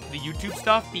understand the YouTube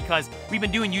stuff because we've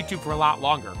been doing YouTube for a lot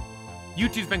longer.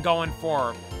 YouTube's been going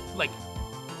for, like,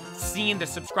 seeing the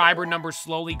subscriber numbers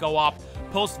slowly go up,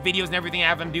 post videos and everything,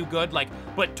 have them do good, like,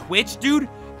 but Twitch, dude,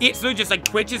 it's literally just, like,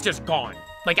 Twitch is just gone.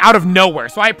 Like, out of nowhere,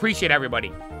 so I appreciate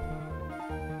everybody.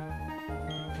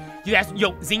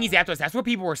 Yo, Zingy's after us, that's what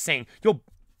people were saying. Yo,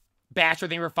 Basher,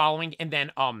 they were following, and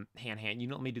then, hand, you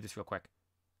know, let me do this real quick.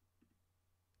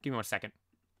 Give me 1 second.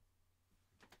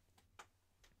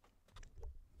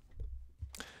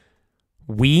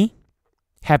 We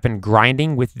have been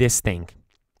grinding with this thing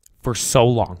for so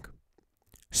long.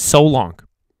 So long.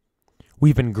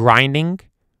 We've been grinding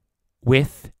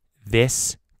with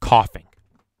this coughing.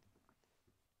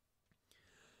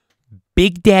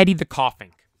 Big Daddy the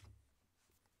coughing.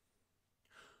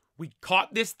 We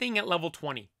caught this thing at level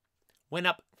 20. Went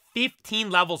up 15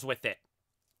 levels with it.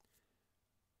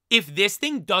 If this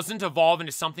thing doesn't evolve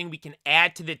into something we can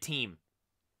add to the team,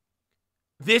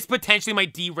 this potentially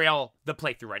might derail the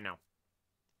playthrough right now.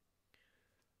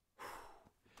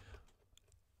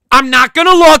 I'm not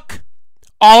gonna look.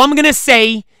 All I'm gonna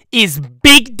say is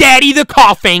Big Daddy the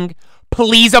coughing,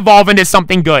 please evolve into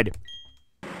something good.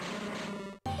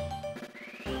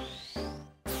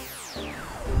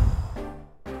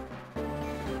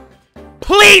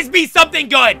 Please be something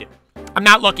good. I'm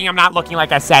not looking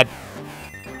like I said.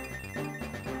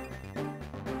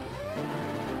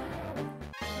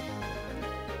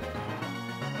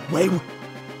 Wait.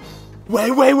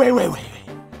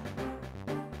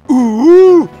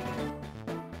 Ooh.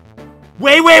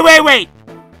 Wait.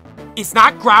 It's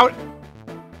not Grout.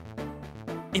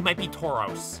 It might be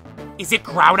Tauros. Is it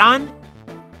Groudon?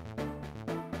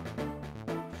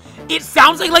 It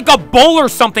sounds like a bull or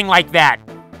something like that.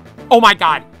 Oh my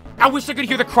god. I wish I could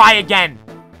hear the cry again.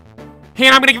 Hey,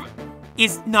 and I'm gonna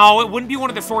give... No, it wouldn't be one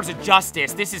of the Swords of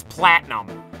Justice. This is Platinum.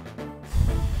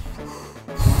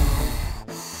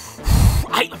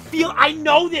 I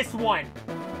know this one.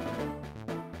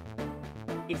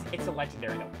 It's a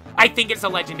legendary, though. I think it's a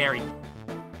legendary.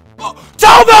 Oh,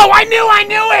 Tobo! I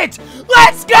knew it!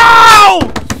 Let's go!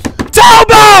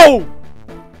 Tobo!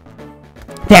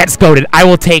 That's goated. I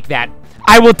will take that.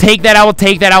 I will take that.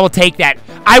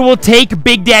 I will take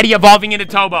Big Daddy evolving into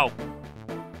Tobo.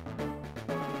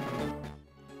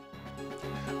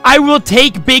 I will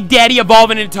take Big Daddy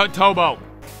evolving into Tobo.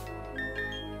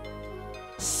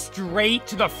 Straight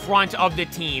to the front of the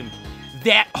team.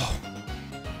 That... Oh.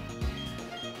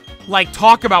 Like,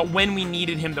 talk about when we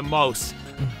needed him the most.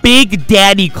 Big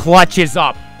Daddy clutches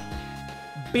up.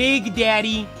 Big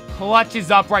Daddy clutches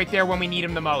up right there when we need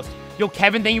him the most. Yo,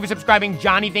 Kevin, thank you for subscribing.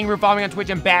 Johnny, thank you for following on Twitch.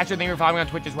 And Basher, thank you for following on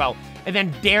Twitch as well. And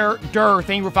then Durr,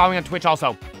 thank you for following on Twitch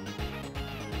also.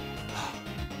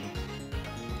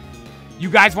 You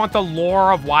guys want the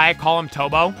lore of why I call him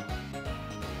Tobo?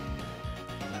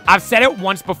 I've said it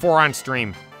once before on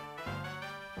stream.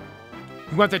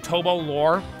 You want the Tobo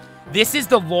lore? This is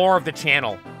the lore of the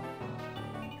channel.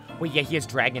 Wait, yeah, he has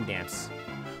Dragon Dance.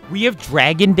 We have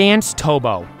Dragon Dance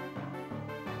Tobo.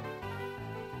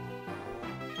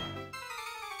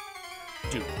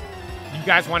 Dude, you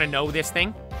guys want to know this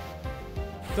thing?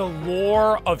 The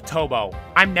lore of Tobo.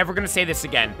 I'm never going to say this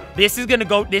again. This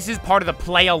is part of the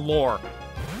playa lore.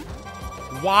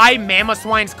 Why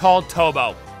Mamoswine's called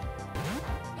Tobo.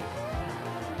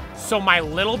 So my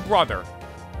little brother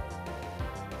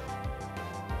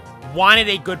wanted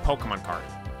a good Pokemon card.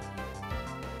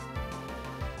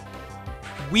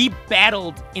 We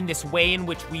battled in this way in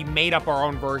which we made up our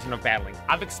own version of battling.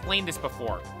 I've explained this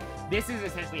before. This is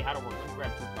essentially how to work. Let me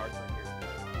grab 2 cards right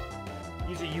here.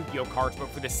 These are Yu-Gi-Oh cards, but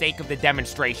for the sake of the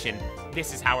demonstration,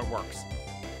 this is how it works.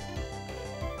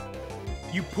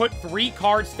 You put 3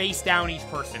 cards face down each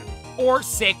person, or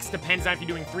 6, depends on if you're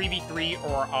doing 3v3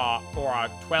 or a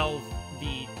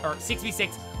 12v or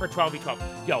 6v6 or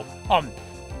 12v12. Yo,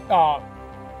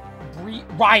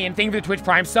 Ryan, thank you for the Twitch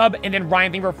Prime sub, and then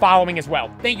Ryan, thank you for following as well.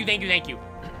 Thank you, thank you, thank you.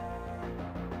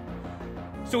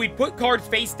 So we put cards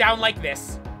face down like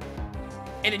this,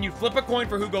 and then you flip a coin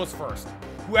for who goes first.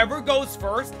 Whoever goes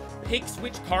first picks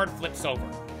which card flips over.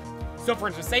 So for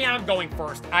instance, say I'm going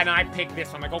first, and I pick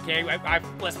this one. I'm like, okay,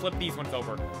 let's flip these ones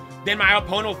over. Then my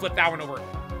opponent will flip that one over.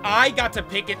 I got to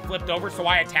pick it flipped over, so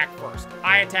I attack first.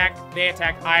 I attack, they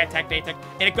attack, I attack, they attack,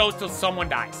 and it goes till someone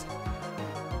dies.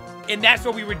 And that's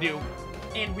what we would do.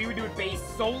 And we would do it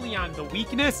based solely on the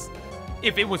weakness.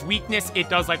 If it was weakness, it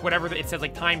does like whatever, it says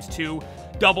like ×2,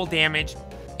 double damage.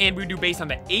 And we would do based on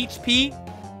the HP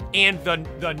and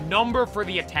the number for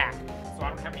the attack. So I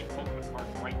don't have any Pokemon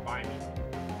cards right by me.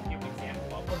 Give an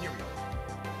example. Oh, here we go.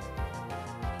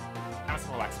 That's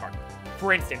a relaxed card.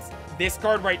 For instance, this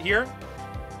card right here,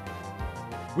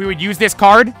 we would use this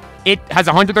card. It has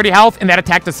 130 health, and that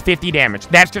attack does 50 damage.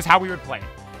 That's just how we would play it.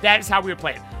 That is how we would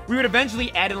play it. We would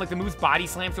eventually add in like the moves Body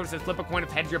Slam, so it says flip a coin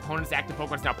if heads your opponent's active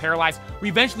Pokemon is now paralyzed. We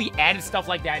eventually added stuff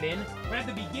like that in, but at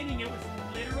the beginning it was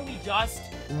literally just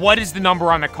what is the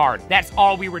number on the card. That's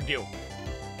all we would do.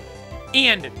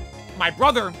 And my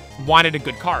brother wanted a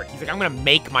good card. He's like, I'm gonna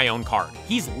make my own card.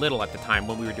 He's little at the time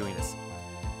when we were doing this.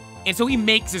 And so he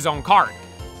makes his own card.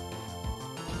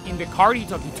 In the card he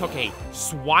took a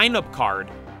Swinub card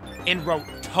and wrote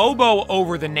Tobo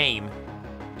over the name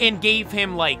and gave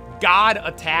him like God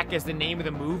Attack as the name of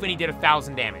the move, and he did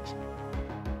 1,000 damage.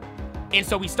 And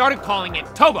so we started calling it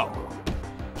Tobo.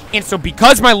 And so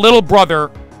because my little brother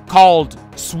called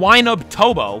Swinub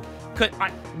Tobo,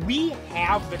 we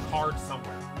have the card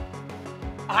somewhere.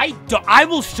 I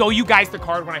will show you guys the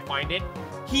card when I find it.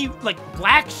 He, like,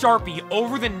 black Sharpie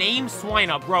over the name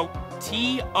Swinub wrote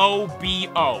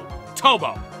T-O-B-O,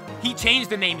 Tobo. He changed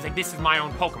the name. He's like, this is my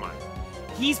own Pokemon.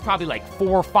 He's probably like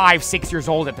 4, 5, 6 years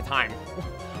old at the time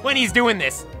when he's doing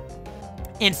this.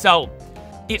 And so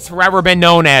it's forever been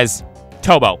known as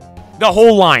Tobo. The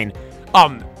whole line.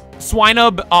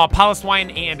 Swinub,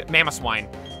 Piloswine, and Mamoswine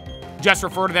just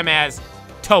refer to them as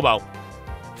Tobo.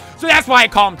 So that's why I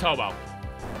call him Tobo.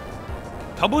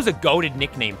 Tobo's a goated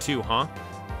nickname too, huh?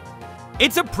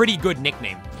 It's a pretty good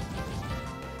nickname.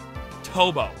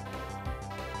 Tobo.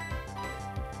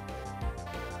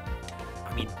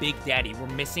 I mean, Big Daddy, we're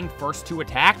missing first 2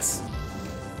 attacks?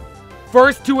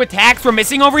 First 2 attacks we're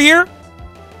missing over here?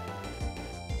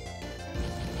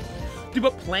 Dude,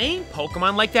 but playing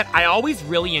Pokemon like that, I always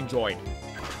really enjoyed.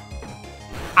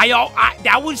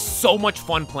 That was so much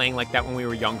fun playing like that when we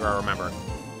were younger, I remember.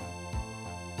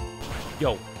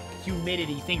 Yo,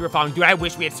 humidity, thank you for following. Dude, I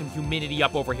wish we had some humidity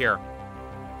up over here.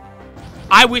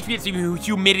 I wish we had some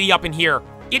humidity up in here.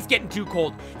 It's getting too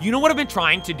cold. You know what I've been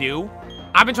trying to do?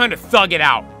 I've been trying to thug it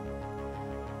out.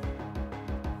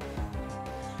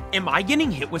 Am I getting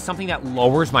hit with something that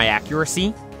lowers my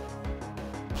accuracy?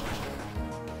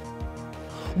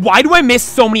 Why do I miss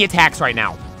so many attacks right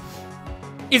now?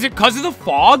 Is it because of the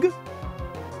fog?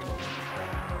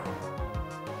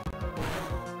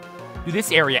 Dude,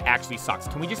 this area actually sucks.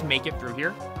 Can we just make it through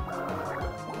here?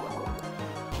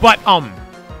 But,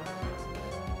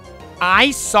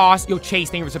 I saw... Yo, Chase,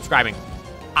 thank you for subscribing.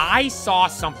 I saw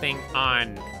something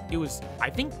on... It was, I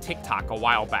think, TikTok a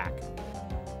while back.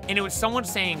 And it was someone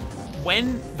saying,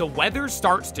 when the weather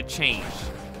starts to change,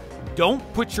 don't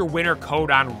put your winter coat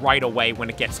on right away when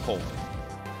it gets cold.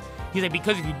 He's like,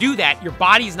 because if you do that, your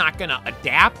body's not going to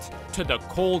adapt to the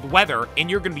cold weather,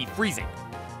 and you're going to be freezing.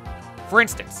 For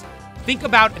instance, think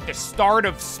about at the start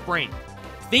of spring.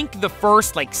 Think the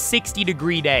first, like,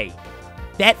 60-degree day.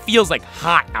 That feels like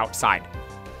hot outside.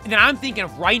 And then I'm thinking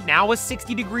of right now a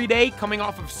 60-degree day coming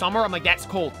off of summer. I'm like, that's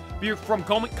cold. But you're from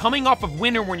coming off of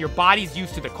winter when your body's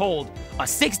used to the cold, a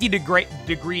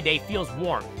 60-degree day feels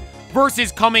warm.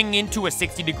 Versus coming into a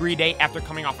 60-degree day after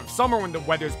coming off of summer when the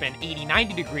weather's been 80,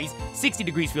 90 degrees, 60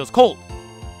 degrees feels cold.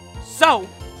 So,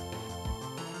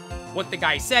 what the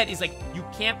guy said is like, you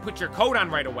can't put your coat on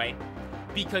right away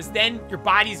because then your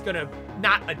body's gonna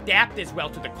not adapt as well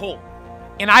to the cold.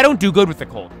 And I don't do good with the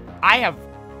cold.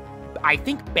 I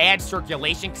think, bad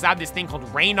circulation because I have this thing called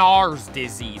Raynaud's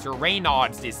disease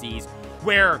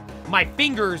where my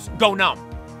fingers go numb.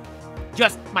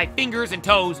 Just my fingers and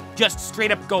toes just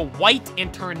straight up go white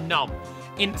and turn numb.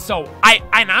 And so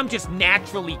I'm just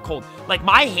naturally cold. Like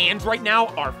my hands right now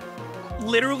are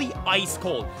literally ice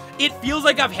cold. It feels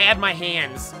like I've had my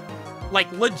hands,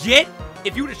 like legit,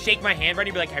 if you were to shake my hand right now,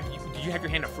 you'd be like, did you have your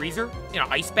hand in a freezer? In an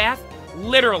ice bath?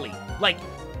 Literally. Like,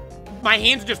 my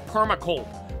hands are just perma cold.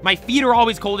 My feet are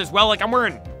always cold as well. Like, I'm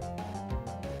wearing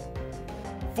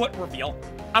foot reveal.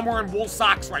 I'm wearing wool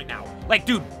socks right now. Like,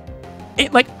 dude,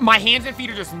 my hands and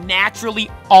feet are just naturally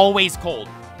always cold.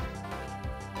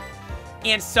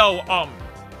 And so,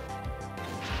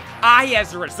 I,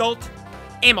 as a result,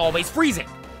 am always freezing.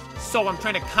 So I'm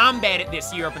trying to combat it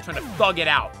this year. I've been trying to thug it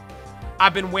out.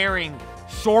 I've been wearing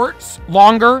shorts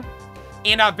longer,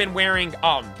 and I've been wearing,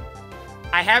 I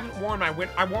haven't worn my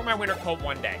I wore my winter coat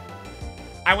one day.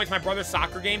 I went to my brother's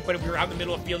soccer game, but we were out in the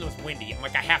middle of the field and it was windy. I'm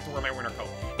like, I have to wear my winter coat.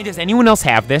 And does anyone else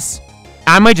have this?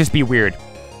 I might just be weird.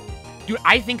 Dude,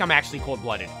 I think I'm actually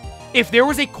cold-blooded. If there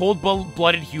was a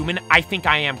cold-blooded human, I think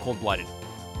I am cold-blooded.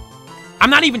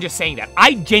 I'm not even just saying that.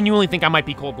 I genuinely think I might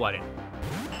be cold-blooded.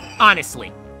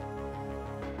 Honestly.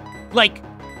 Like,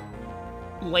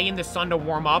 lay in the sun to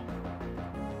warm up.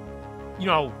 You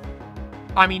know,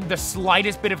 I mean, the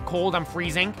slightest bit of cold, I'm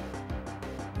freezing.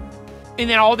 And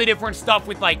then all the different stuff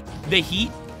with, like, the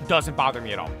heat doesn't bother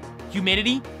me at all.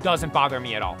 Humidity doesn't bother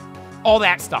me at all. All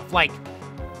that stuff. Like,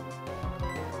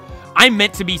 I'm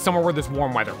meant to be somewhere where there's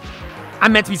warm weather.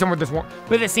 I'm meant to be somewhere where there's warm.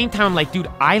 But at the same time, like, dude,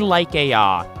 I like the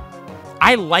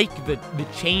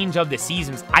change of the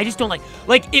seasons. I just don't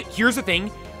like, here's the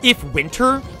thing. If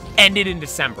winter ended in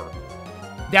December,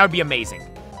 that would be amazing.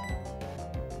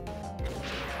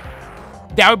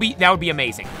 That would be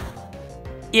amazing.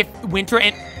 If winter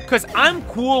and because I'm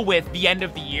cool with the end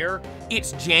of the year.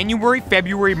 It's January,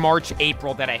 February, March,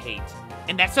 April that I hate.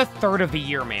 And that's a third of the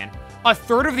year, man. A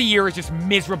third of the year is just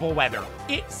miserable weather.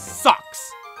 It sucks.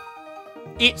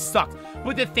 It sucks.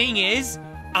 But the thing is,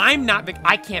 I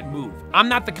can't move. I'm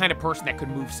not the kind of person that could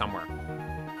move somewhere.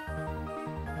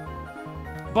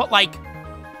 But like,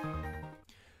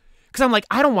 because I'm like,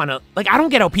 I don't want to, like, I don't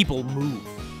get how people move.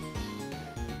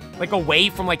 Like, away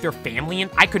from, like, their family,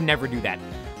 and I could never do that.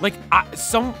 Like,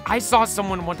 I saw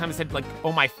someone one time that said, like,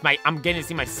 oh, I'm getting to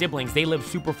see my siblings. They live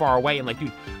super far away. And, like,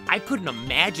 dude, I couldn't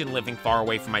imagine living far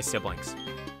away from my siblings.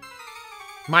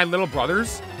 My little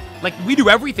brothers, like, we do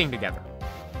everything together.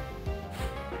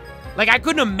 Like, I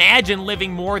couldn't imagine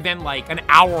living more than, like, an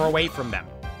hour away from them.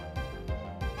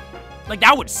 Like,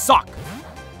 that would suck.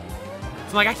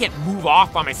 So, like, I can't move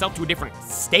off by myself to a different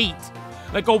state.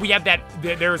 Like, oh, we have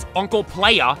there's Uncle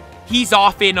Playa. He's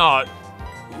off in,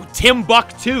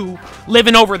 Timbuktu,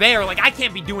 living over there. Like, I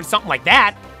can't be doing something like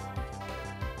that.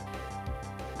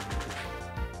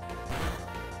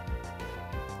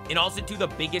 And also, too, the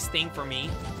biggest thing for me,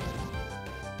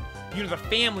 you know, the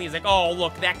family is like, oh,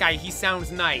 look, that guy, he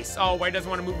sounds nice. Oh, why doesn't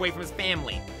want to move away from his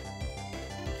family?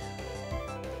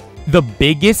 The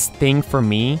biggest thing for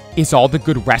me is all the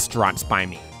good restaurants by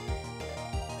me.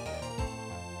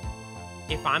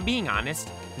 If I'm being honest,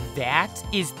 that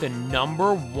is the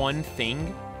 #1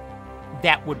 thing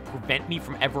that would prevent me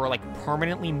from ever, like,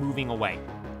 permanently moving away.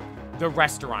 The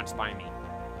restaurants by me.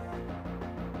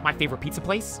 My favorite pizza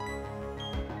place?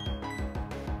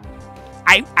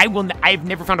 I've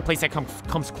never found a place that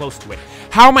comes close to it.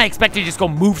 How am I expected to just go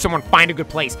move somewhere and find a good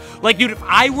place? Like, dude, if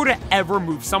I were to ever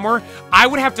move somewhere, I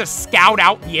would have to scout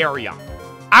out the area.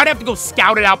 I'd have to go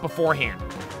scout it out beforehand.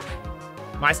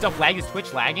 My stuff lag? Is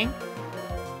Twitch lagging?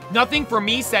 Nothing for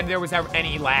me said there was ever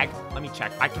any lag. Let me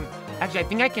check. Actually, I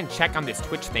think I can check on this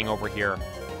Twitch thing over here.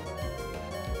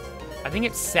 I think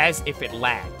it says if it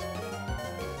lagged.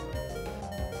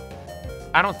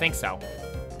 I don't think so.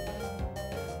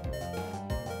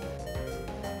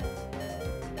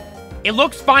 It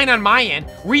looks fine on my end.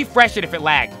 Refresh it if it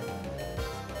lagged.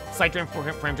 Slight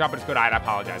frame drop, but it's good. I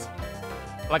apologize.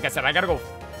 Like I said, I gotta go.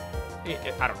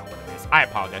 I don't know what it is. I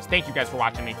apologize. Thank you guys for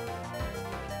watching me.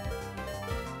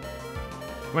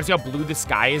 You wanna see how blue the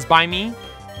sky is by me?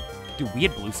 Dude,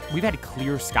 we've had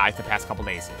clear skies the past couple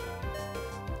days.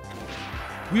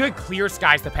 We've had clear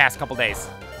skies the past couple days.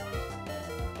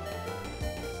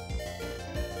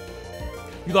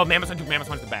 You love Mammoth? Dude, Mammoth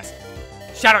one's the best.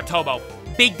 Shout out Tobo.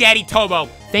 Big Daddy Tobo.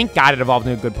 Thank God it evolved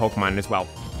into a good Pokemon as well.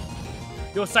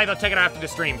 Yo, Scythe, check it out after the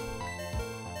stream.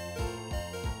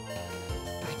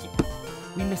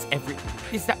 We miss every...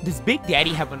 Does Big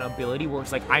Daddy have an ability where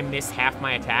it's like, I miss half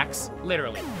my attacks?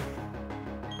 Literally.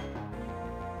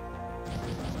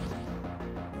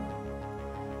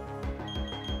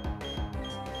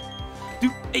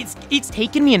 Dude, it's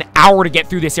taken me an hour to get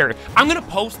through this area. I'm gonna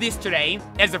post this today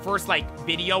as the first, like,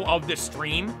 video of the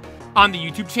stream on the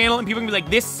YouTube channel, and people are gonna be like,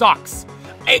 this sucks.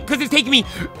 Because it's taking me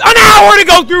an hour to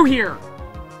go through here!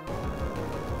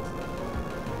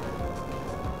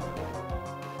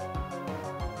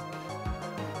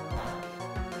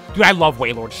 Dude, I love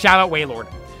Wailord. Shout out Wailord.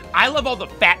 I love all the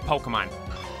fat Pokemon.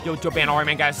 Yo, Joban, alright,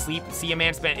 man, gotta sleep. See ya, man.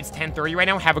 It's 10:30 right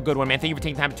now. Have a good one, man. Thank you for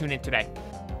taking time to tune in today.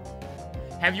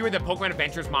 Have you read the Pokemon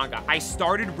Adventures manga? I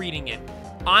started reading it.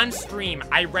 On stream,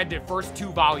 I read the first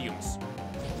 2 volumes.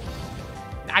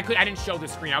 I didn't show the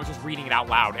screen. I was just reading it out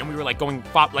loud. And we were, like, going,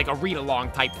 like, a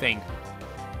read-along type thing.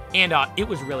 And, it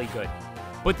was really good.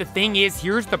 But the thing is,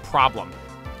 here's the problem.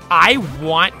 I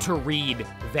want to read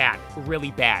that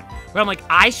really bad. But I'm like,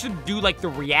 I should do like the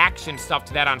reaction stuff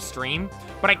to that on stream,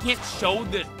 but I can't show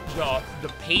the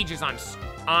pages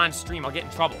on stream. I'll get in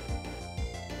trouble.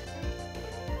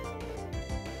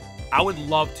 I would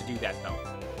love to do that though.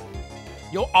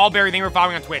 Yo, Allberry, thank you for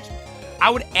following on Twitch. I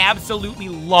would absolutely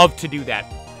love to do that.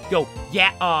 Yo,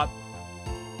 yeah,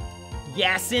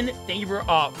 Yasin, thank you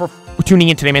for tuning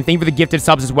in today, man. Thank you for the gifted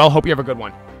subs as well. Hope you have a good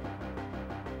one.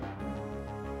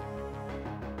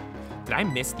 Did I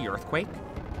miss the earthquake?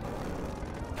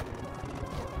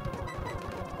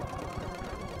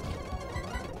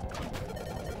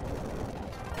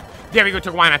 There we go.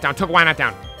 Took Wynot down. Took Wynot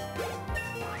down.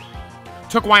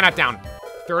 Took Wynot down.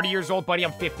 30 years old, buddy.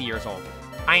 I'm 50 years old.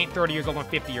 I ain't 30 years old. I'm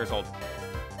 50 years old.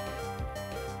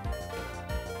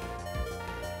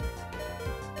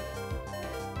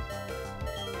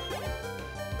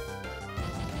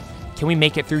 Can we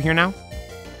make it through here now?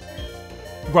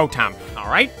 Rotom. All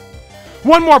right.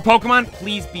 One more Pokemon.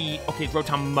 Please be... Okay, it's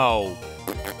Rotom Mo.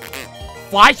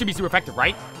 Fly should be super effective,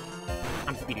 right?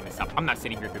 I'm speeding this up. I'm not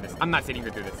sitting here through this. I'm not sitting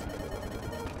here through this.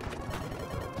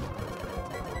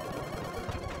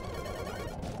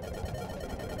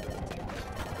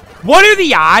 What are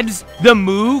the odds the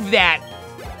move that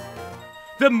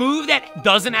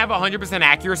doesn't have 100%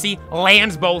 accuracy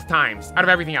lands both times out of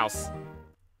everything else?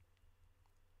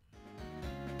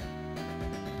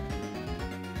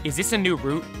 Is this a new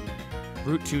route?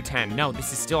 Route 210. No,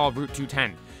 this is still all Route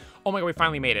 210. Oh my god, we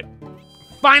finally made it.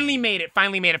 Finally made it.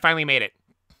 Finally made it. Finally made it.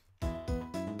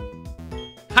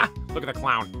 Ha! Look at the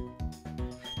clown.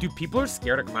 Dude, people are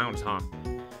scared of clowns, huh?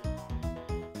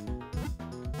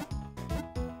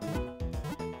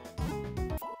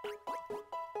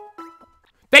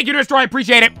 Thank you, Destroy. I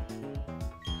appreciate it.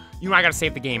 You know, I gotta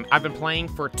save the game. I've been playing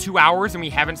for 2 hours and we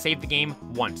haven't saved the game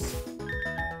once.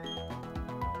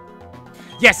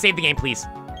 Yes, save the game, please.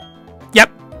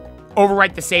 Yep.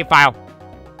 Overwrite the save file.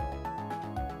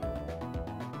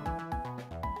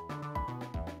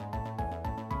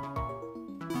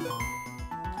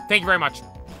 Thank you very much.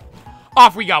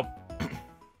 Off we go.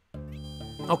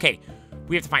 Okay.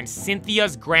 We have to find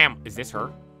Cynthia's grandma. Is this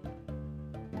her?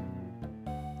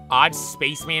 Odd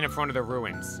spaceman in front of the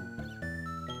ruins.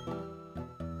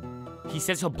 He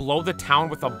says he'll blow the town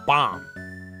with a bomb.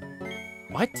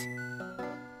 What?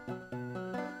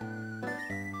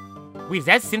 Wait, is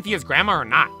that Cynthia's grandma or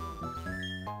not?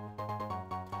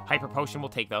 Hyper Potion, we'll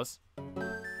take those.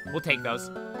 We'll take those.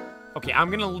 Okay, I'm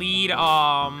gonna lead,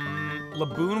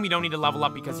 Laboon, we don't need to level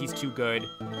up because he's too good.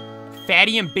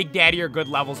 Fatty and Big Daddy are good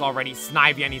levels already.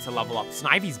 Snivy, I need to level up.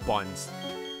 Snivy's buns.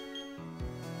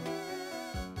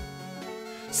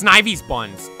 Snivy's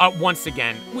buns. Once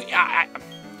again.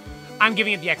 I'm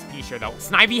giving it the XP share, though.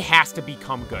 Snivy has to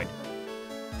become good.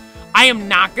 I am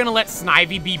not gonna let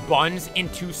Snivy be buns in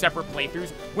 2 separate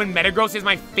playthroughs when Metagross is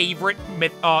my favorite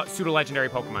pseudo-legendary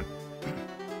Pokemon.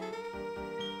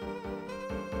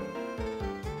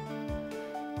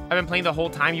 I've been playing the whole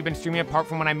time. You've been streaming apart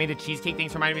from when I made the cheesecake.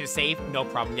 Thanks for reminding me to save. No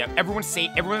problem. Yeah, everyone's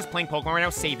playing Pokemon right now.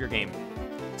 Save your game.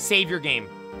 Save your game.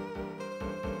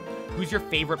 Who's your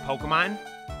favorite Pokemon?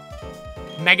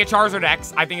 Mega Charizard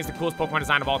X, I think, is the coolest Pokemon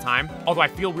design of all time. Although I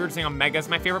feel weird saying Omega is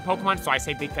my favorite Pokemon, so I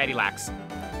say Big Fatty Lax.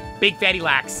 Big Fatty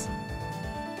Lax.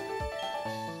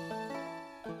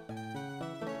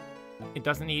 It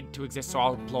doesn't need to exist, so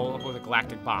I'll blow up with a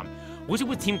Galactic Bomb. What's it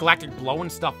with Team Galactic blowing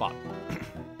stuff up?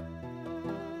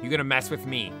 You gonna mess with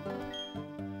me?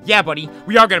 Yeah, buddy,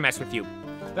 we are gonna mess with you.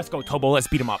 Let's go, Tobo, let's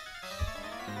beat him up.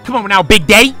 Come on now, Big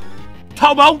Daddy.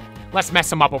 Tobo, let's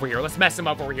mess him up over here. Let's mess him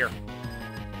up over here.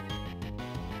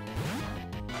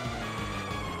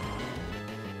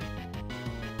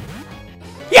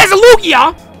 He has a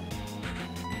Lugia!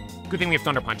 Good thing we have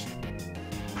Thunder Punch.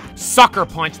 Sucker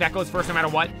Punch, that goes first no matter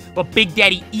what. But Big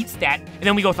Daddy eats that, and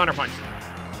then we go Thunder Punch.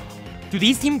 Dude,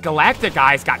 these Team Galactic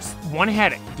guys got one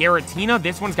head. Giratina,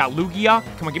 this one's got Lugia.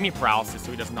 Come on, give me Paralysis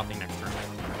so he does nothing next turn.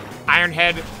 Iron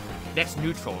Head, that's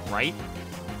neutral, right?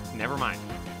 Never mind.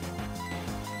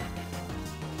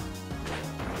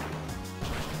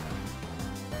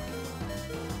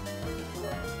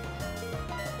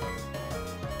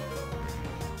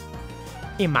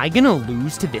 Am I gonna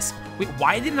lose to this? Wait,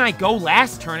 why didn't I go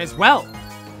last turn as well?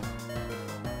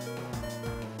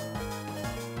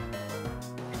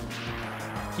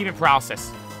 Keep it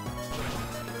Paralysis.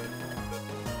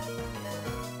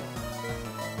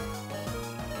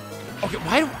 Okay,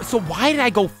 why did I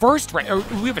go first, right? Or,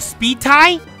 we have a speed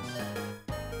tie?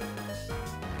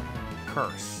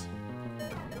 Curse.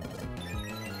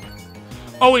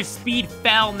 Oh, his speed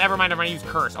fell. Never mind, I'm gonna use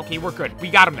Curse. Okay, we're good.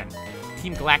 We got him then.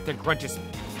 Team Galactic Grunt just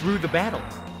threw the battle.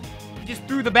 He just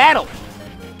threw the battle.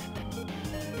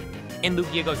 And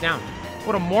Lugia goes down.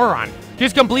 What a moron.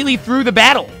 Just completely threw the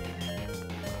battle.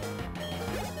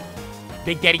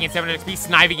 Big Daddy gains 700 XP.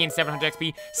 Snivy gains 700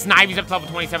 XP. Snivy's up to level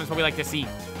 27, is what we like to see.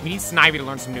 We need Snivy to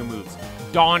learn some new moves.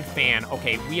 Dawn Fan.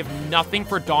 Okay, we have nothing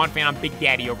for Dawn Fan on Big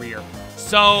Daddy over here.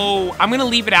 So, I'm going to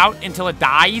leave it out until it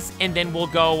dies, and then we'll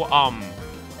go,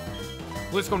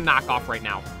 let's go Knock Off right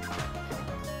now.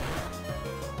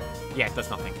 Yeah, it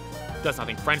does nothing. Does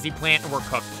nothing. Frenzy Plant, and we're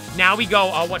cooked. Now we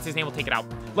go, what's his name? We'll take it out.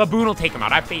 Laboon will take him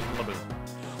out. I have faith in Laboon.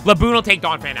 Laboon will take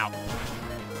Dawn Fan out.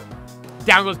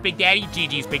 Down goes Big Daddy.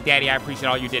 GG's, Big Daddy. I appreciate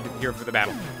all you did here for the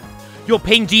battle. Yo,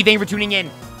 Ping G, thank you for tuning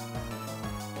in.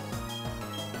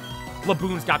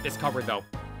 Laboon's got this covered, though.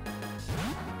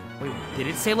 Wait, did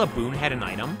it say Laboon had an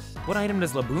item? What item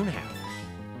does Laboon have?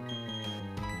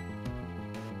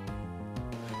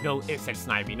 No, it said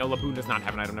Snivy. No, Laboon does not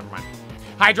have an item. Never mind.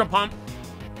 Hydro Pump.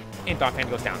 And Dawn Fan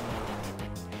goes down.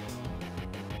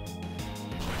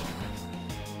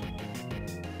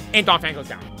 And Dawn Fan goes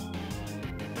down.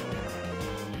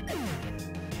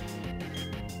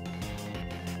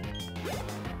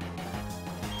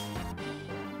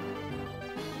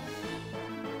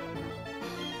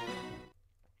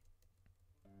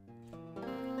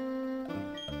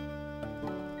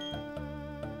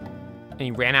 And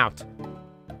he ran out.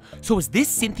 So is this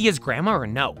Cynthia's grandma or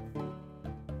no?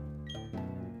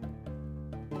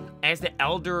 As the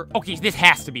elder... Okay, this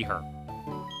has to be her.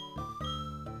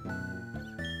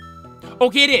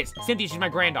 Okay, it is. Cynthia, she's my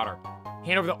granddaughter.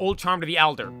 Hand over the old charm to the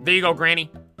elder. There you go, Granny.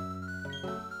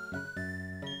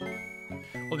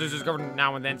 We'll just discover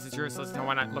now and then. Since you're so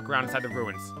why not look around inside the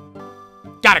ruins?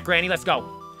 Got it, Granny. Let's go.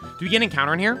 Do we get an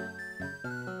encounter in here?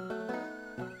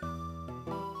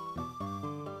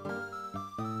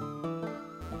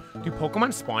 Do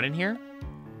Pokemon spawn in here?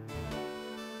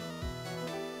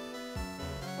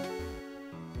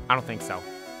 I don't think so.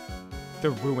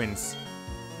 The ruins.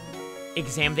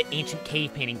 Examine the ancient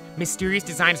cave painting. Mysterious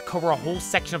designs cover a whole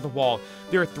section of the wall.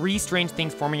 There are 3 strange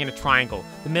things forming in a triangle.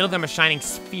 The middle of them a shining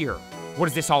sphere. What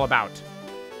is this all about?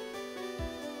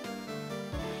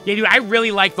 Yeah, dude, I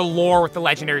really like the lore with the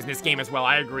legendaries in this game as well.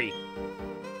 I agree.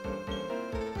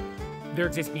 There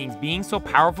exist beings so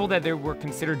powerful that they were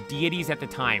considered deities at the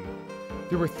time.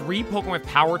 There were 3 Pokemon with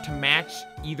power to match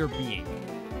either being.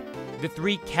 The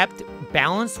 3 kept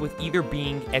balance with either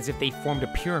being as if they formed a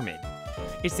pyramid.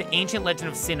 It's the ancient legend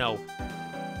of Sinnoh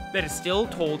that is still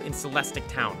told in Celestic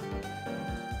Town.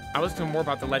 I'll listen to more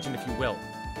about the legend if you will.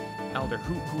 Elder,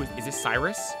 who is this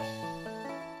Cyrus?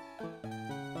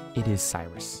 It is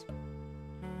Cyrus.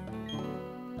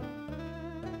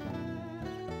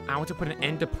 I want to put an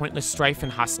end to pointless strife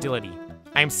and hostility.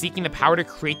 I am seeking the power to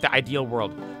create the ideal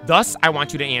world. Thus, I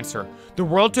want you to answer. The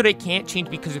world today can't change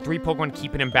because the 3 Pokemon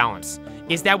keep it in balance.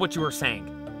 Is that what you were saying?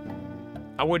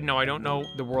 I wouldn't know. I don't know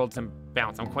the world's in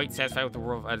balance. I'm quite satisfied with the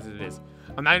world as it is.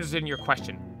 I'm not interested in your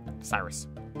question, Cyrus.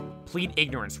 Plead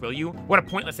ignorance, will you? What a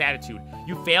pointless attitude.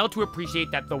 You fail to appreciate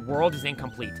that the world is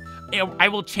incomplete. I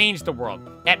will change the world.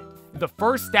 At the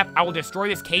first step, I will destroy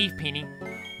this cave painting.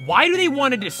 Why do they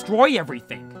want to destroy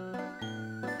everything?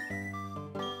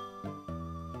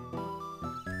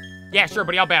 Yeah, sure,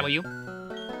 buddy, I'll battle you.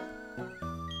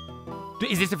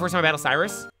 Is this the first time I battle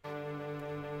Cyrus?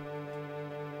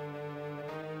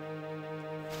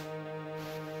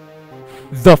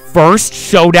 The first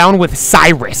showdown with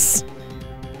Cyrus.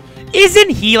 Isn't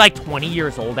he like 20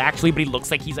 years old, actually, but he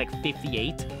looks like he's like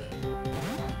 58?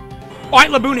 Alright,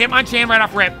 Laboon hit my Chan right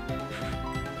off rip.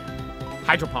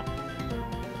 Hydro Pump.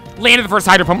 Landed the first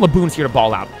Hydro Pump. Laboon's here to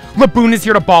ball out. Laboon is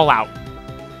here to ball out.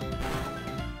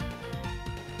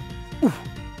 Oof.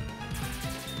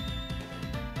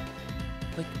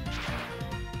 Like,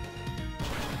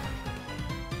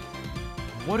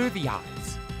 what are the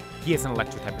odds he has an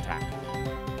electric type attack?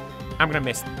 I'm gonna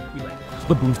miss.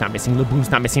 Laboon's not missing.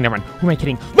 Laboon's not missing. Never mind. Who am I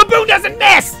kidding? Laboon doesn't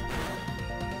miss!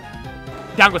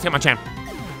 Down goes Hitmonchan.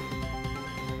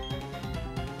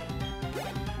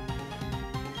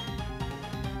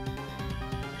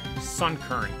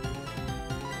 Sunkern.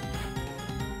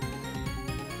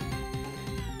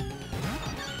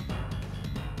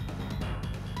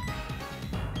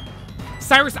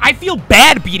 Cyrus, I feel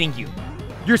bad beating you.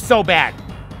 You're so bad.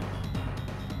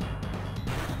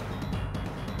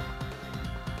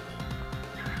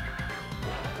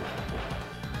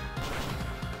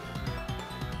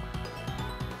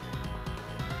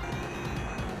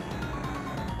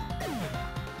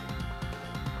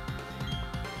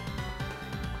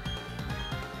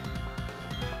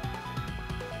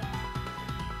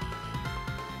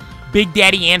 Big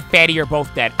Daddy and Fatty are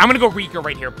both dead. I'm gonna go Rika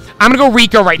right here. I'm gonna go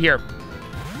Rika right here.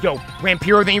 Yo,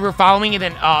 Rampiro, thank you for following, and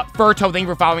then Furto, thank you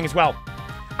for following as well.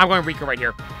 I'm going Rika right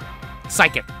here.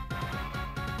 Psychic.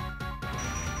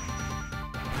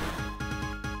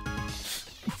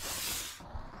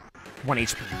 One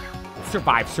HP.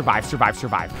 Survive, survive, survive,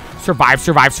 survive. Survive,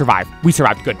 survive, survive. We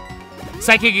survived, good.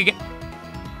 Psychic again.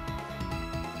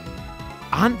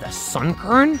 On the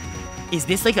Sunkern? Is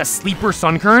this like a sleeper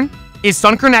Sunkern? Is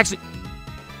Sunkern actually...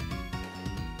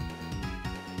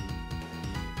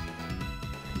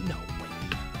 No way.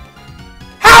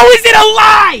 How is it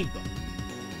alive?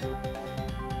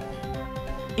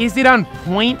 Is it on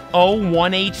 0.01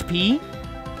 HP?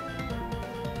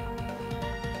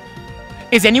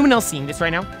 Is anyone else seeing this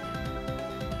right now?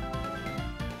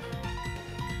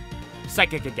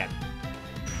 Psychic again.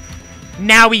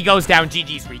 Now he goes down.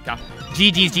 GG's, Rika.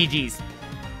 GG's, GG's.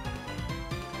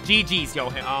 GG's, yo.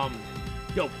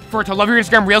 Yo, Furto, love your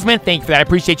Instagram Reels, man. Thank you for that. I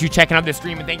appreciate you checking out this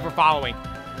stream, and thank you for following.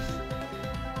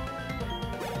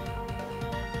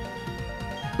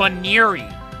 Baneri.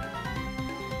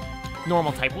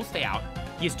 Normal type. We'll stay out.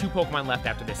 He has 2 Pokemon left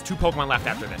after this. 2 Pokemon left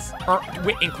after this. Or,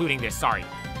 including this, sorry.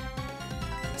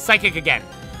 Psychic again.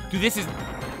 Dude, this is...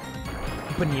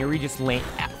 Baneri just land...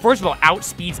 First of all,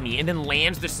 outspeeds me, and then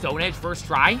lands the Stone Edge first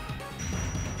try.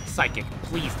 Psychic,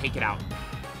 please take it out.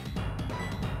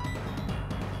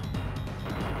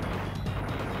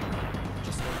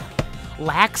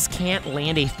 Lax can't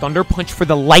land a Thunder Punch for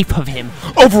the life of him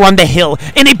over on the hill,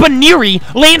 and a Baneri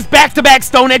lands back-to-back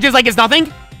Stone Edges like it's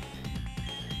nothing?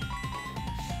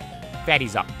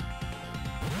 Fatty's up.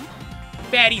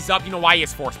 Fatty's up. You know why he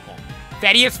has Force Palm.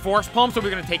 Fatty has Force Palm, so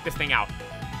we're going to take this thing out.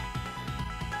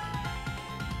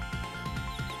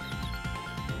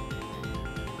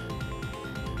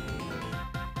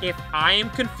 If I am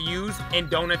confused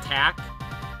and don't attack,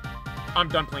 I'm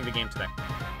done playing the game today.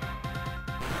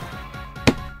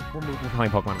 We're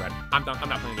playing Pokemon Red. I'm done. I'm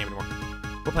not playing the game anymore.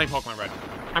 We're playing Pokemon Red.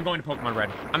 I'm going to Pokemon Red.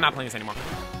 I'm not playing this anymore.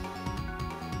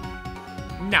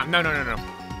 No, no, no, no, no.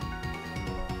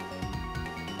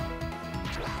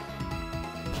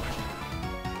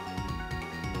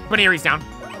 Baneri's down.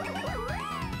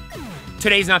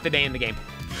 Today's not the day in the game.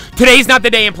 Today's not the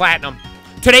day in Platinum.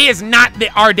 Today is not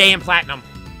our day in Platinum.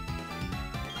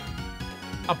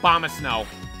 Abomasnow.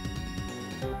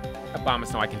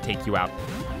 Abomasnow, I can take you out.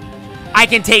 I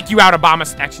can take you out, Obama.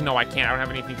 Actually, no, I can't. I don't have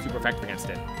anything super effective against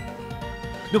it.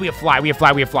 No, we have Fly. We have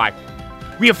Fly. We have Fly.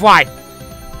 We have Fly.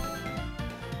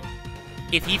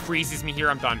 If he freezes me here,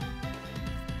 I'm done.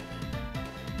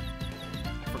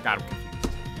 I forgot I'm confused.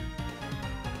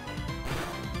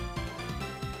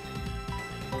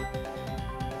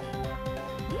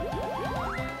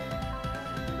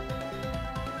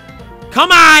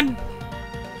 Come on!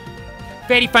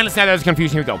 Fatty finally said that was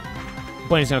confused. Here we go.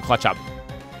 Bunny's gonna clutch up.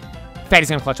 Fatty's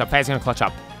gonna clutch up. Fatty's gonna clutch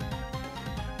up.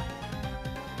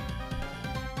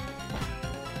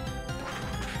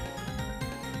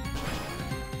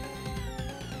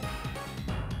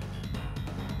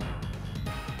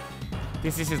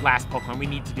 This is his last Pokemon. We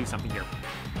need to do something here.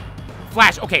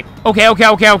 Flash. Okay.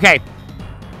 Okay.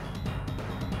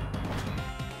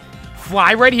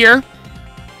 Fly right here.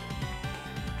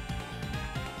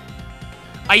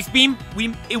 Ice Beam.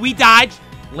 We dodge.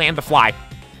 Land the fly.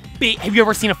 Have you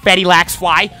ever seen a Fettilax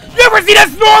fly? You ever seen a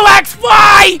Snorlax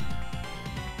fly?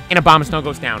 And Abomasnow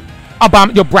goes down.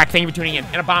 Yo, Breck, thank you for tuning in.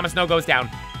 And Abomasnow goes down.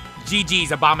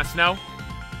 GG's, Abomasnow.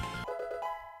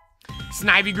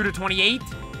 Snivy grew to 28.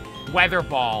 Weather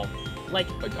Ball. Like,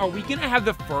 are we gonna have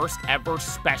the first ever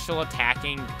special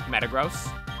attacking Metagross?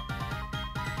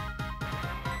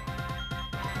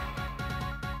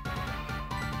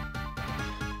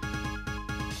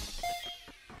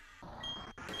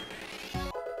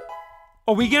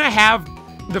 Are we gonna have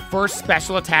the first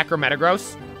special attacker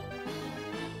Metagross?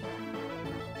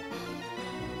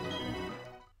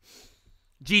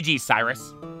 GG,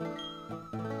 Cyrus.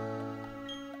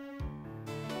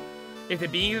 If the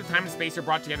beings of time and space are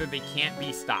brought together, they can't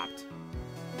be stopped.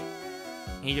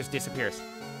 And he just disappears.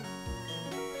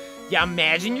 Yeah,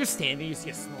 imagine you're standing, you see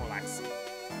a Snorlax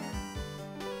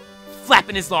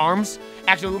flapping his arms.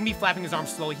 Actually, he wouldn't be flapping his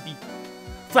arms slowly, he'd be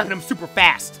flapping them super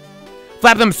fast.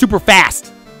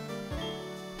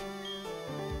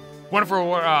 Wonder for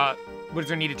what is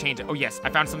there need to change it? Oh yes, I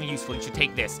found something useful. You should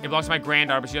take this. It belongs to my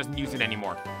granddaughter, but she doesn't use it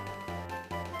anymore.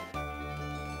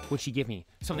 What'd she give me?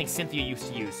 Something Cynthia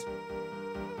used to use.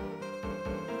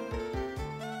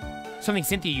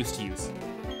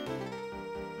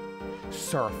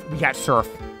 Surf. We got Surf.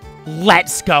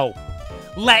 Let's go.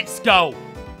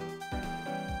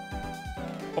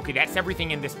 Okay, that's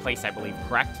everything in this place, I believe,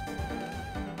 correct?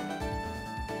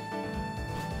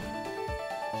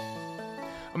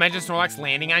 Imagine Snorlax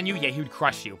landing on you. Yeah, he would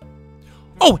crush you.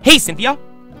 Oh, hey, Cynthia.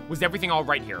 Was everything all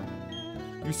right here?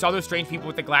 You saw those strange people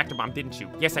with the Galactobomb, didn't you?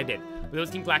 Yes, I did. But those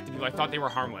Team Galactic people, I thought they were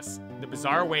harmless. The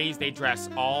bizarre ways they dress,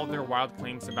 all their wild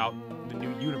claims about the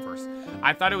new universe.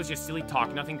 I thought it was just silly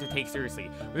talk, nothing to take seriously.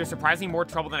 But there's surprisingly more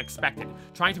trouble than expected.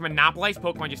 Trying to monopolize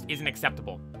Pokemon just isn't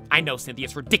acceptable. I know, Cynthia,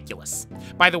 it's ridiculous.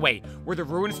 By the way, were the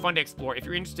ruins fun to explore? If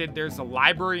you're interested, there's a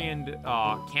library in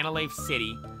Canalave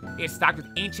City. It's stocked with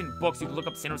ancient books. You can look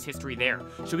up Sinnoh's history there.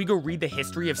 Should we go read the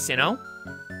history of Sinnoh?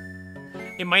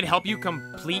 It might help you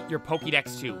complete your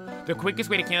Pokédex too. The quickest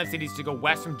way to Canalave City is to go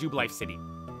west from Jubilife City.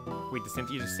 Wait, does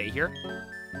Cynthia just stay here?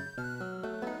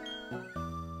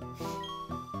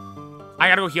 I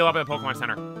gotta go heal up at the Pokemon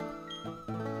Center.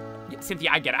 Yeah,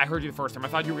 Cynthia, I get it. I heard you the first time. I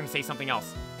thought you were gonna say something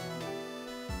else.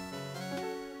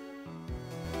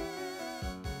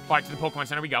 Alright, to the Pokemon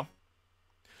Center we go.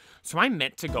 So am I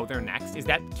meant to go there next? Is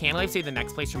that Canalave City the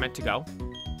next place you're meant to go?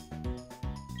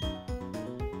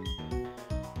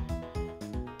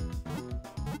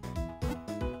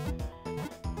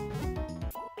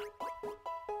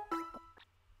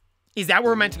 Is that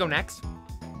where we're meant to go next?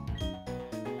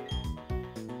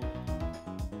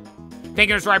 Thank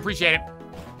you, sir. I appreciate it.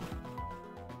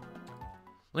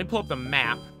 Let me pull up the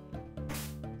map.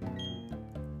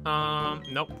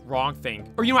 Nope, wrong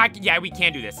thing. Or you know what? Yeah, we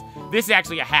can do this. This is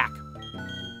actually a hack.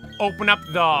 Open up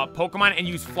the Pokemon and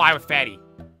use Fly with Fatty.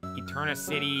 Eterna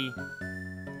City.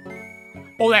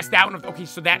 Oh, that's that one. Okay,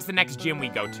 so that's the next gym we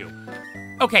go to.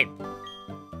 Okay,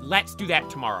 let's do that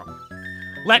tomorrow.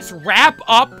 Let's wrap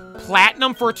up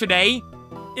Platinum for today.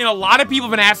 And a lot of people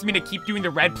have been asking me to keep doing the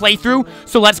Red playthrough,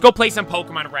 so let's go play some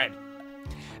Pokemon Red.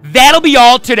 That'll be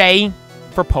all today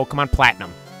for Pokemon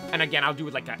Platinum. And again, I'll do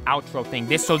it like an outro thing.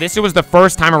 This was the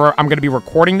first time I'm going to be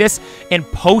recording this and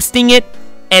posting it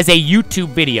as a YouTube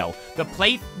video.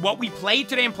 What we played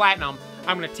today in Platinum,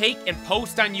 I'm going to take and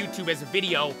post on YouTube as a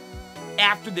video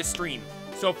after the stream.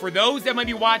 So for those that might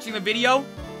be watching the video,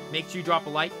 make sure you drop a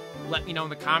like. Let me know in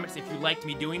the comments if you liked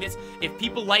me doing this. If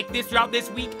people like this throughout this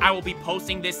week, I will be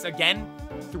posting this again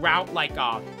throughout, like,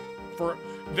 for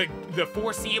the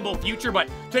foreseeable future. But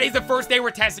today's the first day we're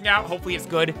testing out. Hopefully it's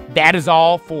good. That is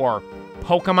all for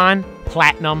Pokemon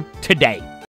Platinum today.